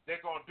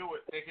they're going to do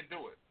it, they can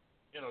do it.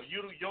 You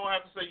don't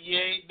have to say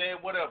yay, nay,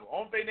 whatever.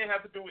 Only thing they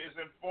have to do is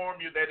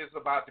inform you that it's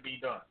about to be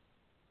done.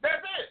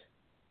 That's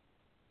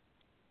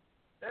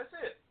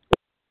it.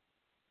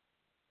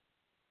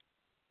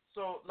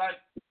 So, like,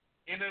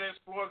 Internet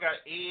Explorer got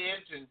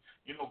Edge and,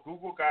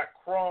 Google got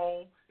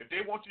Chrome. If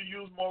they want you to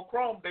use more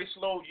Chrome, they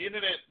slow your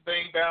internet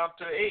thing down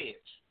to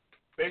Edge.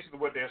 Basically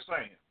what they're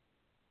saying.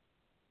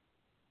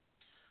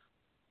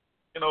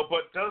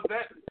 But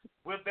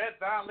will that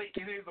violate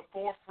any of the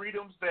four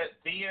freedoms that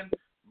then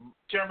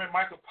Chairman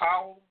Michael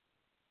Powell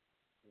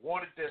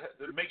wanted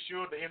to make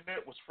sure the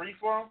internet was free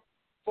for?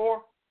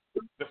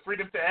 The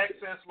freedom to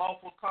access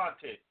lawful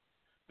content,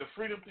 the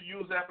freedom to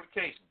use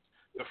applications,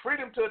 the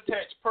freedom to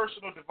attach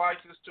personal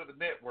devices to the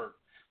network,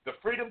 the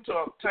freedom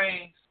to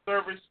obtain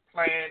service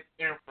plan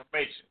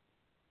information.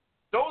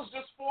 Those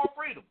are just four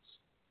freedoms.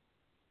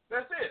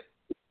 That's it.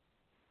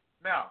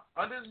 Now,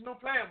 under this new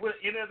plan, will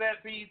any of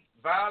that be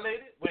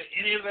violated? Will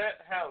any of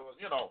that have,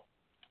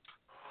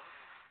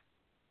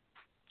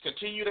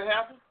 continue to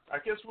happen? I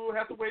guess we'll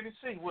have to wait and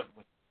see,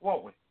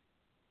 won't we?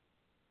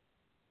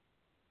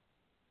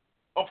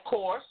 Of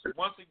course,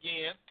 once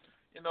again,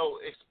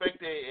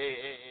 expect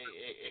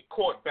a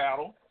court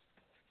battle.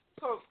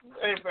 So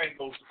everything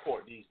goes to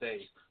court these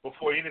days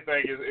before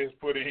anything is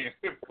put in,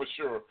 for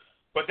sure.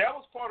 But that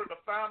was part of the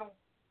final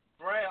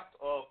draft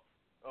of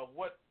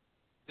what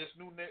this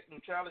new net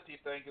neutrality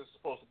thing is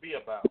supposed to be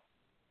about.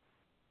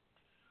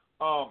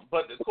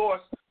 But of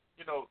course,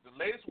 the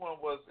latest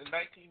one was in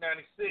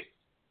 1996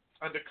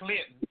 under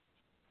Clinton,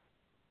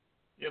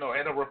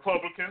 and a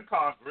Republican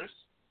Congress.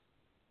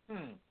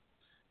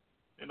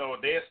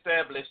 They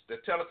established the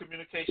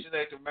Telecommunications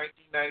Act of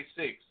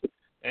 1996,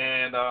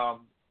 and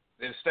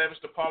they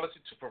established a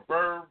policy to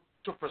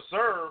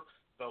preserve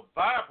the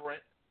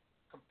vibrant,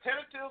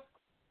 competitive,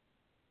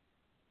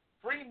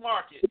 free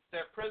market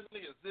that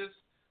presently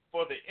exists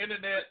for the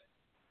internet,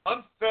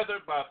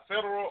 unfeathered by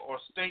federal or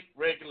state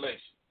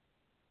regulation.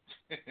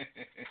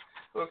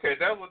 Okay,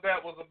 that's what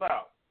that was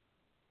about.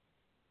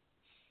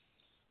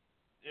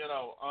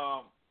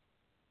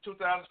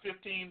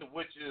 2015,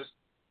 which is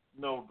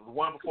the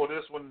one before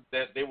this one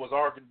that they were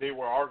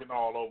arguing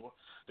all over.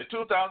 The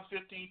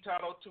 2015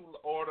 Title II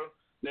order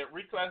that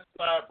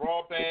reclassified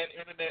broadband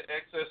internet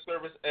access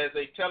service as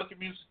a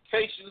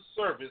telecommunications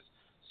service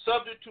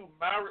subject to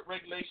moderate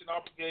regulation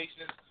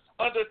obligations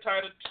under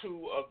Title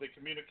II of the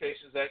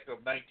Communications Act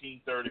of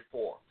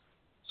 1934.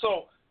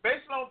 So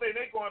basically, the only thing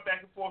they're going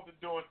back and forth and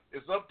doing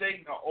is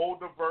updating an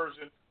older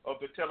version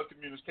of the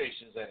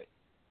Telecommunications Act,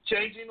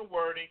 changing the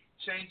wording,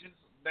 changing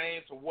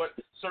names of what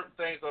certain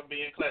things are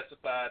being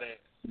classified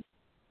as.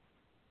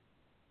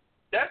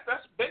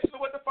 That's basically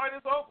what the fight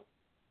is over.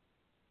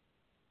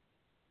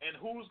 And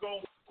who's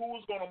going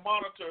to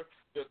monitor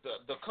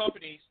the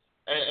companies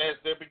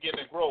as they begin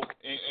to grow,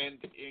 and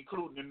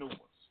including the new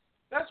ones.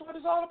 That's what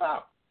it's all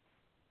about.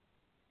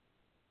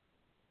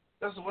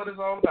 That's what it's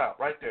all about,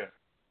 right there.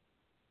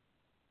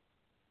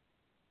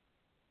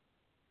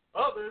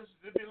 Others,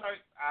 they'd be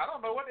like, I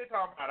don't know what they're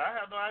talking about. I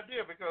have no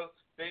idea because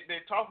they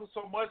talking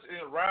so much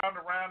around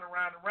and around and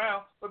around and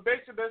around. But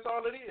basically, that's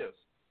all it is.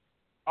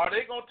 Are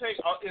they going to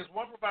take? Is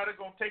one provider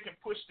going to take and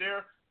push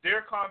their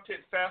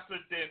content faster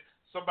than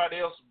somebody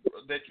else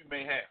that you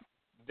may have?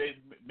 They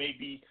may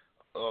be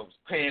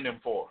paying them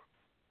for.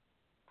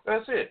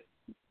 That's it.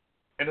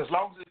 And as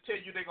long as they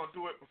tell you they're going to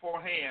do it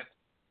beforehand,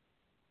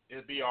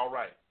 it'll be all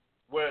right.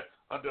 Where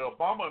under the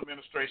Obama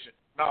administration,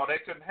 no,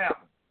 that couldn't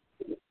happen.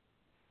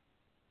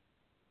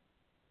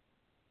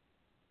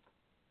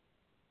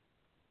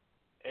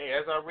 Hey,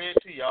 as I read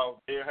to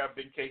y'all, there have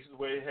been cases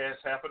where it has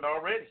happened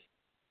already.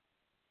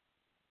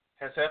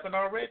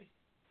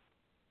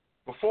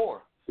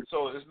 Before.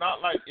 So it's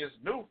not like it's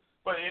new.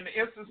 But in the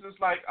instances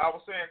like I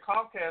was saying,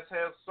 Comcast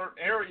has certain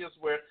areas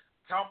where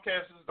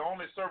Comcast is the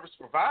only service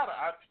provider,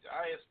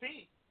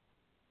 ISP.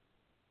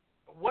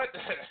 What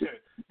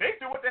they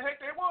do what the heck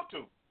they want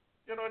to.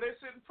 You know, they're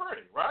sitting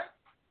pretty, right?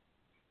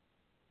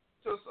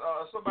 Just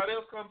somebody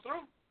else come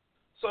through.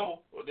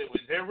 So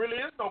there really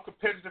is no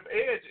competitive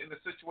edge in a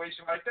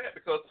situation like that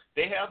because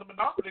they have the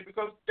monopoly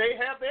because they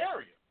have the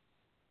area.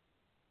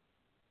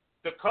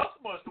 The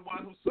customer is the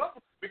one who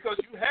suffers because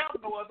you have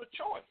no other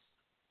choice.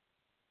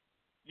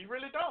 You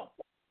really don't.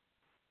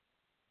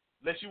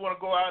 Unless you want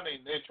to go out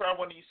and try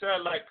one of these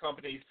satellite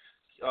companies,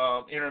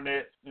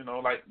 internet, you know,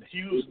 like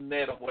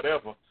HughesNet or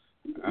whatever.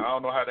 I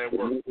don't know how that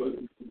works. But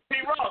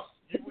P. Ross,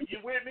 you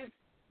with me?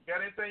 You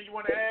got anything you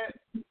want to add?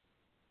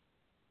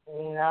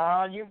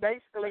 No, you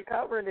basically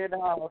covered it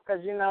all.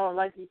 Because, you know,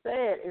 like you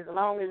said, as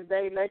long as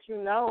they let you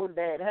know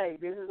that, hey,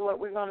 this is what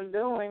we're going to be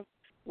doing,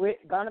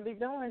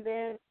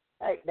 then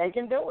hey, they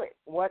can do it.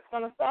 What's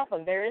going to stop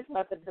them? There is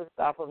nothing to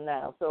stop them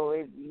now. So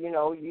if you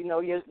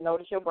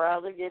notice your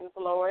browser getting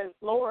slower and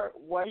slower,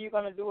 what are you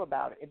going to do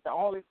about it? It's the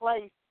only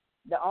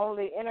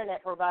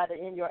internet provider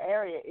in your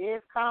area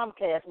is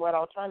Comcast. What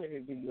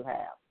alternative do you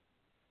have?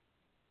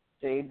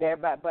 See,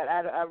 but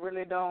I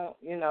really don't,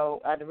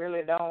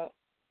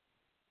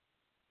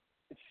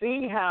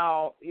 see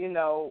how,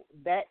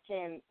 that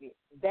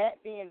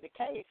being the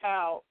case,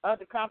 how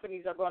other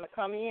companies are going to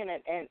come in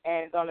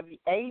and going to be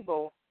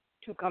able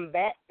to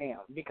combat them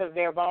because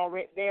they're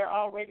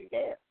already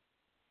there.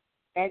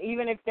 And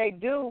even if they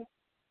do,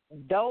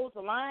 those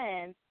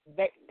lines,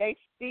 they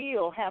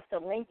still have to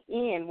link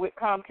in with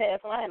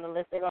Comcast line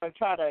unless they're going to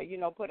try to,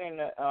 put in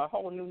a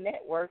whole new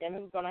network, and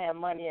who's going to have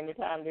money and the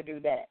time to do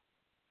that?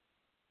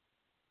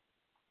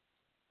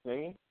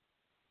 See?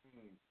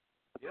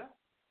 Yeah,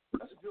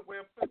 that's a good way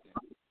of putting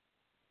it.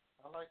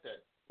 I like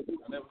that.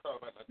 I never thought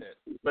about it like that.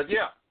 But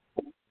yeah,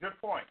 good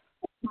point.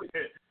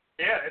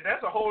 Yeah, and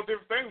that's a whole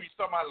different thing when you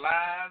talk about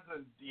lines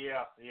and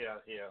yeah. Yeah,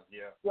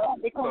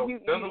 because so you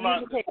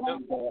take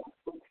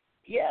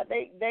yeah,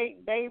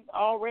 they've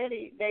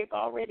already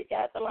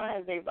got the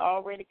lines. They've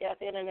already got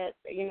the internet.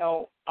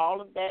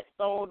 All of that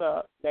sold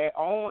up. They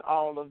own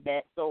all of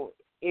that. So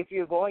if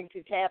you're going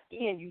to tap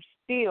in, you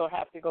still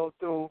have to go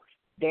through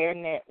their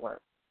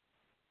network.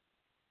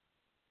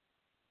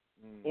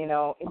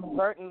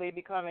 Inadvertently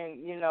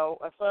becoming,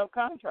 a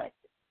subcontractor.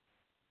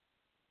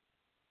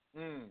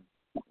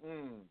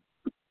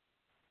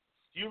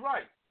 You're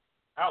right.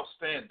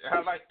 Outstanding.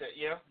 I like that.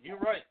 Yeah, you're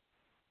right.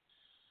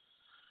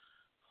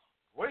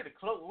 Way to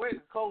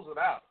close it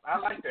out. I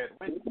like that.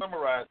 Way to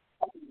summarize.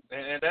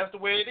 And that's the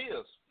way it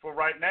is for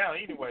right now.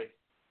 Anyway,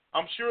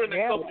 I'm sure in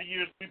a couple of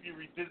years we'll be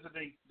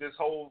revisiting this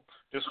whole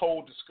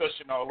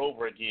discussion all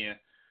over again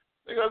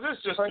because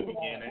it's just the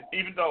beginning.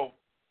 Even though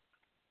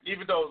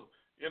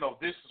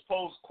this is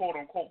supposed to quote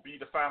unquote be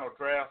the final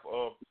draft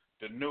of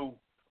the new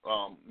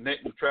net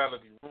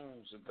neutrality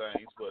rules and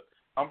things, but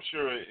I'm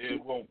sure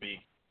it won't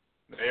be.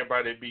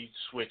 Everybody be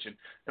switching.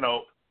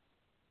 The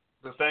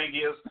thing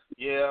is,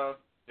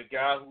 the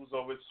guy who's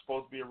over is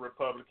supposed to be a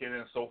Republican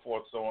and so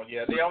forth, so on.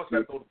 Yeah, they always got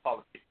to throw the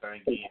politics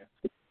thing in,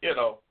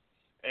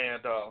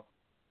 and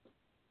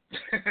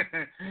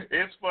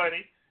it's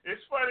funny.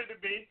 It's funny to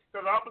me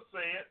because I'm going to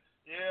say it,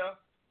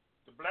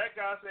 the black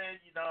guy say,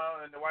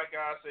 and the white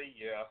guy say,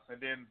 and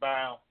then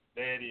bam,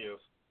 there it is.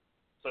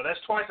 So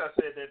that's twice I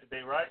said that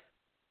today, right?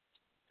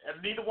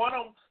 And neither one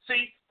of them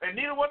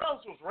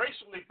was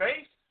racially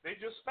based. They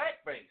just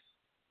fact based,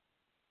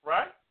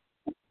 right?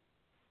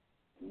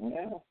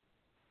 Yeah,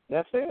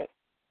 that's it.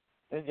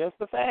 It's just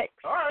the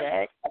facts. All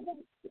right.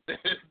 Those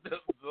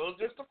are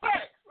just the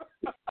facts.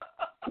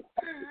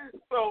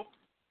 So,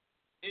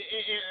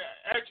 in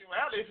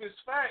actuality, if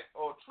it's fact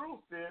or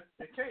truth, then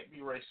it can't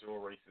be racial or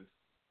racist.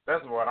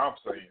 That's what I'm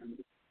saying.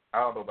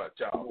 I don't know about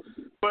y'all.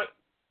 But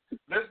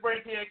let's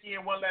bring Pianki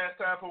in one last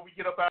time before we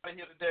get up out of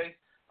here today.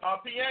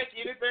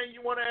 Pianki, anything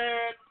you want to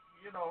add?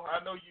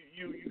 I know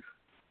you're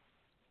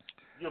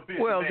busy.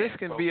 Well, man, this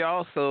can be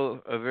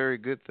also a very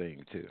good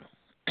thing, too.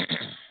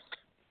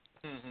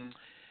 Mm-hmm.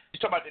 You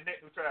talking about the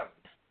net neutrality?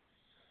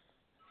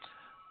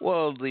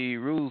 Well, the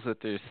rules that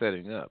they're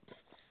setting up.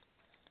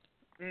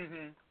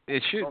 Mm-hmm.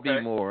 It should be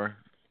more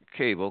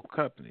cable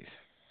companies.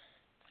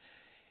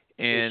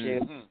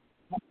 And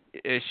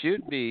it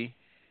should be,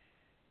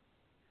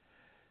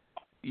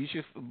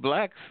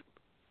 blacks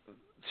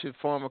should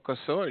form a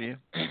consortium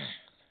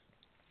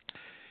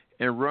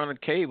and run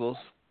cables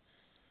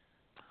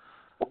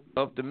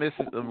up the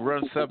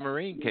run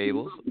submarine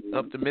cables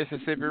up the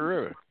Mississippi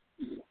River.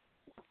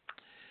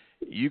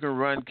 You can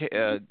run get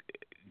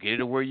it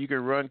to where you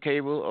can run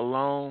cable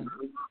along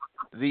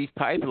these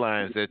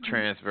pipelines that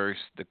traverse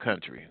the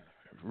country.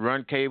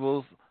 Run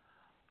cables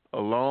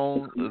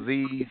along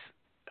these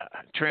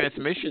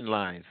transmission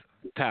lines,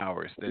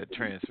 towers that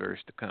traverse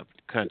the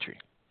country.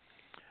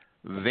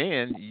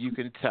 Then you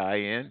can tie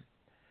in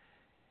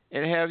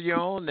and have your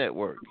own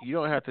network. You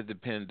don't have to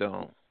depend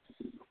on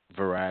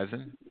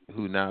Verizon,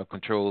 who now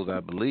controls, I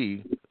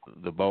believe,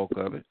 the bulk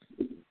of it.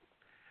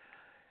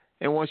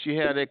 And once you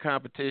have that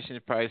competition,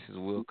 the prices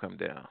will come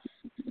down.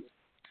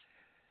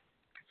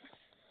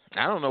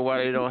 I don't know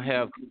why they don't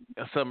have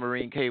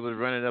submarine cables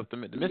running up the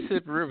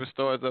Mississippi River.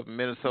 Starts up in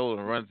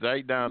Minnesota and runs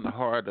right down the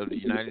heart of the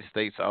United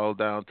States, all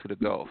down to the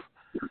Gulf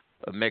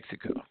of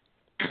Mexico.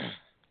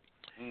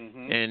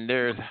 And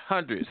there's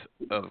hundreds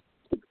of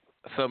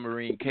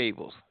submarine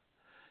cables.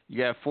 You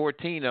got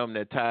 14 of them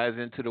that ties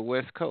into the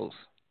West Coast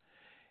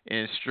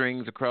and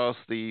strings across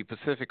the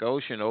Pacific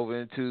Ocean over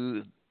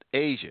into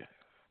Asia,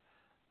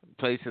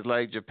 places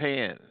like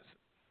Japan,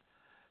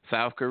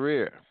 South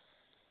Korea,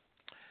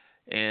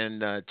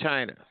 and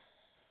China.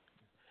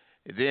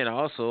 Then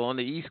also on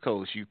the East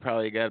Coast, you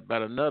probably got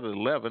about another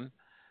 11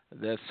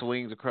 that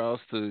swings across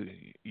to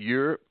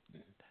Europe,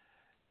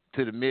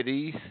 to the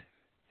Mideast,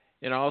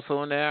 and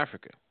also into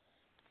Africa.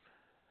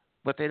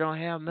 But they don't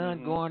have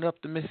none going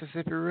up the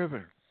Mississippi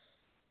River.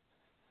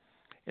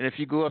 And if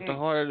you go up the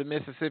heart of the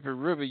Mississippi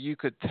River, you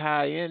could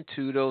tie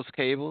into those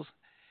cables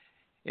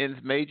in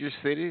major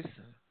cities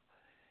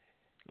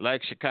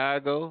like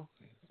Chicago,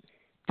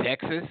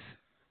 Texas,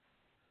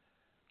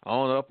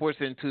 on upwards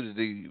into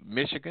the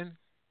Michigan.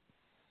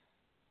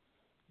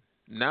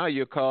 Now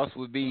your costs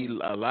would be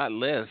a lot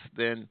less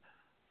than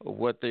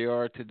what they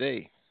are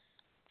today.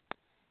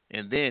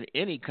 And then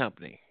any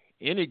company,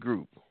 any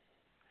group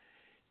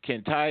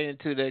can tie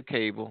into that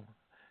cable,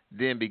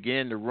 then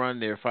begin to run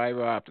their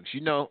fiber optics.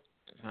 You know,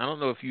 I don't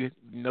know if you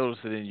notice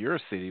it in your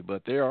city,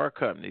 but there are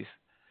companies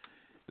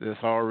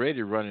that's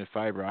already running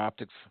fiber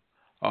optics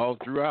all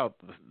throughout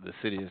the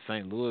city of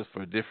St. Louis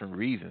for different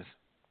reasons.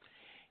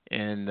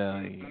 And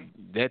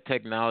that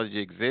technology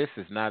exists.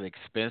 It's not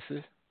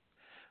expensive.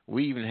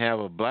 We even have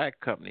a black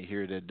company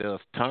here that does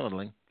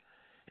tunneling,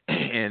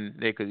 and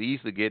they could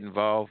easily get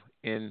involved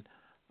in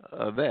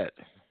that.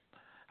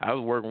 I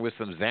was working with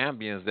some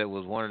Zambians that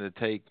was wanting to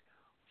take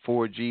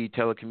 4G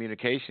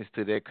telecommunications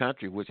to their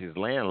country, which is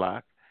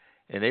landlocked,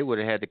 and they would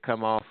have had to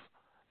come off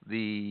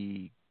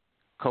the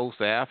coast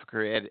of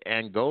Africa at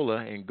Angola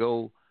and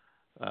go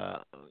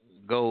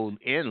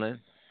inland.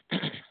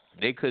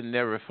 They could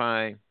never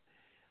find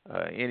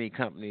any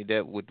company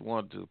that would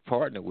want to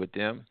partner with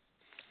them.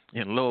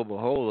 And lo and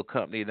behold, a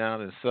company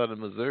down in southern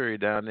Missouri,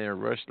 down there in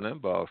Rush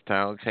Limbaugh's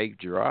town, Cape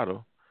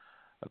Girardeau,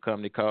 a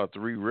company called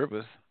Three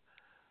Rivers,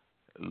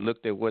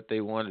 looked at what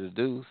they wanted to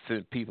do,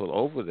 sent people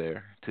over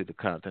there to the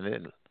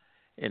continent,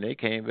 and they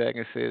came back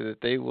and said that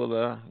they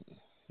will,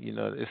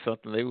 it's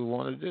something they would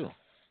want to do.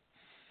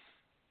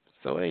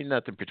 So ain't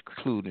nothing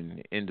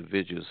precluding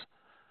individuals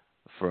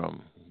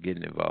from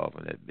getting involved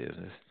in that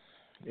business.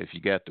 If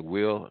you got the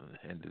will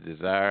and the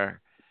desire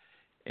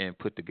and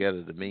put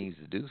together the means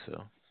to do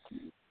so.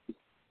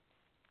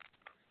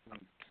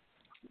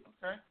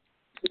 Okay.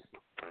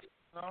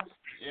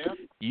 Yeah.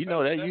 You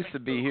know, that used to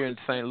be here in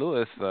St.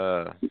 Louis,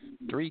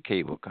 3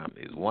 cable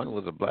companies. One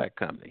was a black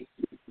company.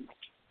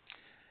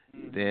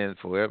 Then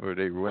forever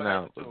they went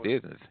out of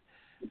business.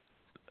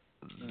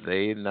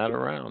 They're not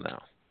around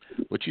now.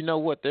 But you know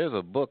what? There's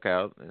a book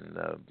out, and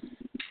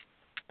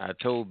I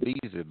told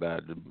Beasley about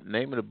it. The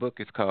name of the book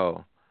is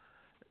called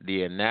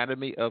The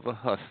Anatomy of a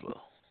Hustler.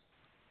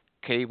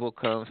 Cable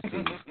comes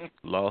to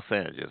Los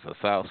Angeles or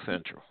South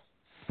Central.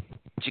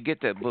 But you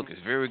get that book.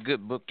 It's a very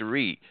good book to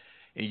read.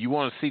 And you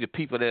want to see the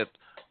people that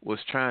was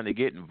trying to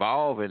get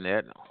involved in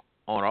that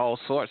on all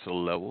sorts of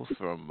levels,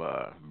 from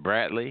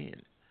Bradley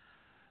and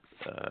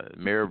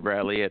Mayor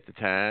Bradley at the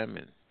time,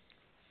 and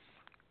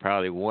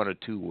probably 1 or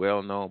 2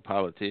 well-known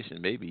politicians,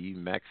 maybe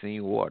even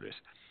Maxine Waters.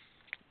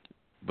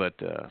 But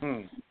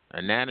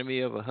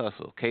Anatomy of a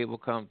Hustle, Cable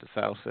Comes to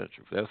South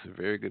Central. That's a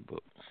very good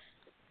book.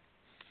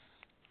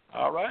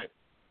 All right.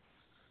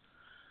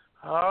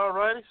 All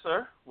righty,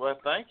 sir. Well,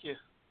 thank you.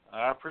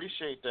 I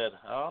appreciate that.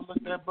 I'll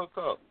look that book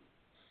up.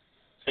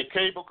 Say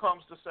Cable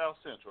Comes to South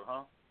Central,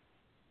 huh?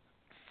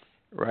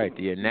 Right.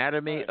 The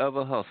Anatomy of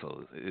a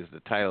Hustle is the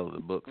title of the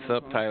book.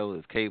 Subtitle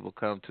is Cable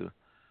Come to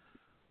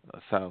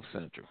South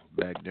Central.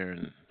 Back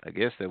during, I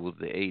guess that was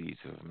the 80s,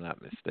 if I'm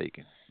not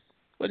mistaken.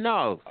 But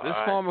no, let's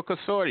form a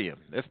consortium.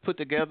 Let's put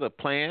together a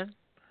plan,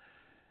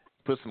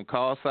 put some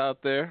costs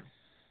out there,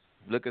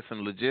 look at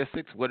some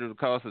logistics. What it would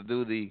cost to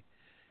do the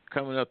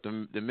coming up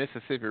the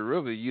Mississippi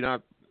River?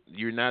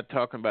 You're not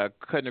talking about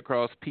cutting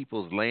across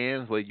people's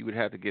lands where you would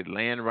have to get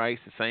land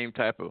rights, the same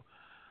type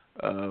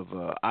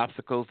of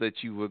obstacles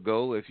that you would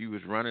go if you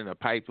was running a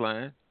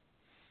pipeline.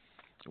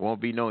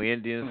 Won't be no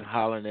Indians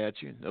hollering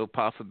at you. No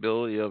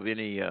possibility of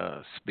any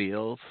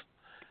spills,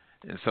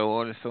 and so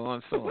on and so on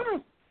and so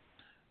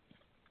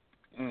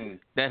on.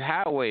 That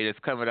highway that's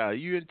coming out,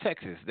 you in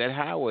Texas, that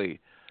highway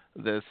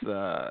that's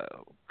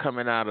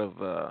coming out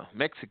of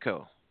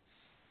Mexico.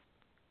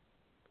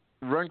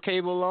 Run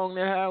cable along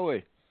that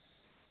highway.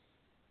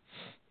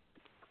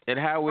 That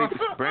highway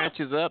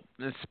branches up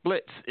and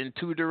splits in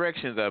two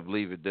directions, I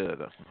believe it does.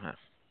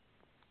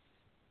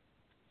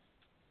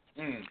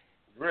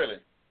 Really?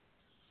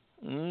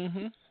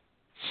 Mm-hmm.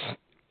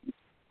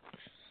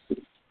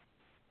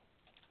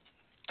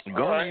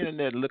 Go on the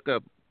internet and look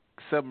up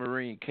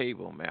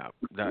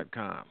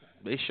submarinecablemap.com.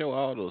 They show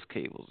all those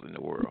cables in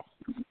the world.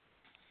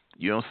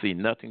 You don't see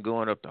nothing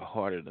going up the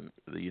heart of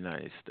the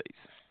United States.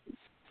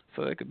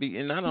 So it could be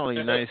in not only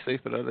the United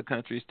States but other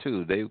countries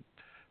too. They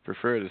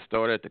prefer to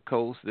start at the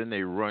coast, then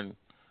they run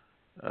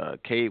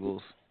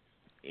cables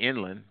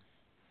inland.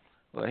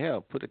 Well,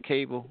 hell, put a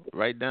cable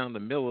right down the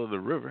middle of the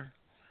river,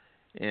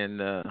 and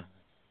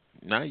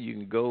now you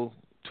can go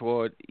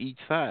toward each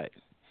side.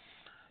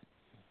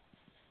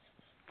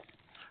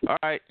 All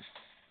right.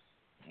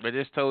 I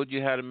just told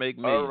you how to make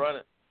millions. I'll run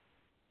it.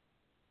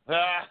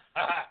 Yeah,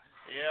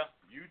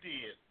 you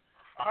did.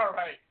 All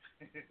right.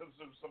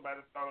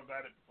 Somebody thought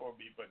about it before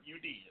me, but you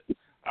did.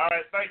 All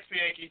right. Thanks,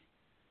 Yankee.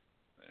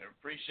 I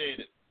appreciate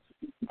it.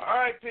 All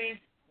right, P.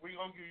 We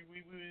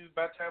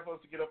about time for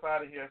us to get up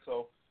out of here.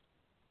 So,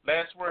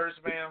 last words,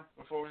 ma'am,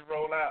 before we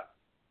roll out,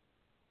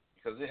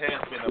 because it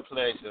has been a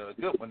pleasure, a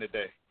good one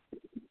today.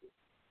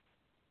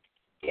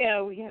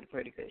 Yeah, we had a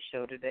pretty good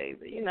show today,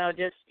 but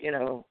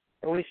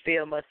we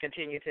still must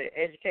continue to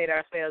educate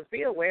ourselves,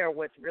 be aware of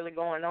what's really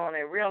going on,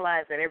 and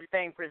realize that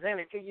everything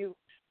presented to you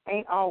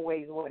ain't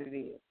always what it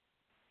is.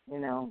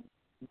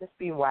 Just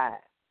be wise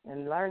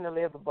and learn to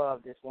live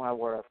above this one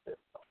world system.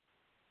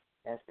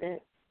 That's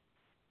it.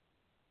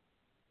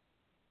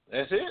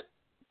 That's it?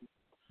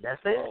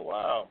 That's it. Oh,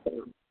 wow.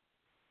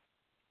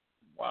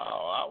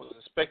 Wow, I was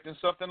expecting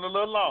something a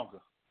little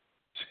longer.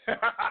 All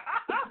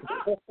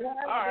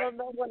right.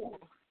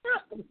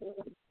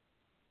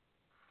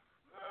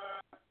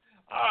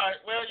 All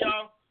right, well,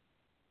 y'all,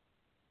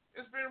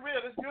 it's been real.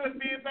 It's good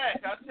being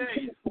back, I tell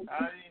you.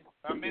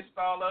 I missed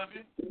all of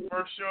you.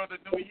 First show of the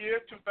new year,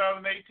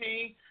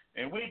 2018,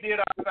 and we did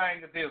our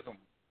thing today.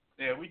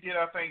 Yeah, we did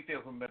our thing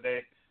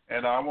today.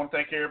 And I want to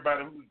thank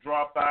everybody who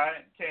dropped by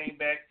and came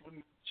back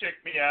and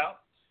checked me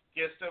out.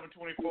 Guest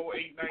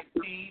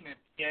 724-819 and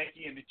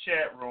Yankee in the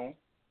chat room.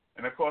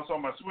 And, of course,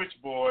 on my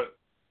switchboard,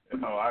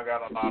 I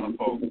got a lot of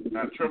folks.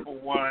 I got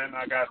 111,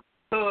 I got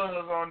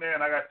Tuz on there,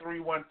 and I got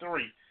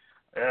 313.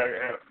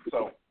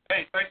 So,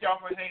 hey, thank y'all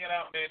for hanging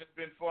out, man. It's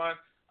been fun.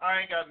 I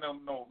ain't got no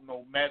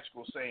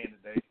magical saying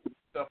today.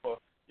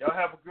 Y'all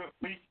have a good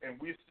week, and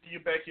we'll see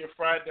you back here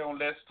Friday on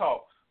Let's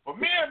Talk. For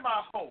me and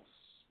my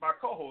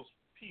co-host,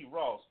 P.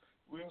 Ross,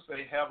 we're going to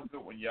say have a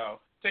good one,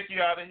 y'all. Take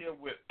you out of here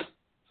with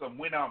some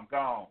When I'm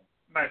Gone.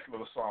 Nice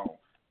little song.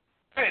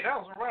 Hey, that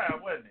was a rhyme,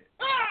 wasn't it?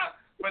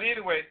 But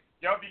anyway,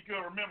 y'all be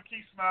good. Remember,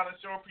 keep smiling.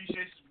 Show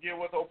appreciation. Forgive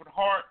with open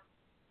heart.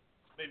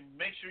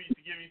 Make sure you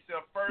forgive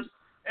yourself first.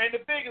 And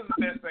the biggest of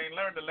that thing,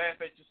 learn to laugh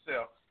at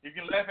yourself. If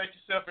you can laugh at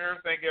yourself,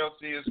 everything else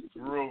is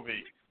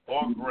groovy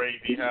or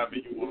gravy,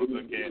 however you want to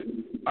look at it.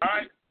 All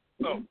right?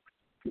 So,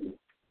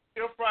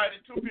 till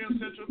Friday, 2 p.m.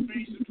 Central, 3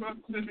 Eastern,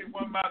 12 Pacific,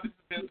 1 mile. This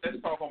is Let's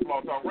Talk on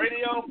Blog Talk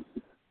Radio.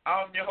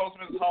 I'm your host,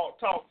 Mrs.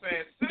 Hawk Talk,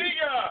 saying, see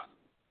ya!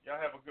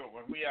 Y'all have a good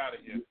one. We out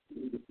of here.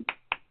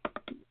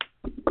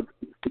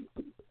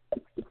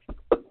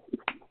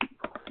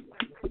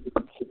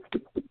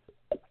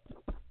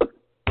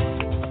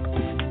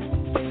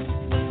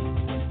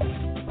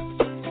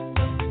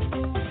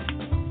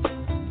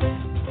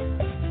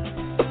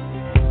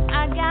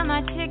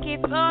 Ticket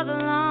for the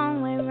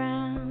long way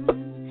round, 2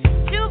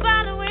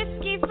 bottles of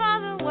whiskey for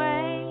the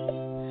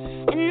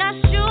way, and I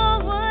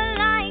sure would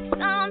like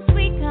some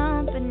sweet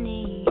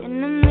company,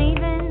 and I'm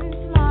leaving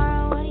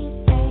tomorrow. What do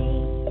you say?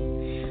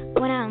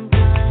 When I'm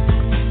gone,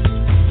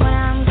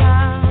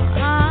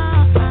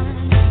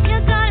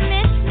 you're gonna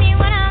miss me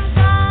when I'm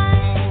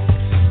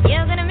gone.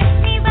 You're gonna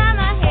miss me by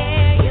my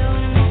hair, you're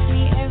gonna miss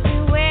me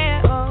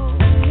everywhere. Oh,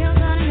 you're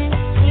gonna miss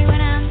me when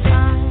I'm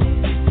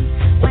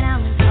gone, when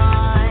I'm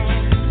gone.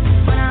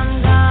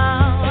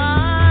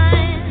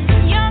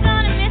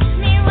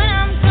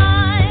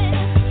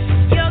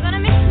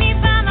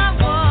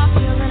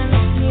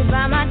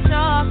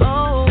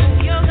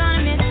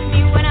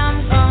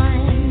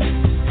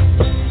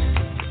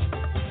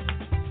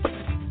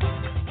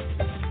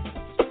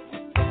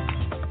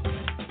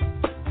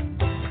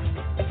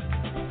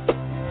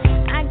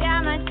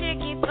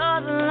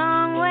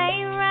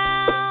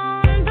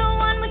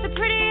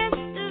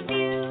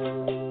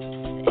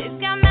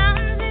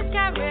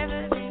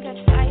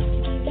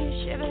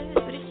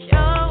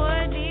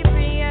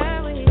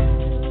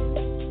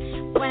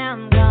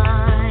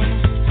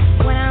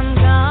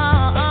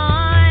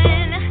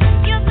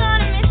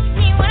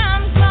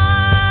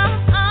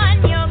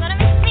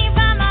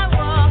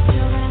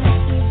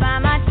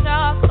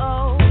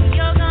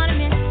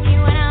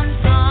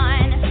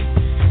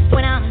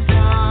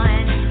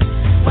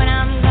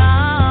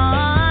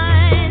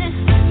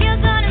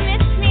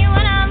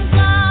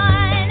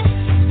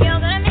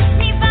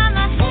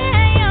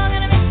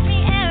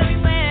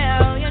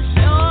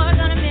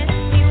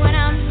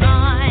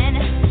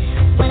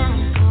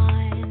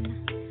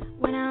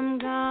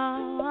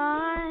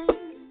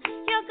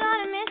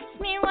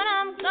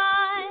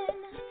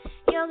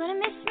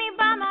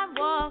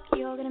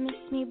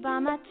 miss me by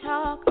my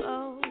talk.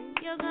 Oh,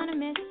 you're gonna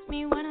miss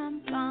me when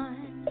I'm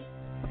gone.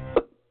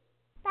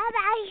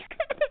 Bye-bye.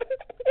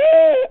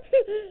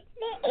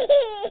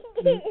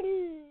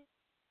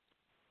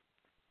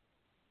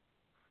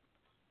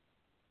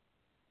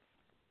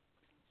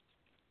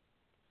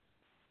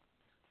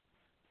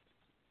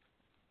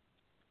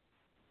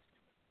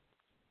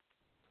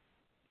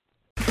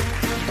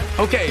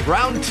 Okay,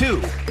 round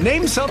 2.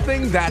 Name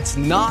something that's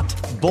not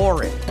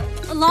boring.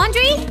 A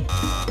laundry?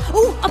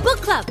 Ooh, a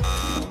book club.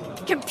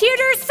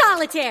 Computer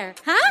solitaire,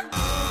 huh?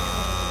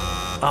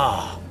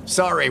 Ah, oh,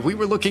 sorry, we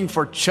were looking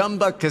for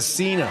Chumba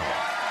Casino.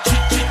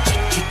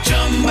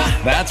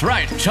 That's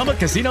right,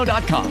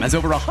 ChumbaCasino.com has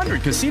over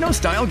 100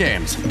 casino-style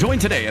games. Join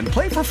today and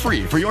play for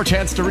free for your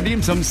chance to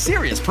redeem some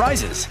serious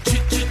prizes.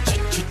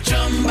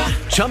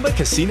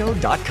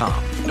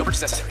 ChumbaCasino.com. No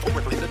purchase necessary. Void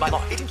where prohibited by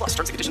law. 18+ terms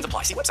and conditions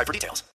apply. See website for details.